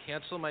 I will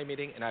cancel my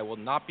meeting, and I will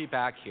not be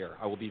back here.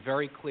 I will be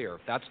very clear.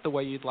 If that's the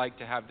way you'd like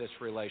to have this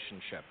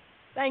relationship.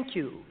 Thank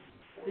you.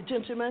 The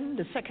gentleman,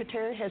 the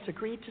secretary, has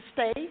agreed to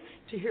stay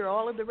to hear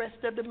all of the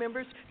rest of the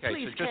members. Okay,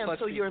 Please so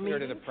cancel your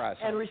meeting to the press.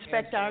 and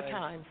respect our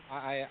time.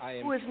 I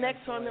am Who is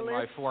next on the list?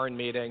 My foreign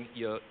meeting.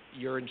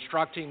 You're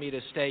instructing me to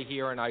stay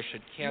here, and I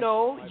should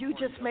cancel. No, you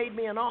just made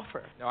me an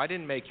offer. No, I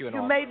didn't make you an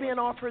offer. You made me an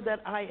offer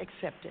that I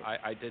accepted.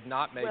 I did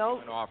not make you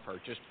an offer.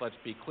 Just let's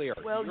be clear.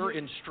 Well, you're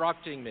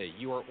instructing me.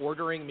 You are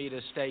ordering me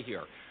to stay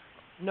here.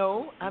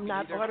 No, I'm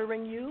not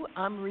ordering you.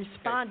 I'm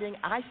responding.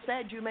 Okay. I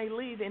said you may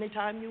leave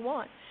anytime you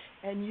want.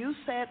 And you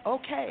said,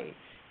 okay,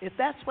 if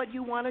that's what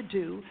you want to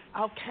do,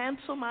 I'll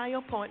cancel my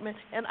appointment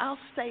and I'll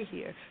stay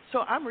here. So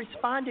I'm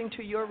responding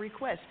to your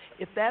request.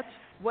 If that's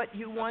what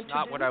you want to do.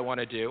 That's not what I want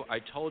to do. I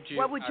told you.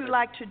 What would you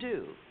like to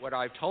do? What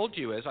I've told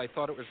you is I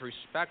thought it was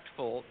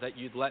respectful that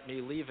you'd let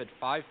me leave at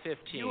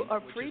 5:15. You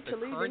are free to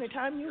leave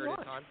anytime you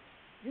want.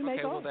 You may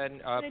go well then,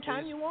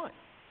 anytime you want.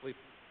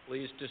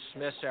 Please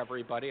dismiss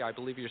everybody. I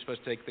believe you're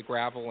supposed to take the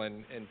gravel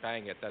and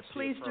bang it. That's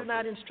Please do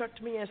not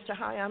instruct me as to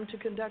how I'm to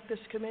conduct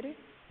this committee.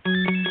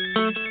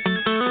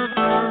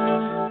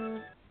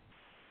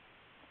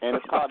 And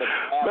it's called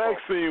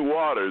Maxine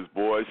Waters,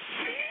 boy.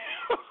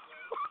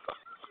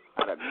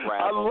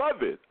 I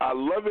love it. I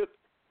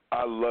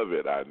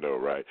know,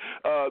 right?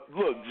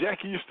 Look,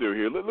 Jackie, you're still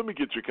here. Let me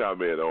get your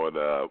comment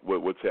on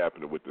what's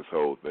happening with this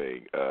whole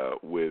thing,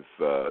 with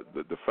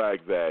the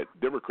fact that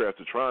Democrats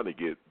are trying to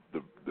get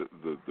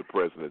the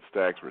president's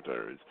tax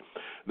returns.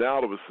 Now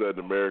all of a sudden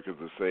Americans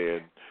are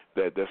saying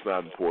that that's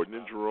not important.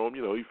 And Jerome,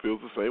 he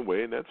feels the same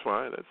way, and that's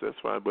fine. That's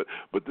fine. But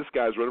this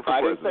guy's running for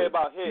president. I didn't say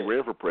about his. He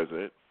ran for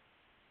president.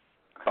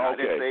 I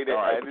didn't say that. All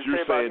right, but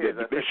you're saying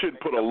that they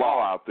shouldn't put a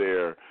law out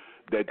there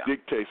that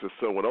dictates to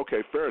someone.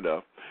 Okay, fair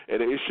enough,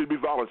 and it should be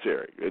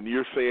voluntary. And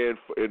you're saying,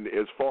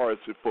 as far as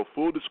for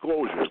full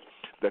disclosure,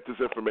 that this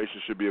information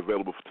should be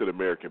available to the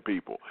American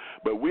people.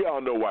 But we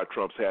all know why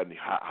Trump's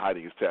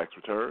hiding his tax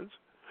returns.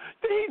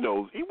 He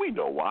knows. We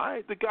know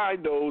why. The guy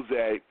knows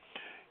that.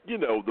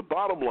 The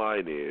bottom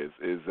line is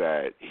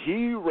that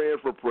he ran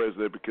for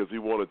president because he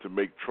wanted to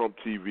make Trump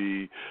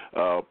TV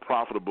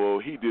profitable.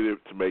 He did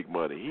it to make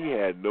money. He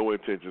had no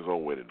intentions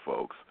on winning,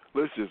 folks.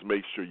 Let's just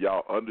make sure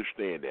y'all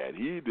understand that.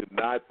 He did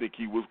not think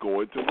he was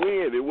going to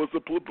win. It was a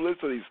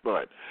publicity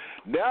stunt.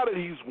 Now that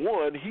he's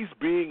won, he's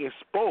being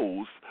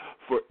exposed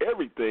for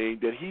everything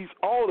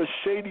all the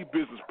shady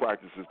business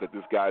practices that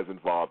this guy's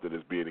involved in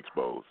is being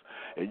exposed.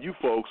 And you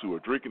folks who are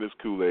drinking this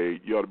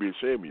Kool-Aid, you ought to be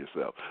ashamed of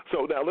yourself.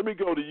 So now let me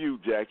go to you,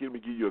 Jackie. Let me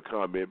give you a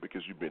comment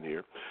because you've been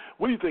here.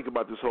 What do you think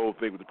about this whole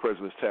thing with the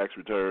president's tax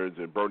returns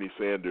and Bernie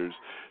Sanders?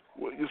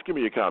 Well, just give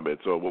me your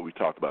comments on what we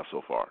talked about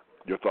so far.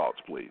 Your thoughts,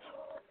 please.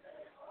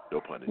 No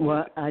pun intended.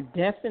 Well, I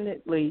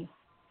definitely,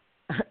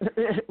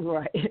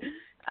 right.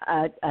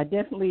 I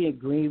definitely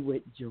agree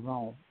with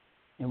Jerome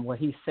and what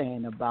he's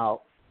saying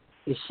about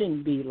it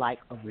shouldn't be like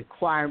a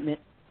requirement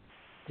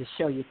to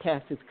show your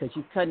taxes because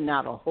you're cutting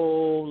out a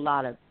whole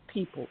lot of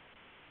people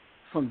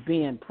from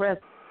being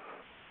president.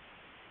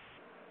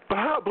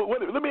 But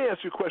let me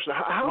ask you a question.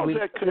 How is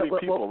that cutting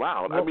people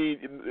out? I mean,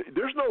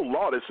 there's no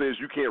law that says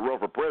you can't run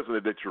for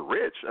president that you're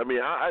rich. I mean,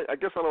 I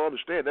guess I don't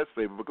understand that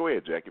statement. But go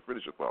ahead, Jackie.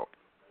 Finish your thought.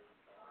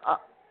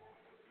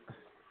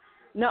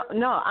 No,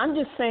 I'm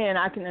just saying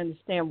I can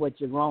understand what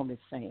Jerome is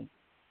saying,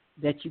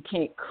 that you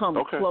can't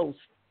come close.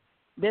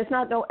 There's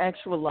not no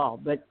actual law,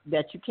 but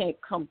that you can't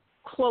come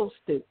close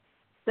to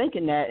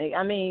thinking that.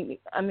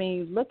 I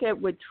mean, look at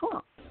with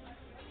Trump.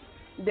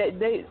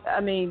 I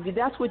mean,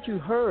 that's what you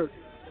heard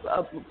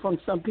from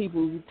some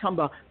people talking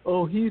about.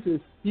 Oh, he's a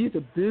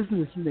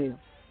businessman.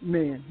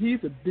 He's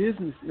a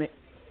businessman.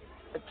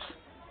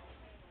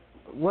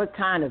 What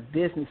kind of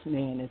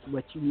businessman is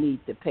what you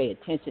need to pay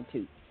attention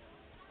to?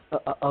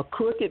 A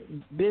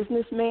crooked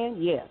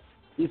businessman? Yes,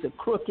 he's a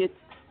crooked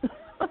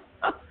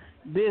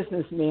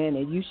businessman,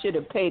 and you should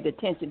have paid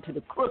attention to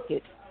the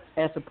crooked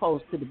as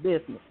opposed to the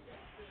business.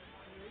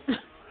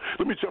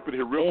 Let me jump in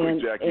here real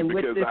quick, Jackie,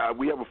 because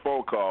we have a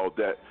phone call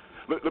that.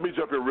 Let me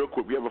jump in real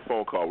quick. We have a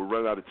phone call. We're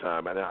running out of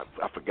time, and I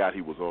forgot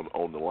he was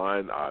on the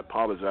line. I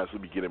apologize.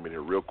 Let me get him in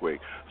here real quick.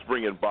 Let's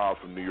bring in Bob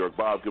from New York.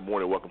 Bob, good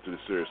morning. Welcome to the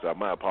Serious Side.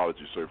 My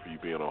apologies, sir, for you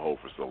being on hold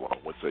for so long.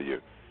 What say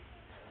you?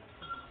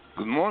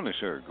 Good morning,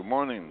 sir. Good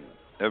morning,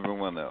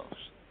 everyone else.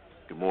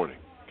 Good morning.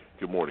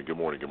 Good morning. Good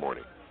morning. Good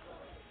morning.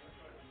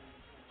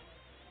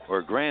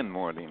 Or grand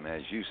morning,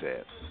 as you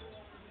said.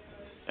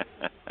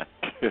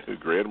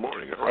 Grand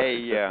morning. All right. Hey,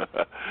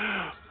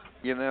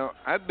 you know,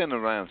 I've been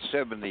around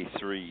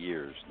 73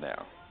 years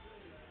now.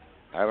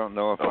 I don't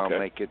know if I'll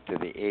make it to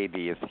the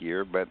 80th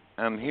year, but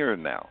I'm here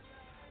now.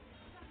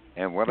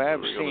 And what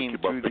I've seen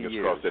through the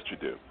years, that you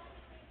do.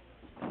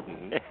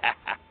 Mm-hmm.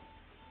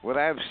 What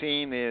I've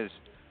seen is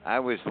I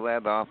was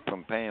let off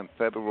from paying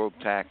federal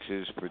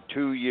taxes for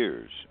 2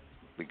 years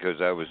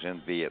because I was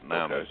in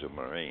Vietnam as a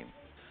Marine.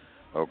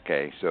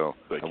 Okay, so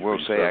I will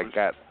say I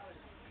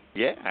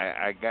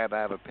got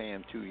out of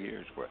paying 2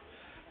 years for it.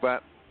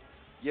 But,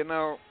 you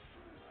know,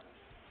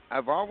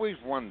 I've always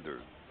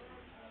wondered,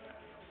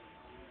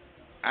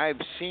 I've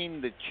seen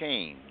the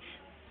change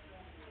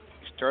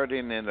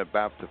starting in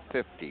about the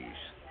 50s,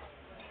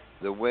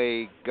 the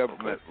way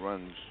government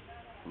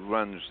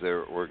runs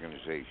their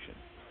organization.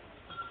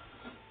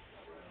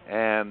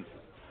 And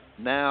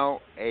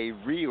now a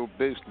real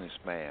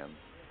businessman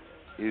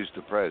is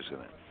the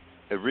president,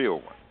 a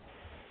real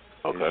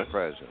one is the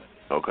president.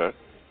 Okay.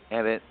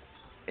 And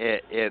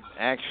it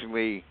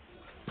actually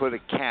put a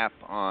cap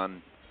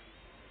on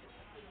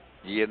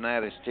the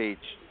United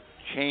States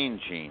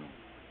changing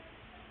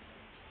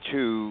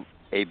to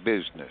a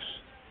business.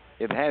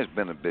 It has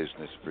been a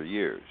business for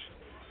years.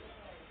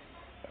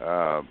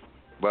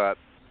 But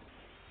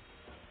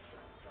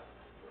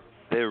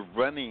they're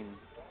running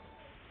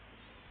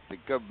the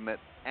government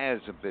as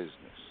a business.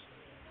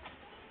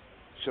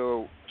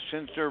 So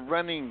since they're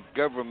running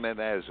government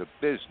as a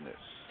business,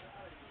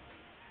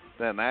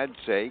 then I'd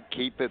say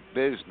keep it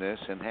business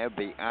and have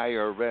the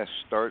IRS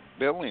start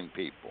billing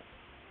people.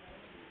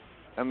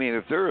 I mean,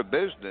 if they're a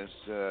business,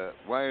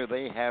 why are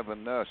they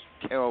having us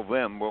tell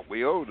them what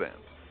we owe them?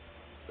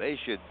 They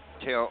should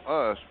tell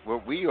us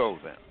what we owe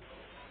them.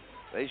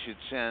 They should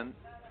send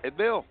a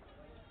bill.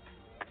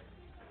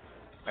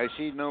 I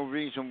see no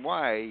reason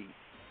why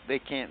they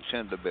can't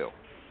send a bill.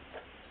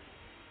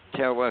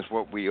 Tell us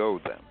what we owe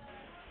them.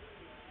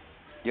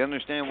 You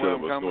understand where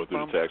I'm coming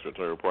from? The tax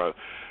return process.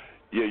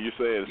 Yeah, you're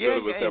saying instead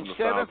of us having to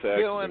file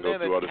taxes and go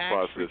through all this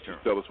process,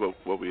 just tell us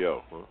what we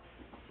owe. Huh?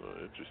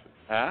 Interesting.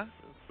 Huh?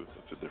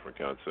 It's a different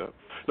concept.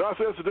 No, I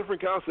said it's a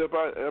different concept.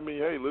 I mean,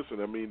 hey,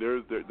 listen. I mean, there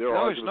are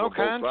arguments on both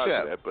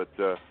sides of that,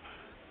 but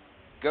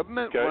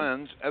government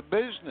runs a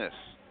business.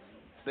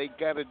 They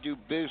got to do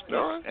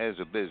business as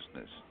a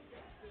business.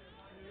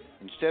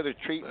 Instead of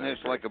treating us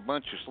like a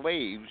bunch of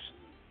slaves,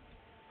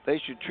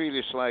 they should treat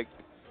us like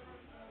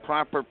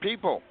proper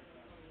people.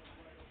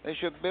 They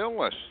should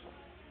bill us.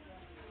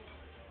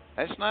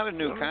 That's not a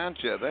new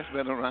concept. That's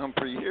been around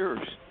for years.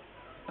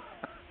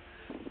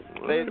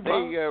 They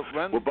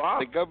run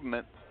the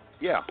government.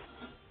 Yeah.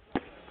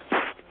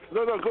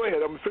 No, go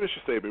ahead. I'm going to finish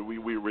your statement.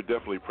 We're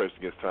definitely pressed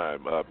against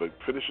time, but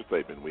finish your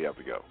statement. We have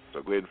to go.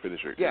 So go ahead and finish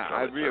your comment.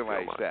 I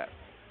realize that.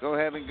 Go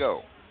ahead and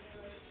go.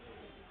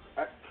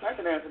 I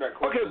can answer that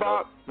question. Okay,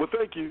 Bob. Well,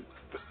 thank you.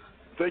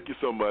 Thank you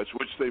so much.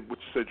 What you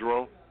say,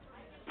 Jerome?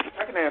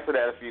 I can answer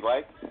that if you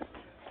like.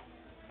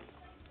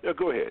 Yeah,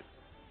 go ahead.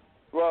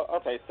 Well,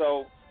 okay,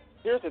 so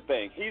here's the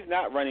thing. He's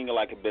not running it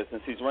like a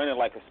business. He's running it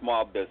like a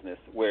small business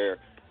where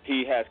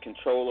he has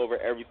control over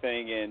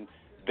everything, and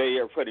they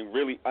are putting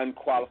really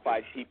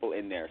unqualified people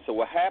in there. So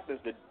what happens,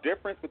 the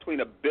difference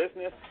between a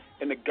business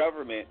and the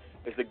government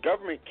is the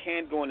government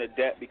can go into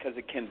debt because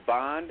it can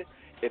bond.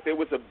 If it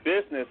was a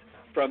business,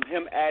 from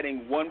him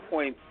adding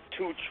 $1.2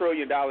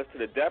 trillion to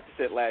the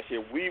deficit last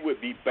year, we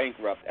would be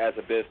bankrupt as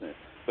a business.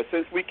 But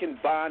since we can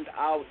bond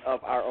out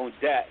of our own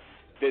debt,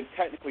 then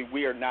technically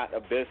we are not a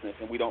business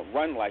and we don't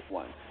run like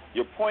one.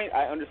 Your point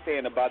I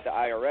understand about the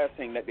IRS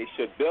saying that they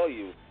should bill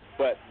you,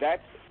 but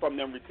that's from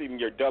them receiving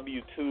your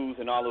W-2s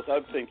and all those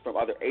other things from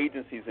other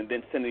agencies and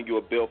then sending you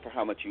a bill for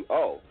how much you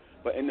owe.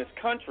 But in this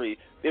country,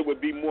 it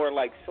would be more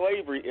like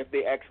slavery if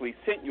they actually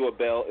sent you a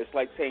bill. It's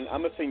like saying,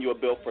 I'm going to send you a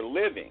bill for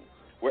living,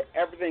 where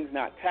everything's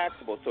not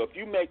taxable. So if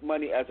you make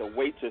money as a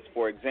waitress,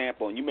 for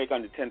example, and you make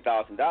under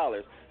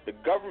 $10,000, the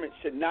government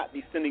should not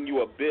be sending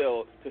you a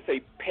bill to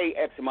say pay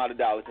X amount of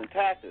dollars in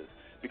taxes,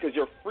 because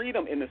your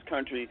freedom in this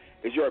country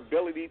is your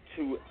ability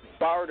to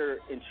barter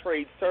and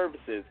trade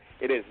services.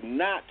 It is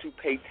not to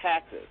pay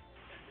taxes.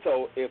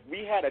 So if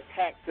we had a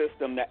tax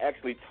system that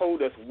actually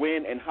told us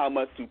when and how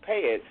much to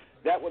pay it,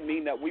 that would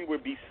mean that we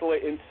would be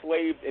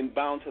enslaved and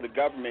bound to the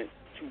government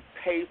to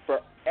pay for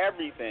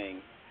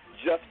everything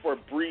just for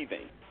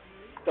breathing.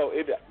 So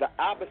the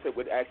opposite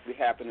would actually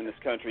happen in this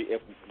country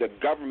if the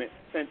government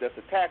sent us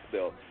a tax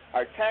bill.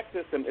 Our tax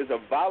system is a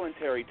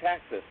voluntary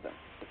tax system.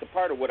 It's a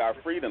part of what our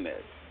freedom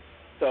is.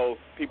 So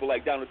people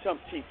like Donald Trump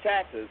cheat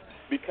taxes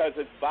because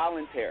it's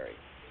voluntary.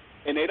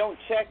 And they don't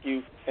check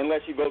you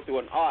unless you go through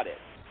an audit,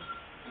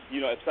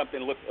 if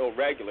something looks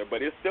irregular.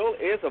 But it still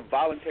is a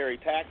voluntary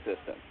tax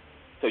system.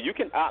 So you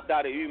can opt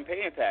out of even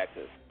paying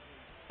taxes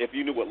if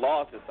you knew what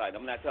laws to cite.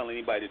 I'm not telling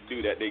anybody to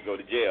do that. They go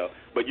to jail.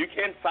 But you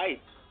can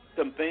cite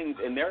some things,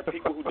 and there are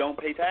people who don't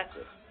pay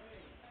taxes.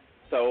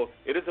 So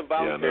it is a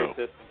voluntary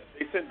system.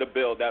 If they sent the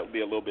bill, that would be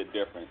a little bit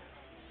different.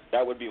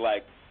 That would be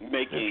like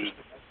making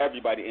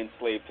everybody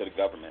enslaved to the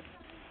government.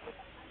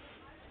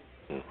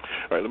 All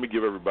right, let me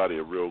give everybody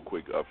a real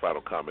quick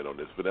final comment on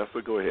this.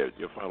 Vanessa, go ahead.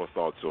 Your final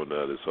thoughts on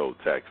this whole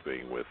tax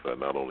thing with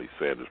not only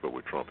Sanders but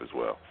with Trump as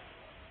well.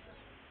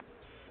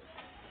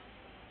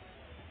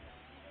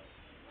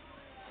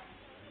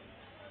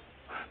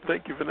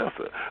 Thank you,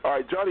 Vanessa. All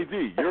right, Johnny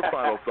D, your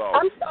final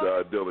thoughts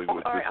dealing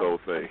with this whole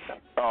thing.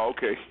 Oh,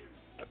 okay.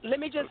 Let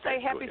me just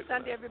say happy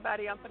Sunday,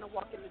 everybody. I'm going to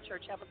walk into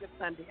church. Have a good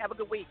Sunday. Have a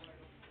good week.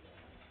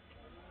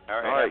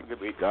 All right. Have a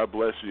good week. God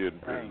bless you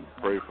and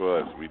pray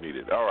for us. We need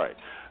it. All right.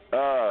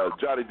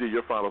 Johnny D,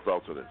 your final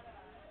thoughts on this.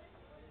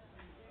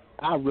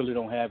 I really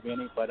don't have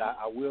any, but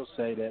I will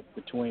say that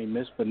between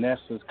Miss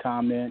Vanessa's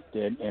comment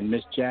and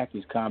Miss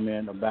Jackie's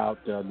comment about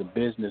the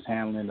business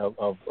handling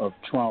of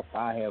Trump,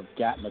 I have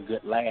gotten a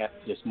good laugh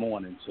this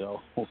morning.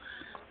 So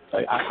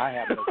I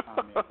have no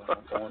comment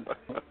on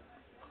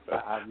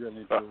I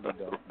really don't.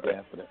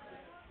 Definitely.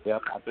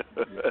 Yep.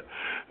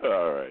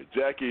 All right.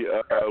 Jackie,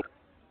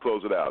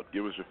 close it out.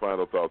 Give us your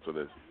final thoughts on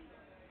this.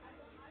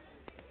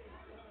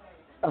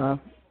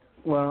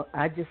 Well,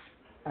 I just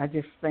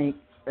think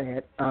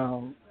that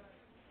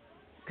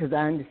because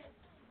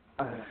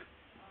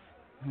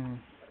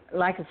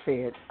like I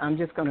said, I'm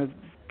just going to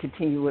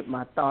continue with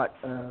my thought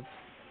of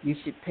you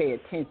should pay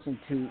attention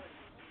to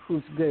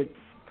who's good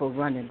for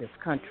running this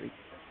country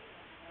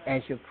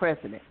as your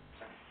president.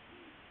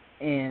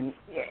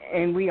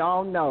 And we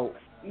all know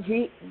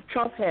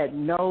Trump had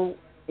no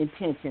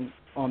intention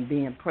on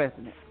being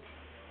president.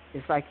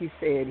 It's like you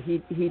said,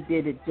 he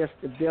did it just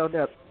to build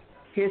up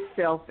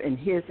himself and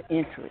his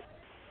interest.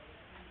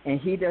 And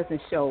he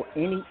doesn't show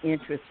any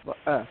interest for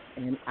us.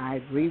 And I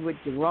agree with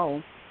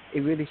Jerome.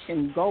 It really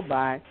shouldn't go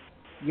by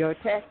your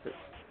taxes.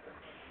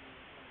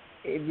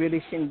 It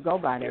really shouldn't go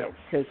by that.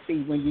 Because,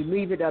 see, when you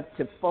leave it up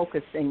to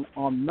focusing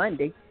on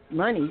money,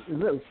 when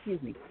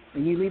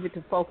you leave it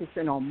to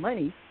focusing on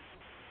money,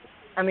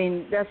 I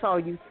mean, that's all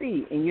you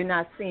see. And you're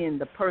not seeing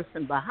the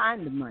person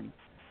behind the money.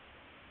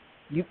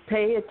 You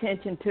pay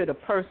attention to the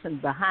person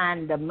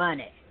behind the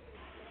money.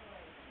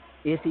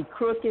 Is he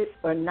crooked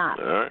or not?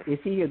 Right. Is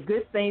he a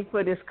good thing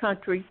for this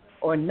country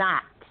or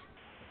not?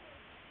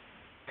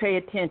 Pay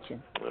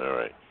attention. All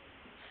right.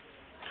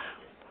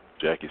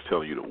 Jackie's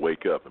telling you to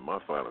wake up, and my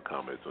final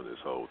comments on this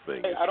whole thing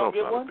is Trump's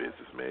not a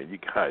business, man. You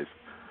guys.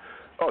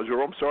 Oh,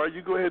 Jerome, sorry.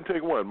 You go ahead and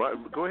take one.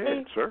 Go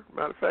ahead, sir.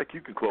 Matter of fact, you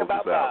can close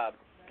this out.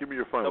 Give me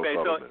your final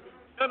thoughts on this.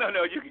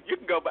 No. You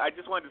can go, but I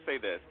just wanted to say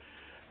this,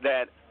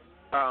 that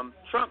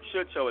Trump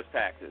should show his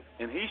taxes,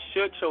 and he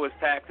should show his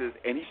taxes,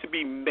 and he should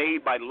be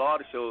made by law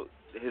to show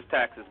his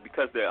taxes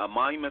because the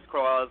emoluments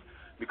clause,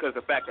 because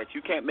the fact that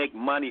you can't make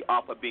money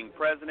off of being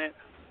president,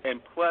 and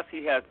plus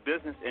he has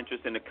business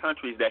interests in the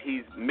countries that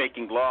he's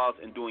making laws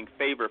and doing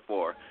favor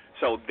for.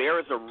 So there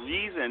is a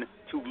reason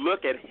to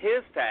look at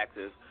his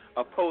taxes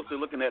opposed to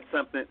looking at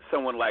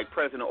someone like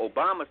President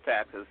Obama's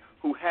taxes,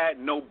 who had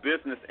no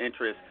business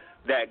interest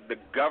that the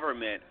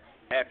government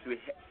actually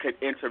could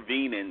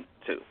intervene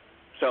into.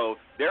 So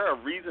there are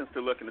reasons to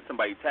look into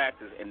somebody's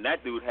taxes, and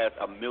that dude has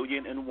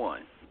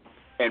 1,000,001.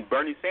 And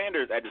Bernie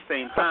Sanders, at the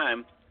same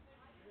time,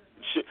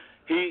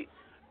 he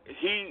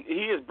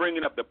is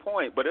bringing up the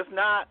point, but it's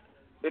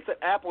an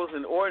apples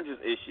and oranges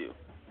issue.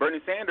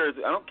 Bernie Sanders,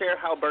 I don't care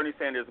how Bernie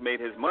Sanders made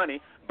his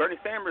money. Bernie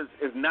Sanders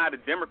is not a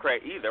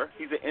Democrat either.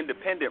 He's an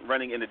independent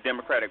running in the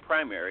Democratic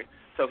primary,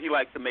 so he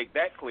likes to make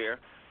that clear.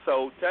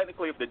 So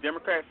technically, if the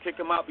Democrats kick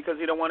him out because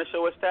he don't want to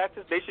show his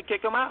taxes, they should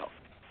kick him out.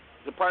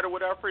 It's a part of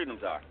what our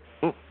freedoms are.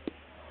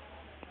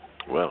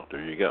 Well,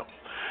 there you go.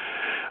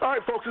 All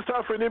right, folks, it's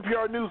time for an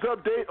NPR News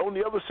update on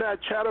the Other Side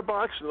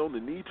Chatterbox and on the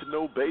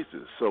need-to-know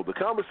basis. So the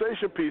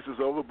conversation piece is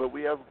over, but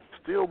we have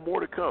still more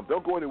to come.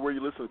 Don't go anywhere.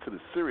 You're listening to the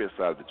serious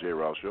side of the J.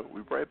 Rouse Show.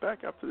 We'll be right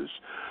back after this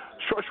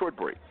short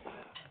break.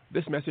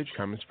 This message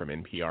comes from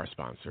NPR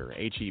sponsor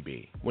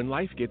H-E-B. When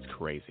life gets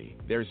crazy,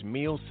 there's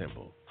Meal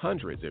Simple.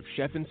 Hundreds of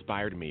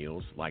chef-inspired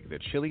meals like the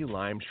Chili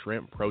Lime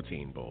Shrimp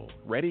Protein Bowl,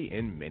 ready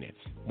in minutes.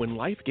 When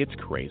life gets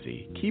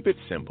crazy, keep it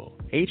simple.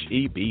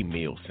 H-E-B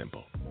Meal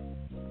Simple.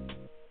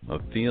 A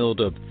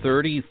field of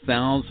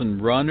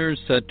 30,000 runners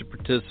set to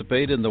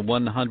participate in the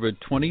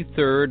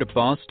 123rd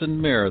Boston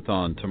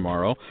Marathon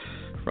tomorrow.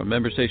 From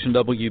member station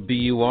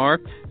WBUR,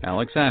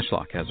 Alex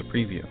Ashlock has a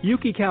preview.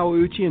 Yuki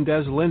Kawauchi and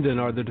Des Linden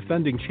are the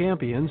defending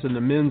champions in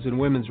the men's and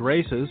women's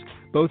races.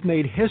 Both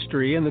made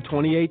history in the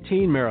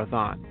 2018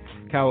 marathon.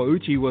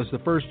 Kawauchi was the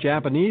first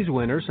Japanese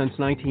winner since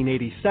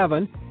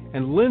 1987,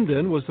 and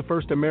Linden was the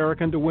first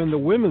American to win the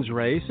women's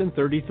race in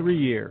 33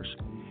 years.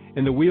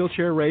 In the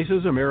wheelchair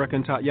races,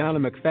 American Tatiana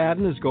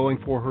McFadden is going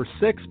for her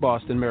 6th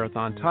Boston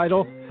Marathon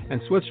title,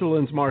 and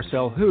Switzerland's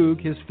Marcel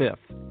Hug his 5th.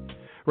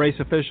 Race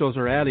officials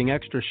are adding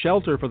extra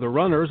shelter for the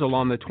runners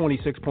along the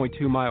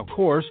 26.2-mile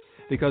course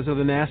because of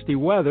the nasty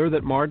weather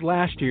that marred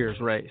last year's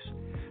race.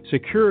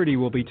 Security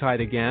will be tight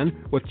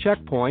again, with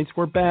checkpoints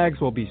where bags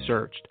will be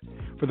searched.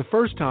 For the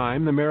first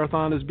time, the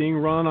marathon is being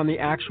run on the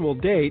actual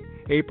date,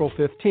 April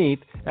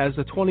 15th, as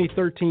the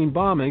 2013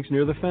 bombings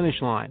near the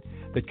finish line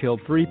that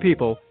killed 3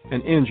 people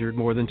and injured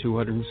more than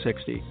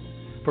 260.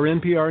 For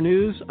NPR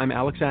News, I'm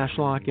Alex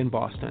Ashlock in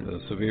Boston.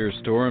 The severe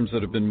storms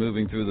that have been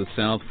moving through the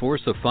South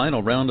force the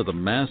final round of the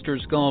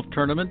Masters Golf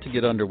Tournament to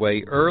get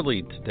underway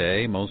early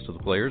today. Most of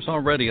the players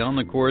already on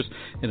the course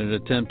in an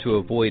attempt to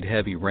avoid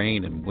heavy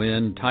rain and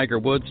wind. Tiger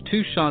Woods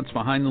 2 shots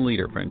behind the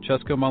leader,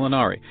 Francesco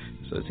Molinari,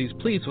 says he's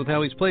pleased with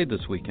how he's played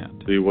this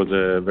weekend. It was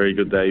a very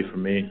good day for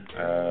me.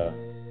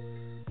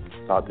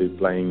 Started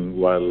playing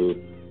well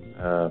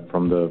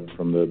from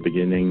the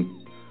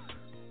beginning.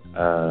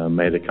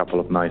 Made a couple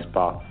of nice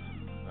putts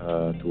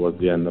towards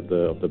the end of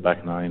the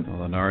back nine.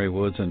 Molinari,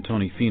 Woods, and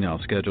Tony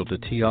Finau scheduled to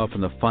tee off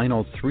in the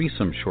final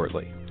threesome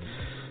shortly.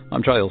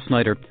 I'm Giles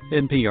Snyder,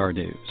 NPR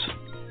News.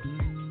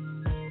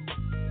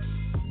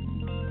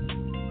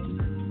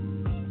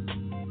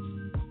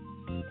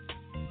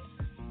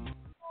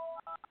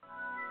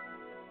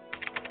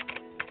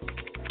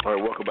 All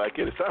right, welcome back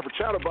in. It's time for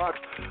Chatterbox.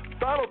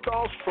 Final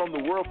thoughts from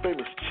the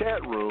world-famous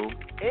chat room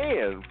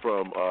and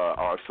from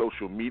our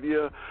social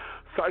media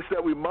sites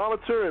that we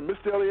monitor. And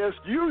Mr. Elias,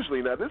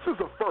 usually, now this is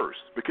a first,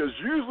 because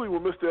usually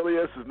when Mr.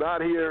 Elias is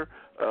not here,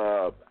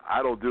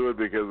 I don't do it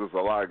because there's a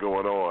lot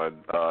going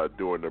on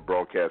during the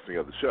broadcasting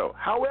of the show.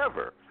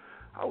 However,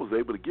 I was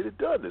able to get it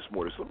done this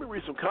morning. So let me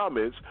read some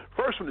comments.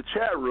 First from the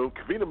chat room,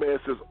 Kavina Man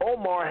says,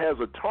 Omar has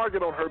a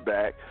target on her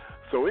back,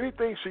 so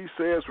anything she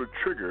says would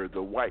trigger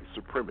the white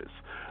supremacist.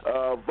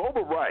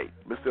 Voba Wright,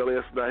 Mr.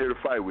 Elias is not here to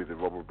fight with you,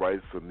 Voba Wright,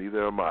 so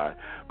neither am I.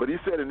 But he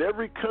said in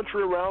every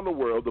country around the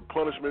world, the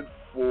punishment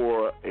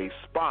for a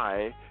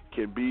spy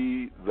can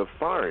be the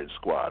firing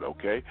squad,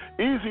 okay?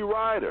 Easy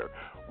Rider,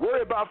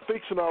 worry about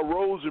fixing our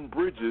roads and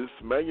bridges,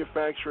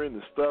 manufacturing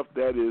the stuff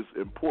that is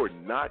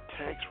important, not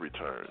tax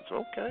returns.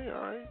 Okay,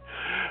 all right.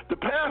 The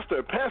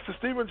Pastor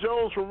Stephen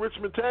Jones from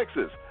Richmond,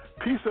 Texas,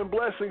 peace and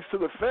blessings to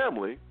the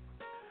family.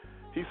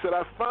 He said,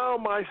 I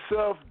found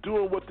myself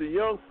doing what the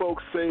young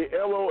folks say,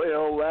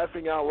 LOL,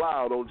 laughing out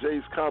loud on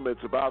Jay's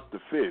comments about the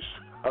fish.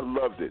 I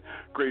loved it.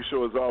 Great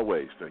show as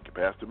always. Thank you,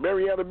 Pastor.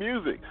 Mariana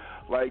Music.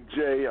 Like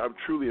Jay, I'm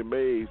truly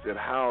amazed at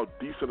how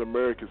decent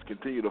Americans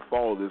continue to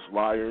follow this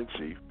liar in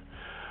chief.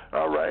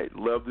 All right.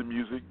 Love the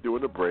music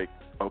during the break.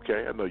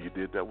 Okay, I know you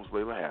did. That was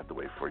Layla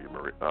Hathaway for you,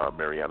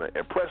 Mariana.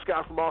 And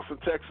Prescott from Austin,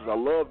 Texas. I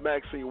love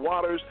Maxine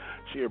Waters.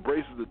 She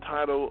embraces the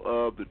title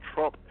of the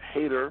Trump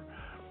hater,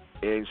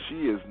 and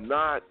she is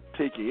not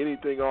taking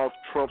anything off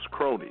Trump's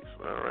cronies,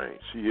 all right?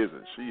 She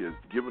isn't. She is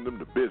giving them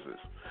the business.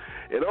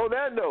 And on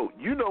that note,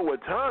 you know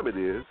what time it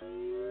is.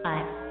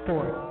 5,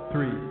 4,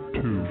 3,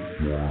 2,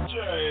 1.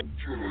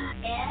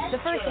 The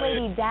First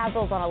Lady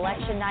dazzles on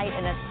election night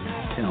in a...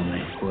 Tell me,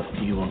 what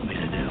do you want me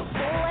to do?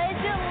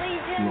 Pledge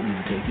allegiance You want me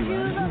to take you to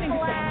out? the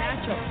flag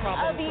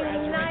of the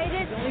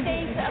United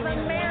States of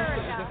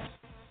America.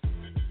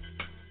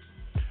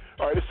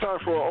 All right, it's time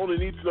for our Only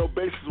Need to Know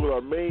Basis with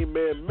our main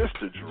man,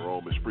 Mr.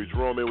 Jerome Esprit.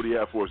 Jerome, man, what do you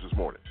have for us this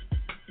morning?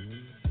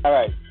 All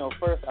right, so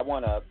first I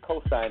want to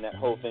co-sign that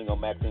whole thing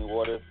on Maxine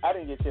Waters. I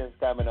didn't get a chance to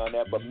comment on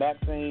that, but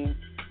Maxine,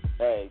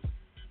 hey,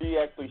 she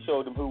actually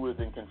showed them who was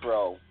in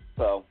control.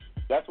 So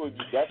that's what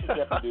you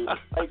have to do.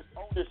 Take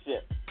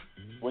ownership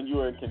when you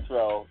were in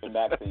control, and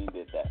Maxine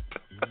did that.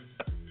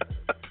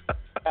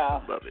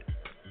 Love it.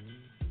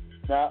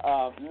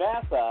 Now,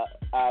 NASA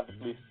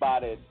obviously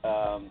spotted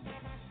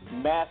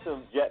massive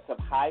jets of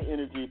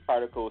high-energy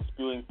particles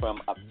spewing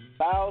from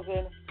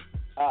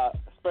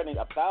spreading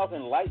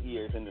 1,000 light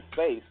years into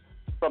space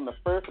from the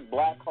first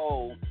black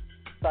hole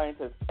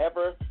scientists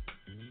ever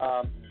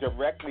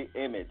directly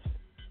imaged.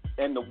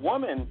 And the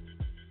woman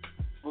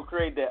who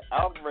created the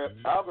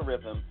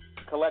algorithm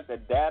to collect the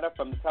data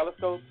from the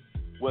telescope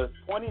was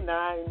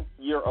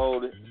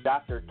 29-year-old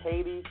Dr.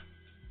 Katie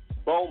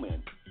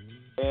Bowman.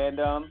 And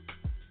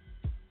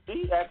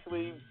she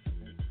actually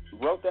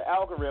wrote the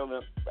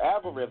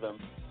algorithm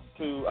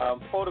to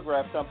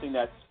photograph something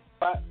that's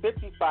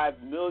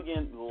 55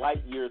 million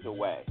light years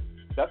away.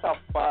 That's how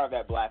far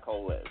that black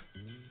hole is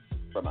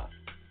from us.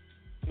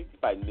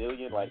 55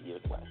 million light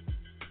years away.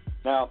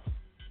 Now,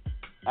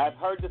 I've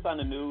heard this on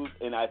the news,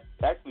 and I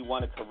actually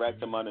want to correct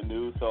them on the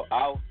news, so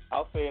I'll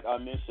say it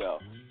on this show.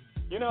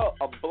 You know,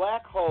 a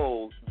black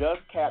hole does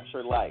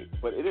capture light,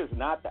 but it is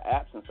not the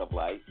absence of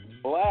light.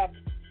 Black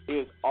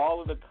is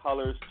all of the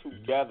colors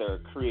together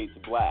creates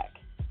black.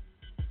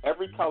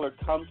 every color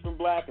comes from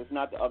black. It's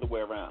not the other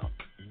way around.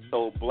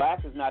 So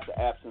black is not the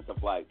absence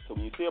of light. So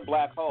when you see a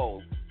black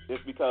hole,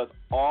 it's because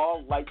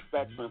all light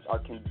spectrums are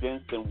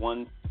condensed in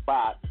one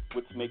spot,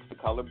 which makes the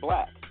color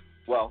black.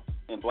 Well,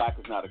 and black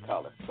is not a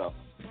color. So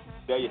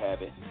there you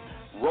have it.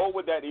 Roll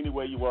with that any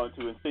way you want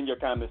to and send your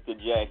comments to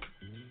Jay.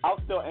 I'll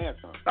still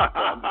answer them.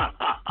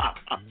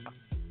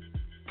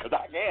 Because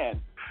I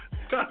can.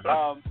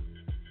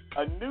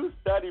 A new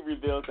study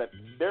reveals that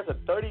there's a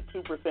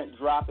 32%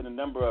 drop in the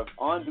number of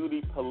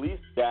on-duty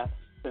police deaths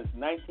since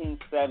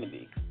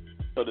 1970.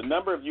 So the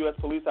number of U.S.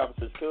 police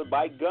officers killed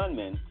by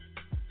gunmen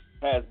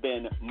has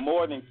been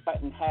more than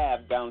cut in half,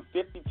 down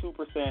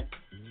 52%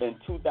 in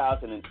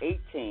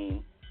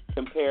 2018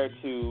 compared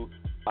to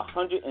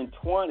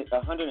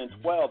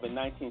 112 in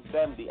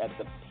 1970 at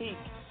the peak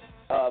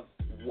of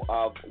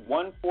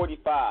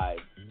 145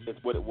 is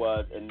what it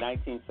was in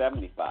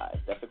 1975.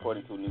 That's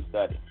according to a new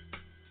study.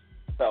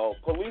 So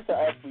police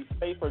are actually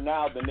safer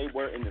now than they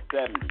were in the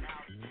 70s.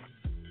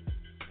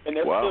 And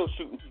they're still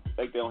shooting people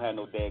like they don't have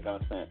no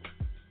daggone sense.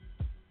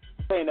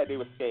 Saying that they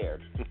were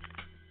scared.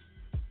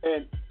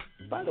 And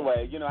by the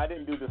way, I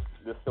didn't do this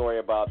story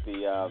about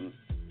the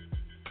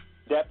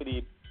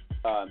deputy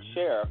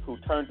sheriff who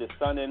turned his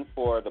son in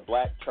for the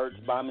black church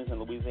bombings in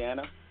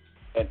Louisiana.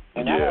 And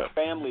I have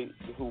family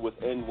who was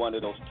in one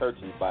of those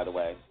churches, by the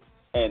way,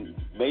 and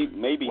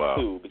maybe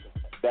two, because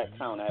that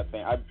town I have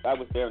family. I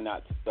was there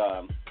not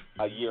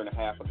a year and a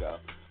half ago.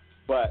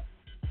 But,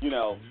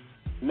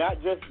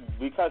 not just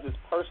because it's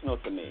personal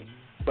to me,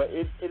 but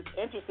it's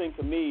interesting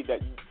to me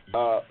that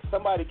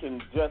somebody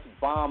can just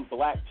bomb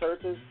black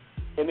churches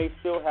and they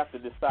still have to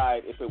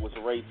decide if it was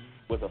race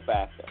was a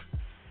factor.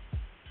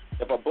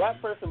 If a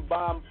black person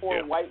bombed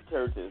 4 white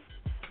churches,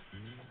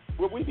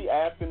 would we be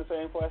asking the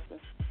same question?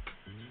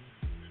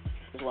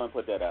 Just want to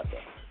put that out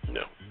there.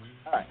 No.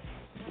 All right.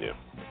 Yeah.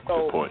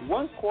 So Good point.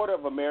 1/4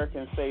 of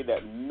Americans say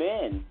that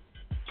men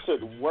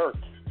should work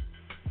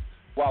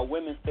while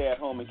women stay at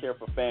home and care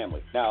for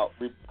family. Now,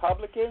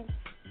 Republicans,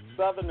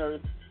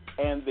 Southerners,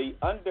 and the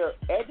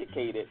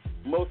undereducated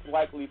most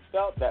likely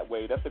felt that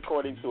way. That's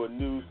according to a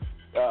new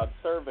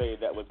survey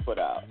that was put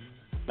out.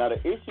 Now, the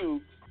issue,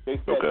 they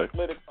said,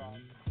 split across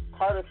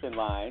partisan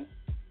lines,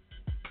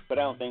 but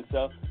I don't think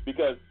so,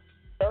 because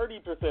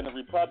 30% of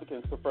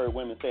Republicans prefer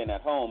women staying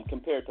at home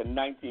compared to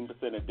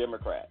 19% of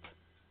Democrats.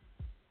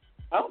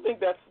 I don't think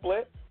that's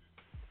split.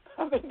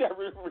 I think that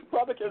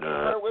Republicans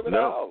prefer women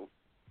at home.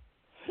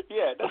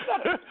 Yeah, that's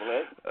not a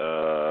split.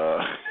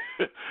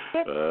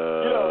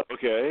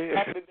 Okay.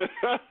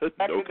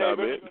 No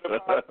comment.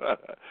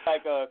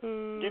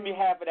 Give me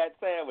half of that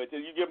sandwich,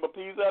 and you give them a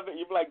piece of it,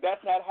 you're like,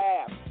 that's not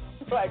half.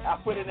 It's like, I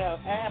put in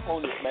half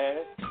on this,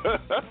 man.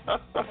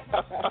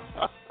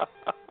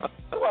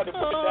 I wanted to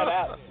put that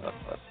out.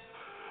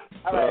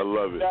 All right. I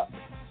love it. Now,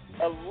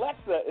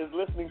 Alexa is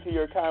listening to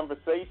your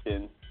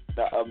conversation.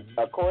 Now,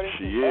 according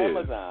to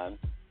Amazon,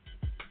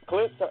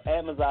 clips are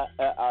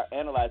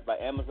analyzed by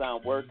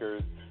Amazon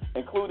workers,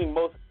 including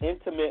most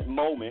intimate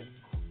moments.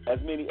 As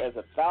many as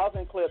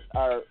 1,000 clips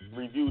are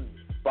reviewed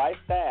by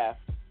staff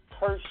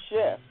per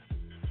shift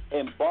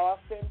in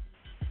Boston,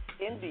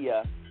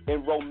 India,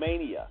 and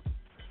Romania.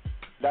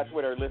 That's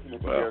where they're listening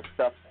to their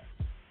stuff.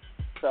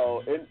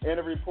 So in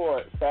a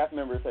report, staff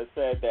members have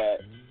said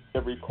that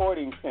the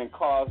recordings can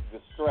cause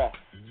distress.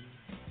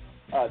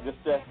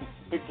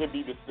 It can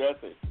be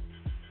distressing.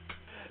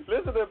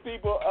 Listen to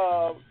people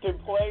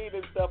complain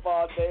and stuff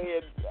all day,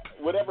 and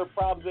whatever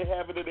problems they're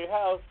having in their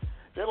house,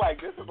 they're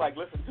like, this is like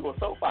listening to a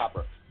soap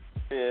opera,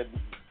 and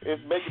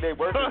it's making their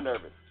workers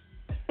nervous.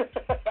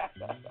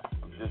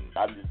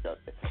 I'm just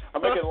joking.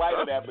 I'm making light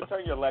of that, but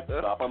turn your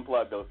Alexas off,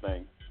 unplug those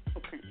things.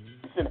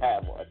 You shouldn't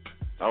have one.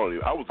 I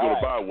was going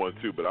to buy one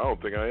too, but I don't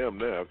think I am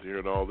now after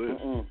hearing all this.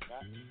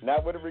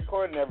 Not with the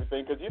recording and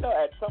everything, because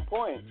at some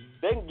point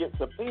they can get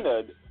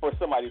subpoenaed for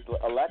somebody's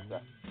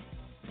Alexa.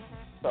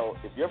 So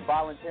if you're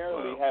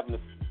voluntarily having to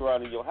screw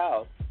around in your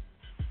house,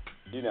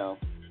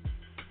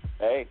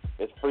 hey,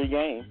 it's free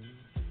game.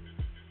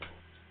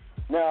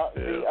 Now,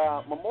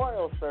 the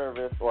memorial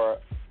service, or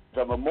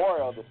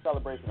the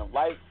celebration of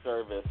life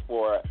service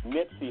for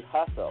Nipsey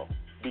Hussle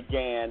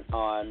began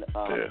on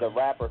the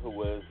rapper who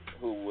was,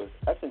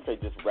 I shouldn't say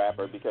just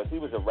rapper, because he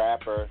was a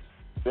rapper,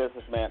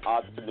 businessman,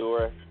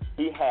 entrepreneur.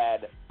 He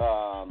had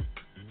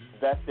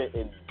invested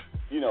in,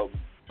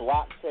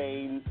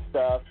 blockchain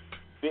stuff,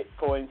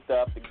 Bitcoin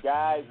stuff. The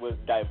guy was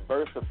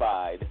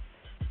diversified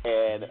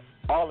and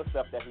all the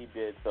stuff that he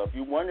did. So if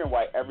you're wondering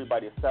why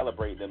everybody is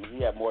celebrating him,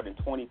 he had more than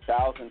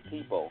 20,000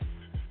 people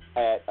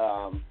at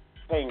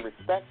paying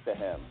respect to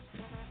him.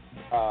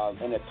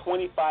 And a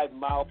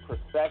 25-mile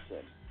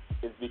procession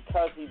is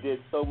because he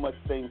did so much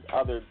things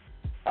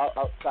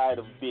outside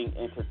of being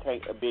an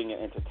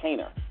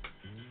entertainer.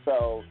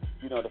 So,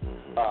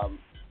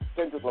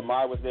 Kendrick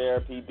Lamar was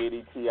there, P.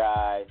 Diddy,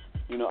 T.I.,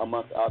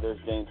 amongst others,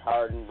 James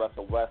Harden,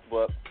 Russell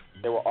Westbrook.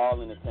 They were all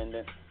in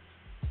attendance.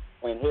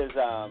 And his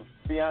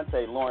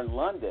fiancée, Lauren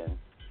London,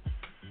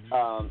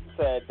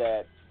 said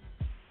that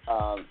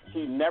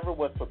she never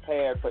was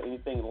prepared for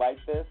anything like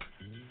this.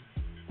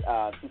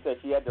 She said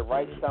she had to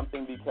write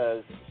something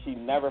because she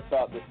never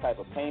felt this type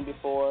of pain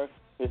before.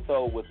 His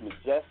soul was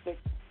majestic.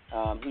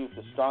 He was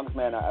the strongest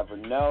man I ever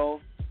know.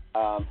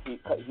 She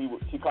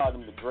called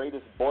him the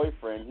greatest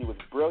boyfriend. He was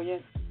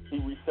brilliant. He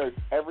researched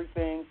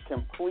everything,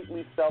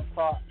 completely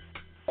self-taught,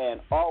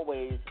 and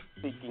always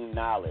seeking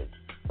knowledge.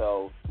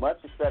 So much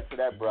respect to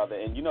that brother.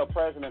 And,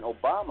 President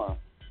Obama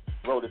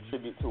wrote a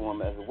tribute to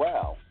him as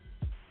well.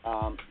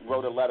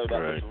 Wrote a letter that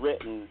was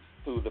written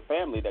to the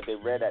family that they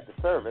read at the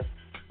service.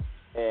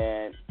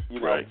 And,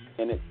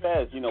 and it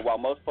says, while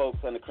most folks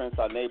in the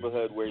Crenshaw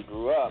neighborhood where he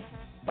grew up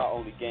saw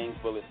only gangs,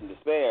 bullets, and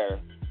despair,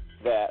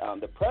 that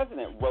the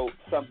president wrote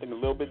something a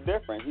little bit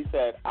different. He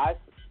said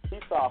he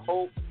saw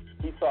hope,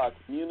 he saw a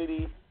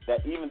community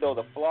that even though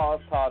the flaws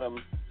taught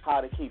him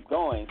how to keep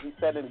going, he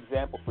set an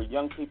example for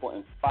young people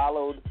and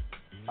followed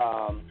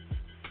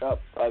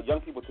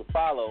young people to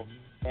follow,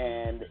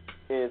 and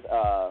it's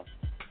a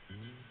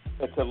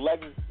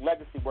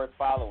legacy worth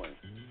following.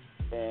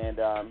 And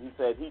he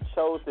said he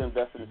chose to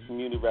invest in his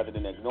community rather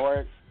than ignore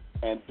it,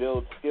 and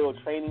build skilled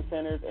training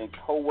centers and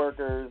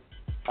co-working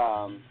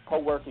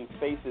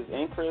spaces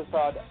in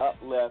Crenshaw to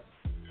uplift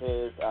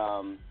his,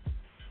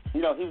 he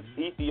was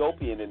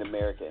Ethiopian and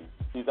American.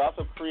 He's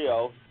also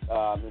Creole.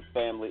 His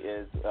family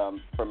is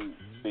from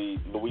the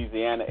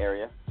Louisiana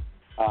area.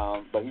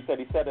 But he said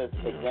he set an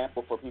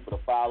example for people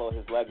to follow.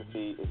 His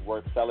legacy is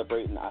worth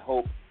celebrating. I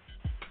hope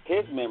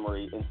his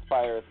memory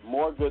inspires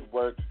more good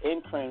work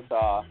in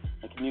Crenshaw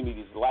and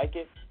communities like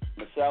it.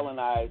 Michelle and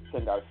I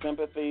send our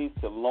sympathies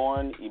to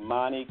Lauren,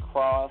 Imani,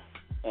 Cross,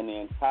 and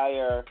his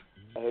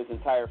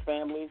entire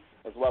family,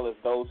 as well as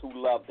those who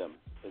loved him,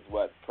 is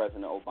what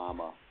President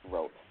Obama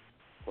wrote.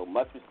 So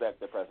much respect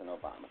to President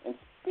Obama. And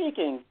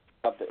speaking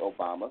of the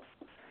Obamas,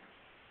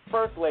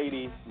 First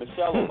Lady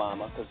Michelle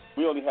Obama, because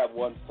we only have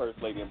one First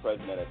Lady and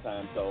President at a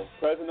time, so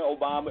President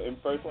Obama and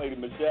First Lady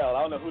Michelle,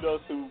 I don't know who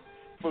those two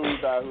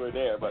fools are who are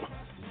there, but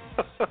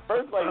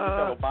First Lady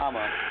Michelle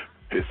Obama.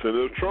 Pissing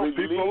the Trump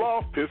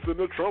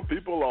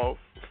people off.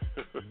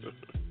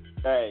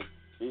 Hey,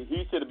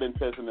 he should have been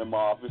pissing them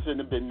off. It shouldn't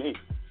have been me.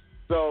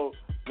 So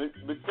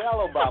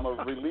Michelle Obama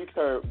released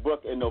her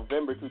book in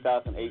November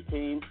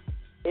 2018.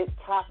 It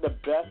topped the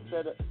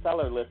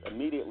bestseller list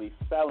immediately,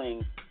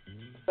 selling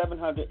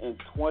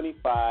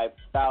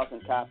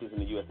 725,000 copies in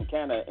the U.S. and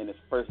Canada in its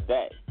first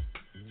day.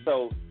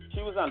 So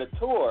she was on a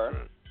tour.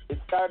 It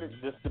started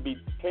just to be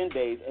 10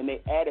 days, and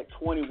they added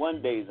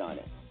 21 days on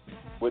it,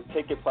 with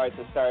ticket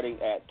prices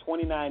starting at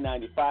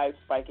 $29.95,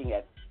 spiking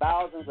at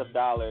thousands of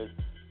dollars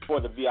for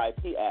the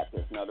VIP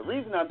access. Now, the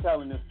reason I'm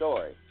telling this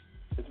story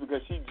is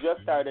because she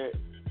just started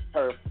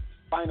her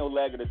final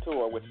leg of the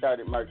tour, which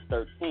started March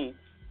 13th,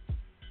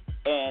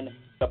 and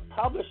the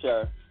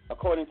publisher,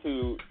 according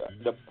to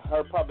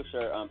her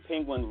publisher,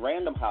 Penguin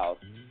Random House,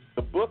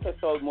 the book has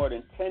sold more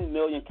than 10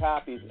 million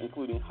copies,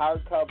 including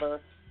hardcover,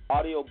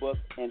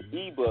 audiobooks, and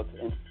ebooks,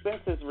 and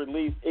since its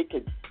release, it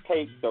could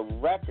take the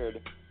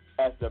record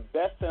as the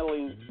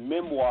best-selling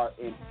memoir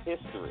in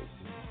history.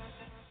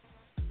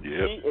 Yep.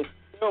 She is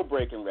still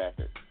breaking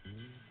records.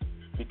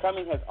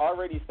 Becoming has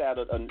already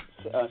shattered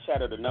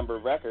a number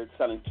of records,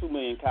 selling 2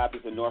 million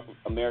copies in North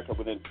America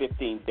within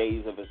 15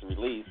 days of its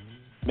release,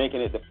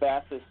 making it the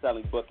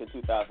fastest-selling book in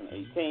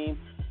 2018.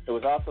 It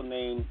was also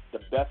named the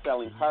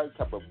best-selling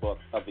hardcover book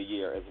of the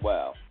year as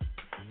well.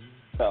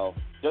 So,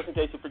 just in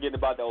case you forget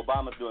about the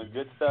Obamas doing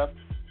good stuff,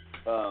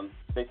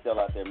 they still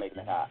out there making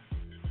it hot.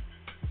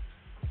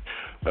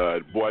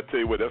 Boy, I tell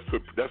you what,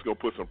 that's going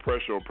to put some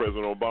pressure on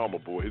President Obama,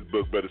 boy. His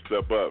book better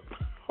step up.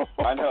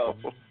 I know.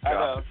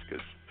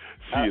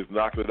 She is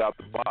knocking it out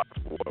the box,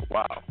 boy.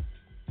 Wow.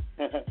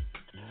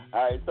 All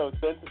right, so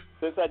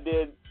since I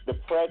did the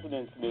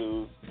president's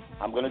news,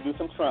 I'm going to do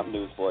some Trump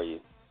news for you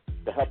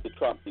to help the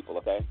Trump people,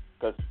 okay?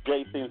 Because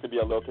Jay seems to be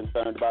a little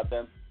concerned about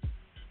them.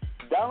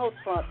 Donald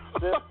Trump's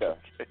sister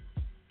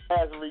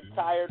has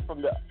retired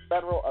from the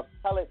federal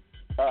appellate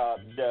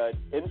judge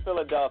in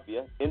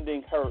Philadelphia,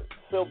 ending her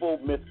civil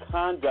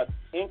misconduct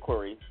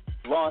inquiry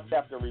launched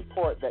after a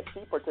report that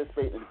she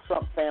participated in the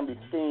Trump family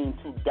scheme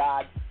to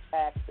dodge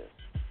taxes.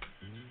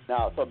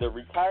 Now, so the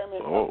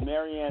retirement of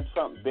Marianne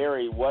Trump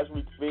Berry was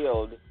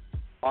revealed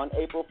on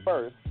April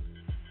 1st.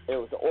 It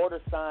was an order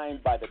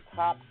signed by the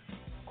top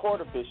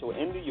court official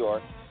in New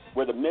York,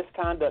 where the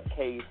misconduct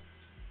case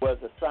was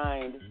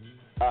assigned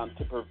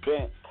to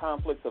prevent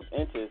conflicts of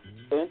interest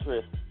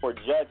for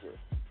judges.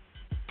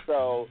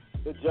 So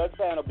the judge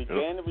panel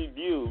began the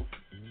review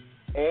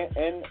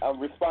in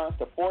response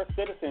to 4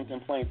 citizen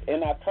complaints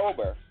in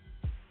October,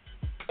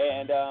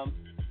 and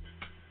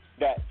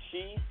that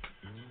she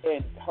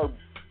and her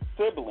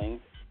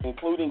siblings,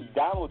 including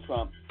Donald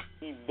Trump,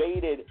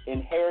 evaded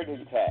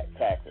inheritance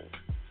taxes.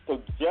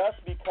 So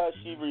just because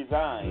she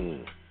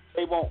resigned,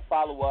 they won't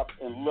follow up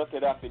and look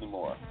it up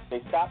anymore.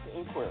 They stopped the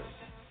inquiry.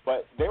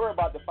 But they were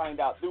about to find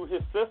out through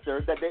his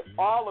sister that they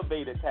all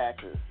evaded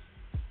taxes.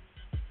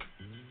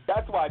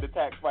 That's why the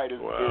tax fight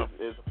is a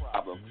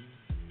problem.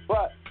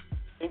 But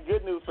in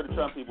good news for the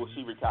Trump people,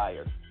 she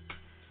retired.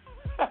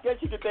 I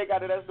guess you can take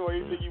out of that story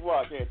anything you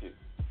want, can't you?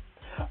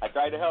 I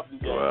tried to help you,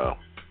 Jay. Wow.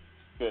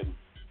 Couldn't.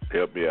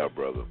 Help me out,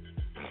 brother.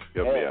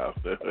 Help me out.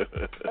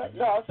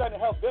 No, I was trying to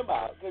help them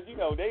out because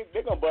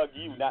they're gonna bug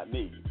you, not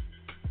me.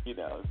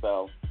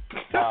 So.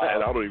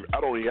 And I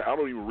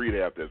don't even read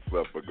half that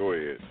stuff. But go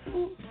ahead.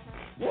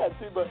 Yeah,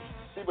 but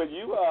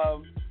you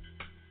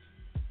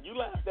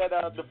laughed at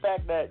the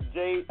fact that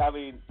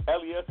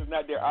Elias is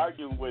not there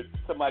arguing with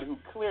somebody who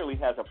clearly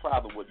has a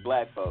problem with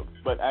black folks.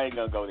 But I ain't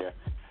gonna go there.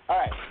 All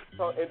right.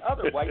 So in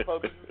other white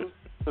folks news,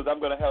 because I'm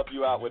gonna help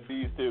you out with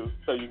these two,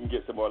 so you can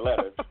get some more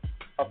letters.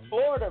 A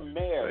Florida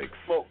mayor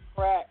smoked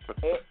crack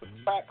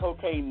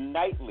cocaine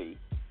nightly,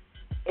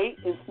 ate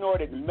and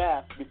snorted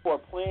meth before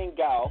playing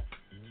golf,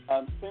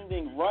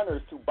 sending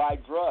runners to buy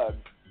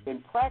drugs,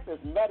 and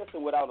practiced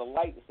medicine without a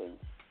license,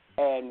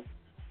 and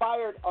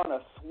fired on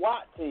a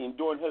SWAT team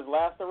during his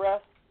last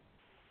arrest.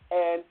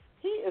 And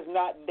he is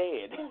not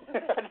dead.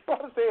 I just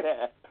want to say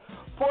that.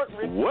 Fort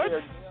Ridge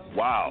Mayor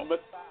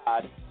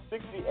Masad,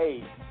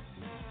 68,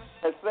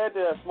 has said to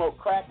have smoked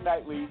crack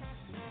nightly,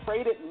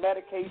 traded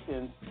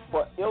medications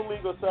for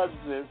illegal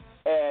substances,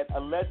 and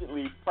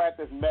allegedly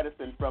practiced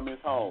medicine from his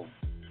home.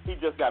 He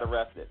just got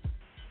arrested.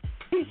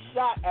 He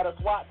shot at a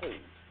SWAT team.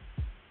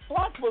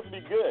 SWAT's supposed to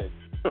be good.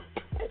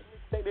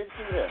 They didn't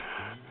shoot him.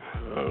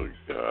 Oh,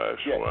 gosh.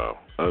 Yeah. Wow.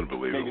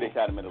 Unbelievable. Maybe they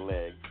shot him in the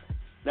leg.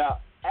 Now,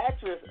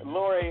 actress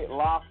Lori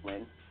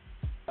Loughlin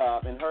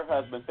and her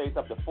husband face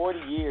up to 40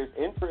 years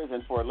in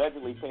prison for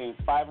allegedly paying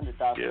 $500,000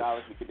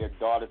 to get their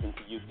daughters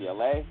into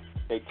UCLA.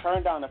 They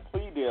turned down a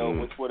plea deal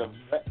which would have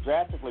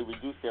drastically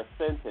reduced their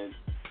sentence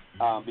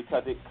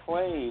because it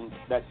claimed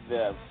that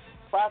the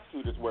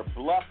prosecutors were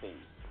bluffing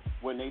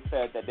when they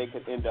said that they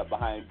could end up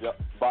behind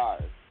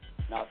bars.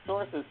 Now,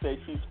 sources say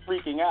she's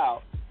freaking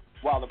out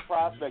while the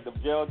prospect of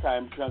jail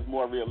time becomes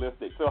more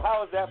realistic. So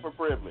how is that for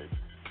privilege?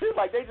 She's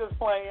like, they just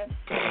playing.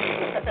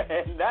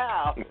 And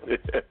now,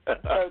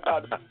 turns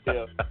out to be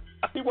deal.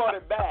 She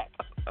wanted back.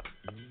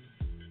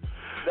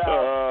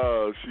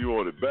 Now, she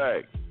wanted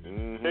back.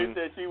 Mm-hmm. They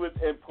said she was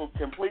in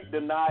complete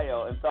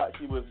denial and thought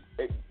she was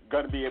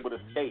going to be able to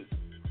escape.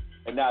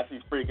 And now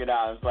she's freaking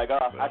out. It's like,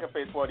 I can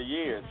face 40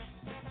 years.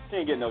 She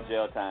ain't getting no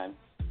jail time.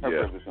 Her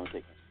privilege is going to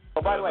kick in.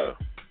 Oh, by the way,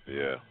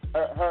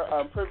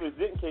 her privilege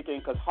didn't kick in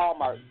because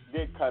Hallmark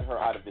did cut her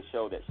out of the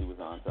show that she was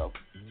on. So,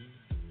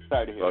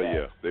 sorry to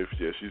hear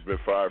that. She's been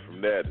fired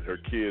from that. Her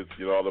kids,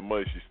 all the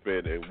money she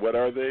spent. And what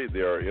are they? They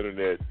are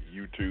internet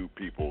YouTube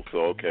people.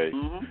 So, paid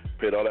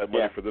all that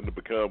money for them to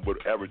become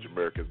what average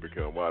Americans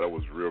become. Wow, that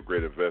was a real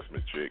great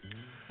investment, chick.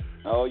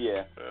 Oh,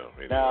 yeah.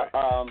 Anyway. Now,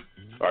 all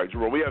right,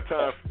 Jerome, we have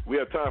time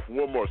for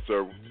one more,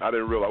 sir. I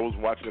didn't realize. I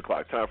wasn't watching the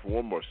clock. Time for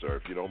one more, sir,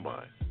 if you don't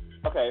mind.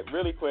 Okay,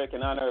 really quick,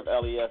 in honor of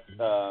LES,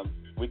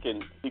 he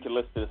can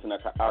listen to this in the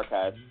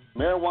archives.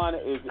 Marijuana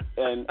is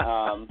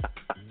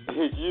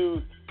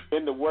used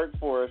in the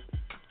workforce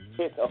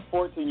hits a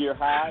 14-year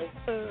high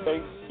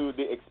thanks to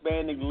the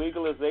expanding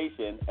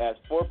legalization, as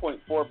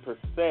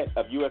 4.4%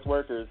 of U.S.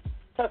 workers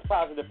test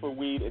positive for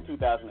weed in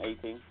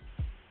 2018.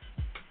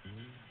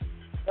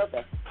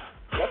 Okay,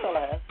 that's all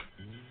I have.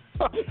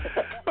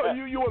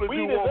 You want to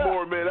do one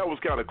more, man? That was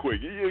kind of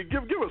quick.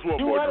 Give us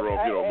one more, Jerome,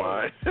 if you don't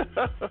mind.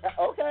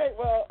 Okay.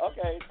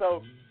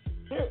 So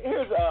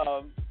here's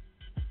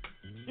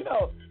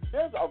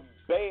there's a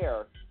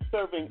bear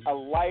serving a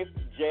life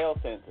jail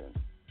sentence.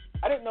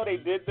 I didn't know they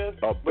did this.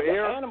 A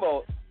bear? A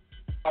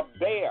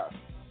bear,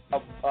 a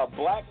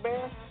black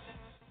bear.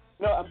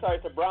 No, I'm sorry,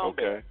 it's a brown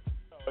bear.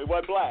 So it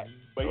wasn't black,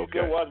 but he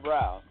still was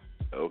brown.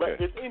 Okay.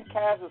 But it's in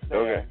Kazakhstan.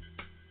 Okay.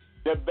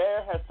 The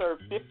bear has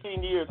served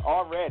 15 years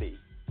already,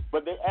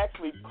 but they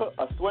actually put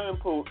a swimming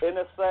pool in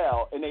a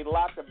cell and they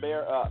locked the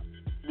bear up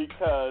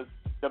because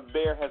the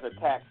bear has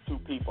attacked two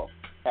people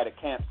at a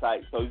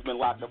campsite. So he's been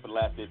locked up for the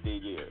last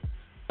 15 years.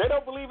 They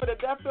don't believe in a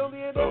death penalty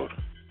in there?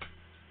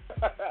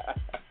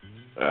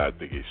 I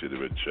think he should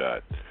have been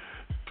shot.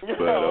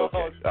 But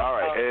okay. All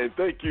right. And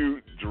thank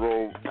you,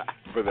 Jerome,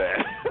 for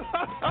that.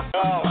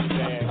 Oh,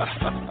 man.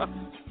 I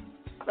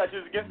thought you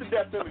was against the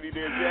death penalty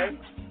there, Jay.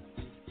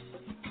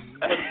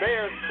 For the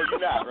Bears, but you're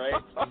not,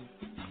 right?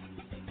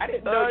 I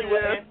didn't know you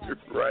were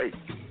right.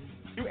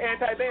 You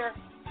anti-bear?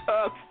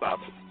 Stop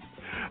it.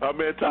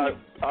 I'm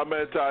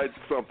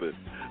anti-something.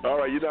 All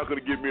right, you're not going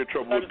to get me in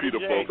trouble with Peter,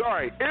 folks. All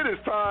right, it is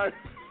time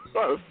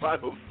for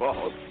final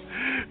thoughts.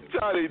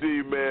 Johnny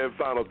D, man,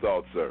 final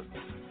thoughts, sir.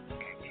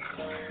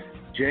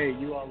 Jay,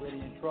 you already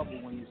in trouble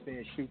when you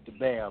said shoot the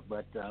bear,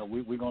 but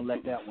we're going to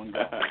let that one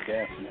go,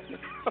 definitely.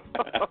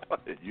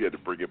 You had to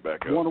bring it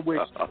back up.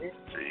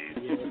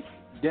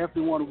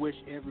 Definitely want to wish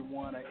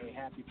everyone a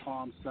happy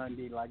Palm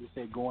Sunday, like I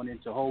said, going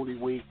into Holy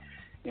Week,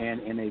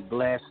 and a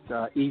blessed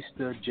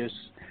Easter. Just,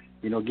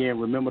 again,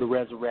 remember the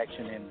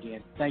resurrection, and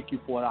again, thank you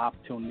for the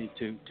opportunity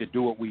to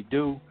do what we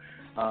do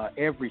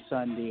every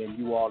Sunday, and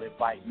you all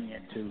invite me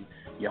into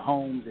your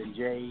homes, and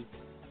Jay,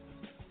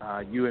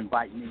 you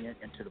invite me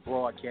into the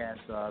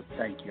broadcast.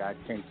 Thank you. I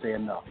can't say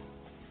enough.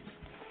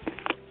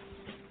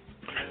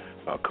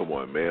 Oh, come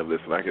on, man.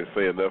 Listen, I can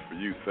say enough for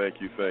you. Thank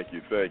you.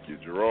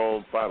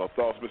 Jerome, final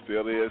thoughts. Mr.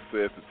 Elias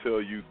says to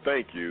tell you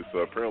thank you, so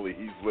apparently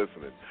he's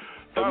listening.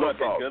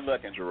 Good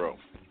looking. Jerome.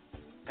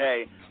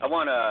 Hey, I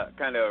want to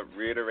kind of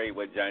reiterate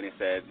what Johnny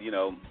said. You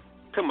know,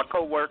 to my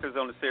co-workers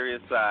on the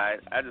serious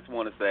side, I just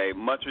want to say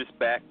much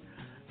respect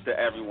to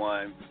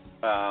everyone.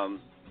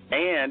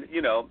 And,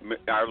 you know,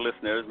 our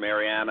listeners,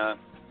 Mariana,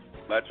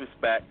 much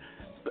respect.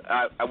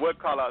 I would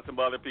call out some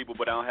other people,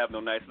 but I don't have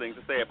no nice things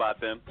to say about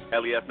them.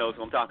 LES knows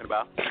who I'm talking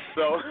about.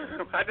 So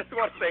I just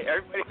want to say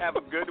everybody have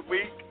a good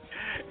week,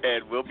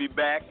 and we'll be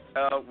back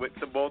with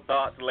some more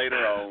thoughts later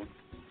on.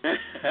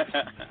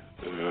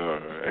 All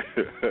right.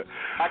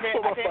 I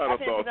can't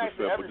be nice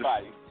to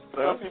everybody.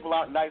 Some people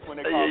aren't nice when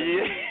they call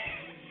me.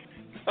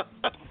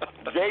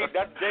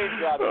 That's Jay's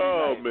job to be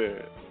nice.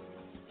 Man.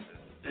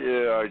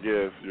 Yeah, I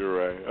guess you're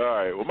right. All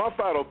right. Well, my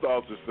final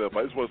thoughts are simple.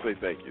 I just want to say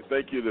thank you.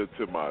 Thank you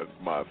to my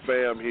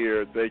fam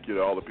here. Thank you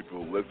to all the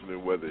people who are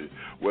listening,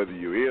 whether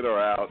you're in or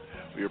out.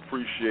 We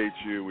appreciate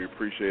you. We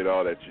appreciate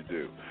all that you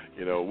do.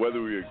 You know,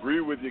 whether we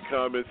agree with your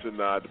comments or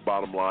not, the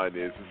bottom line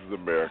is this is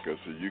America,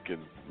 so you can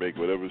make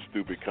whatever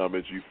stupid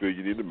comments you feel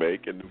you need to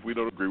make, and if we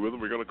don't agree with them,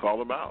 we're going to call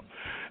them out.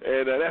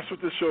 And that's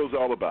what this show is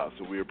all about.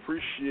 So we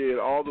appreciate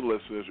all the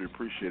listeners. We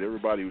appreciate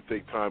everybody who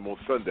take time on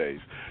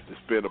Sundays to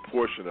spend a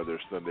portion of their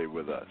Sunday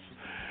with us.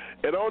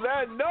 And on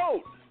that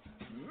note,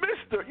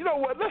 you know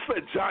what, let's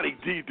let Johnny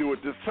D do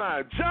it this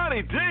time.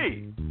 Johnny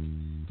D,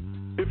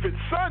 if it's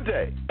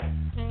Sunday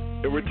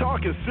and we're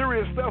talking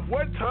serious stuff,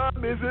 what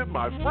time is it,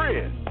 my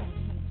friend?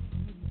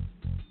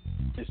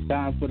 It's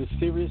time for the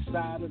serious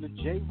side of the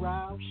J.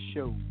 Riles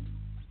Show.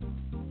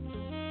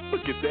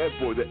 Look at that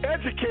boy, the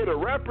educator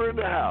rapper in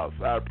the house.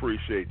 I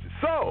appreciate you.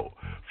 So,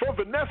 from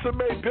Vanessa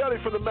Mae Belly,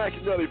 from the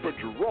Machiavelli, from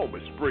Jerome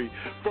Esprit,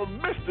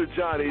 from Mr.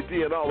 Johnny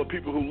D, and all the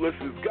people who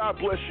listen, God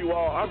bless you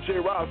all. I'm J.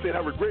 Riles saying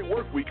have a great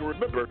work week. And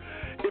remember,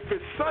 if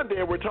it's Sunday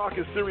and we're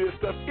talking serious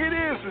stuff, it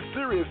is the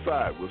serious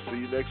side. We'll see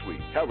you next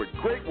week. Have a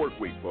great work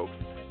week, folks.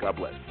 God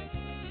bless.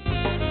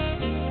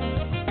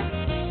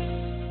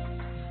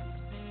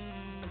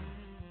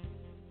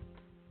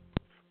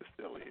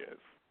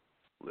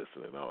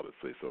 Listening, I ought to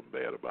say something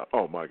bad about.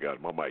 Oh my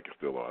God, my mic is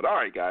still on. All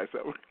right, guys,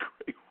 have a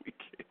great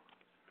weekend.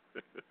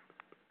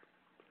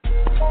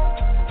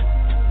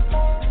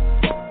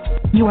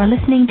 You are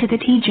listening to the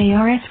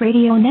TJRS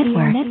Radio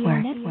Network.